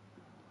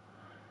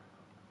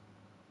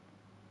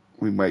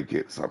we might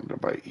get something to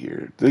bite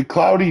here. The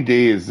cloudy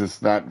day is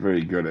just not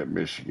very good at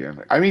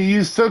Michigan. I mean,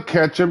 you still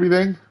catch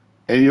everything,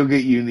 and you'll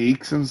get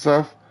uniques and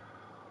stuff,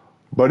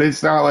 but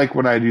it's not like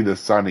when I do the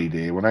sunny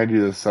day. When I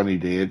do the sunny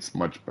day, it's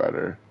much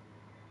better.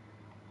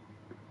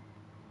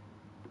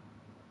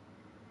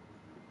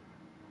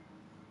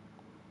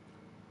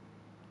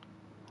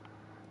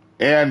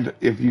 And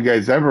if you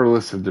guys ever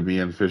listen to me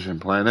on Fishing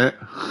Planet,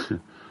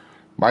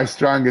 my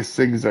strongest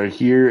things are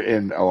here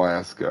in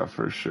Alaska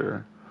for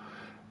sure.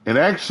 And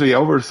actually,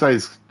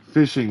 oversized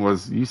fishing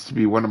was used to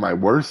be one of my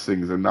worst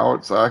things, and now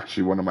it's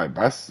actually one of my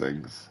best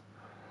things.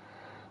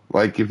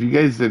 Like, if you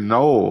guys didn't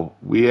know,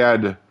 we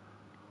had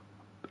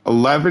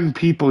 11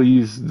 people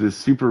use the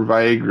Super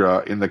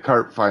Viagra in the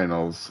carp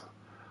finals.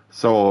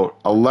 So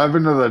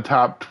 11 of the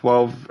top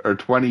 12 or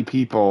 20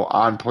 people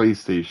on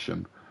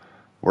PlayStation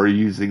were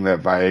using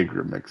that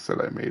Viagra mix that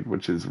I made,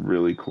 which is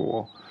really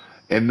cool.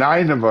 And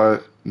nine of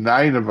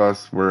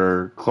us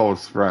were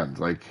close friends.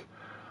 Like,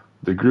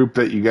 the group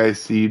that you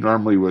guys see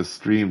normally with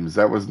streams,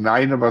 that was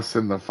 9 of us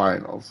in the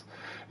finals.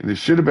 And it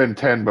should have been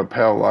 10, but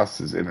Pal lost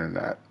his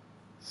internet.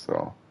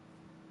 So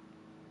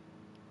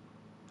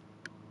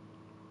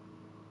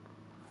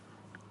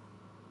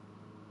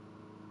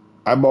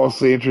I'm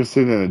mostly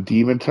interested in a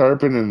demon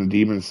tarpon and a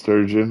demon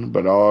sturgeon,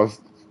 but all,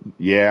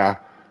 yeah,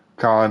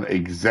 Colin,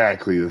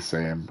 exactly the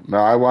same. No,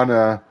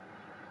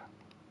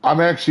 I'm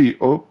actually,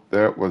 oh,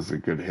 that was a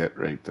good hit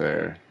right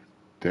there.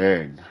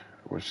 Dang,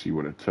 I wish he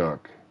would have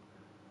took.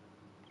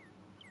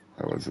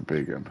 That was a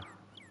big one.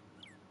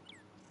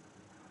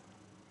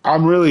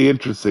 I'm really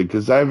interested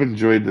because I've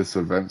enjoyed this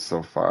event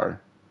so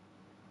far.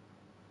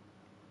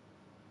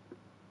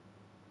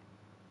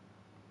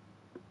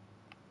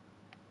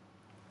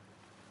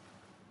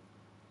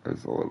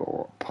 There's a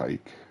little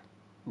pike,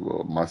 a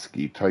little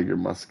muskie, tiger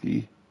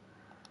muskie.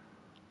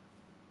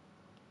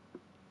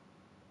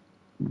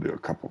 We'll do a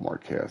couple more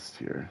casts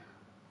here.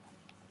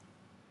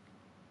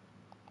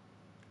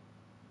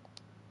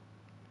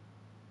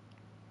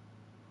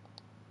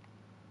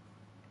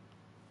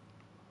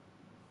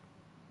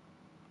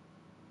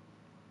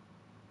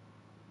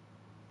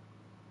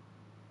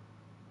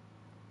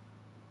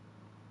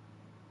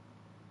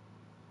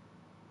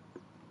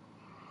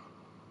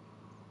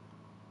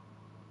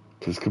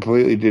 Just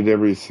completely did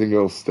every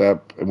single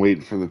step and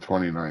waiting for the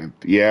 29th.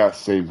 Yeah,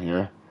 same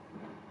here.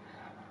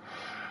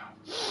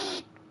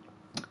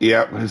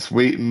 Yeah, just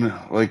waiting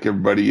like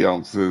everybody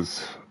else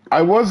is.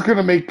 I was going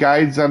to make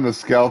guides on the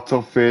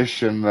skeletal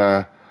fish and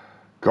the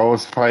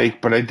ghost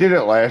pike, but I did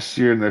it last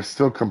year and they're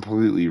still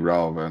completely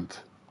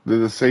relevant. They're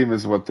the same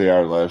as what they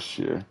are last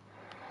year.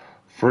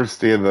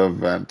 First day of the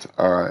event.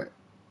 All right.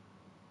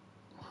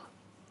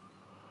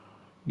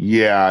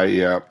 Yeah,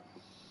 yeah.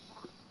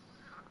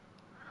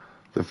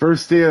 The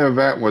first day of the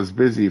event was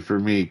busy for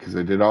me because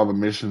I did all the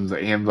missions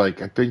and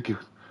like I think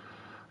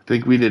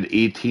we did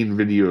 18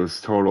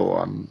 videos total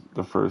on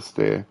the first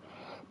day.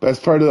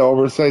 Best part of the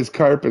oversized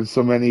carp and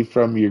so many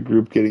from your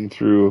group getting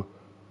through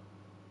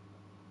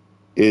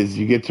is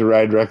you get to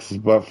ride Rex's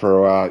butt for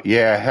a while.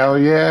 Yeah, hell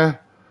yeah.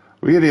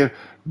 We get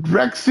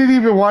Rex didn't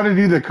even want to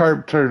do the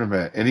carp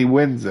tournament and he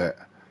wins it.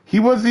 He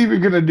wasn't even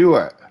gonna do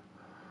it.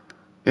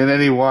 And then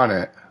he won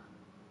it.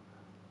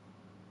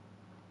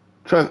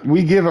 Trust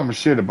we give him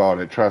shit about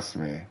it, trust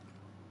me.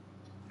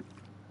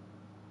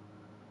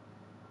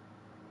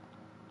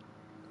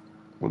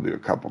 We'll do a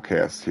couple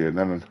casts here and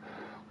then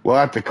we'll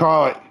have to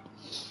call it.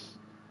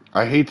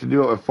 I hate to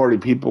do it with 40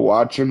 people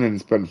watching and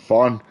it's been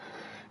fun.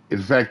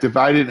 In fact, if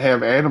I didn't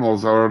have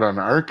animals out on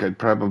Ark, I'd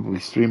probably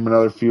stream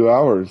another few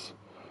hours.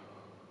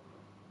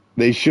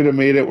 They should have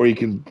made it where you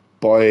can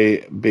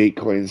buy bait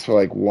coins for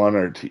like one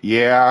or two.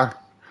 Yeah,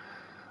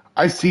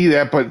 I see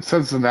that, but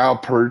since the now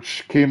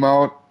perch came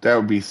out, that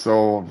would be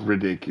so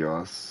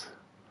ridiculous.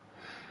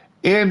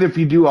 And if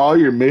you do all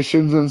your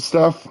missions and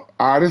stuff,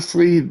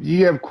 honestly,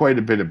 you have quite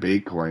a bit of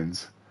bait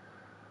coins.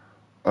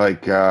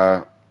 Like,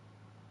 I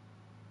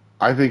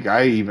think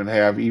I even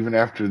have, even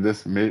after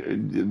this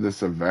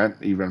event,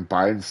 even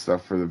buying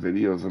stuff for the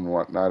videos and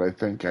whatnot. I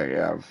think I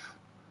have.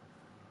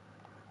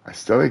 I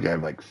still think I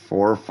have like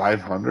 400 or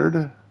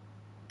 500.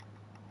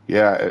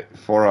 Yeah,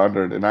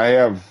 400, and I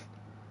have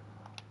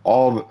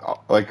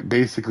like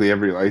basically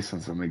every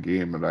license in the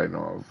game that I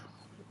know of.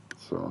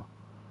 So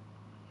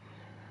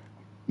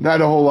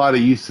not a whole lot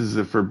of uses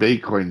for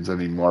bait coins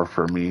anymore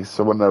for me.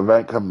 So when the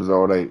event comes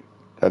out, I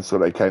that's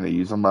what I kind of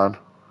use them on.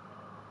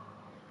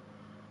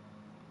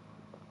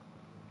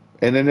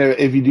 And then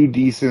if you do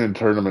decent in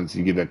tournaments,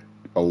 you get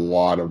a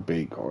lot of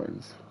bait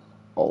coins,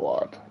 a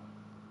lot.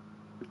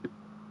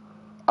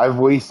 I've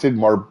wasted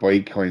more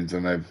bait coins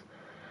than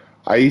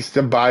I used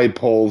to buy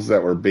poles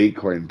that were bait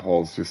coin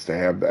poles just to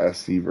have the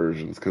SC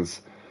versions because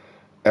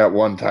at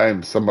one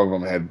time some of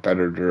them had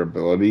better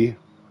durability.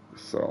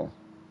 So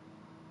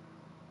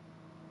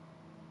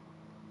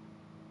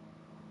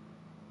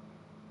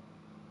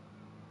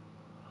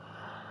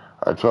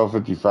at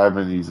 1255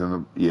 and these in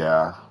the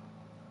yeah.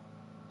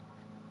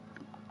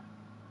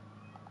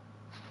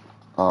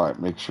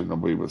 make sure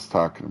nobody was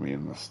talking to me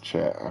in this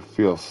chat. I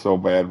feel so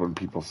bad when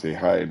people say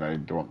hi and I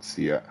don't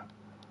see it.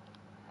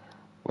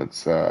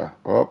 Let's,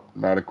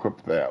 not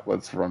equip that.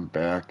 Let's run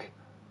back.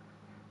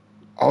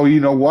 Oh,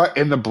 you know what?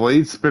 And the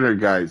blade spinner,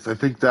 guys. I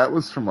think that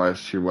was from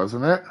last year,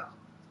 wasn't it?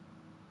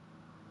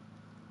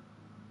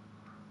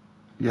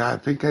 Yeah, I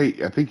think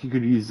you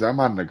could use them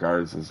on the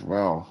guards as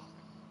well.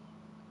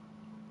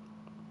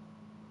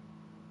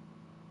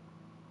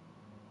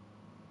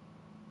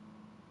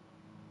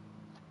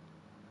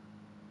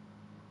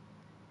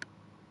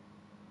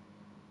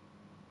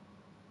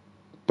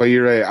 But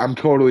you're right. I'm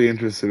totally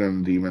interested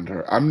in Demon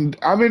Tarp.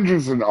 I'm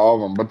interested in all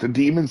of them, but the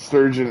Demon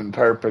Sturgeon and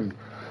Tarpon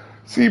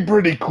seem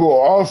pretty cool.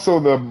 Also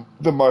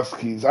the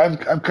Muskies.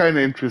 I'm kind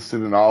of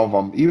interested in all of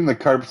them. Even the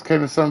Carps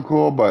kind of sound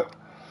cool, but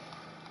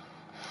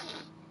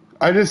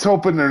I just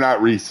hoping they're not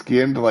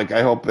reskinned. Like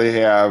I hope they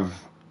have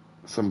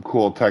some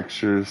cool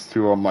textures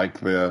to them, like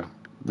the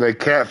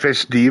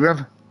Catfish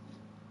Demon.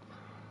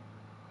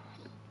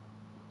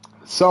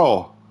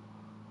 So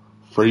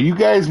for you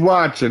guys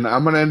watching,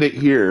 I'm gonna end it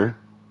here.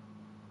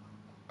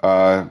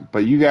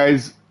 But you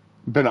guys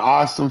been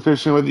awesome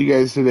fishing with you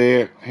guys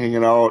today,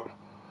 hanging out.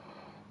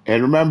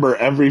 And remember,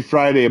 every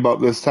Friday about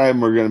this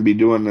time we're going to be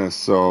doing this.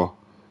 So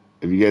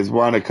if you guys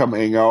want to come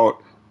hang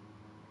out,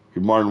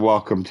 you're more than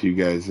welcome to you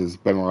guys. It's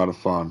been a lot of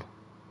fun.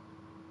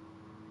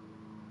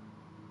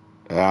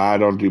 I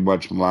don't do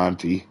much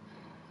Monty.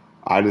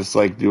 I just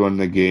like doing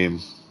the game.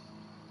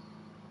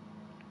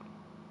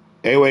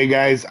 Anyway,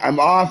 guys, I'm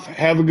off.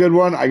 Have a good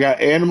one. I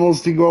got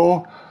animals to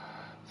go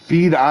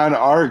feed on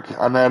Ark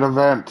on that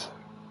event.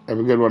 Have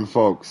a good one,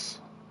 folks.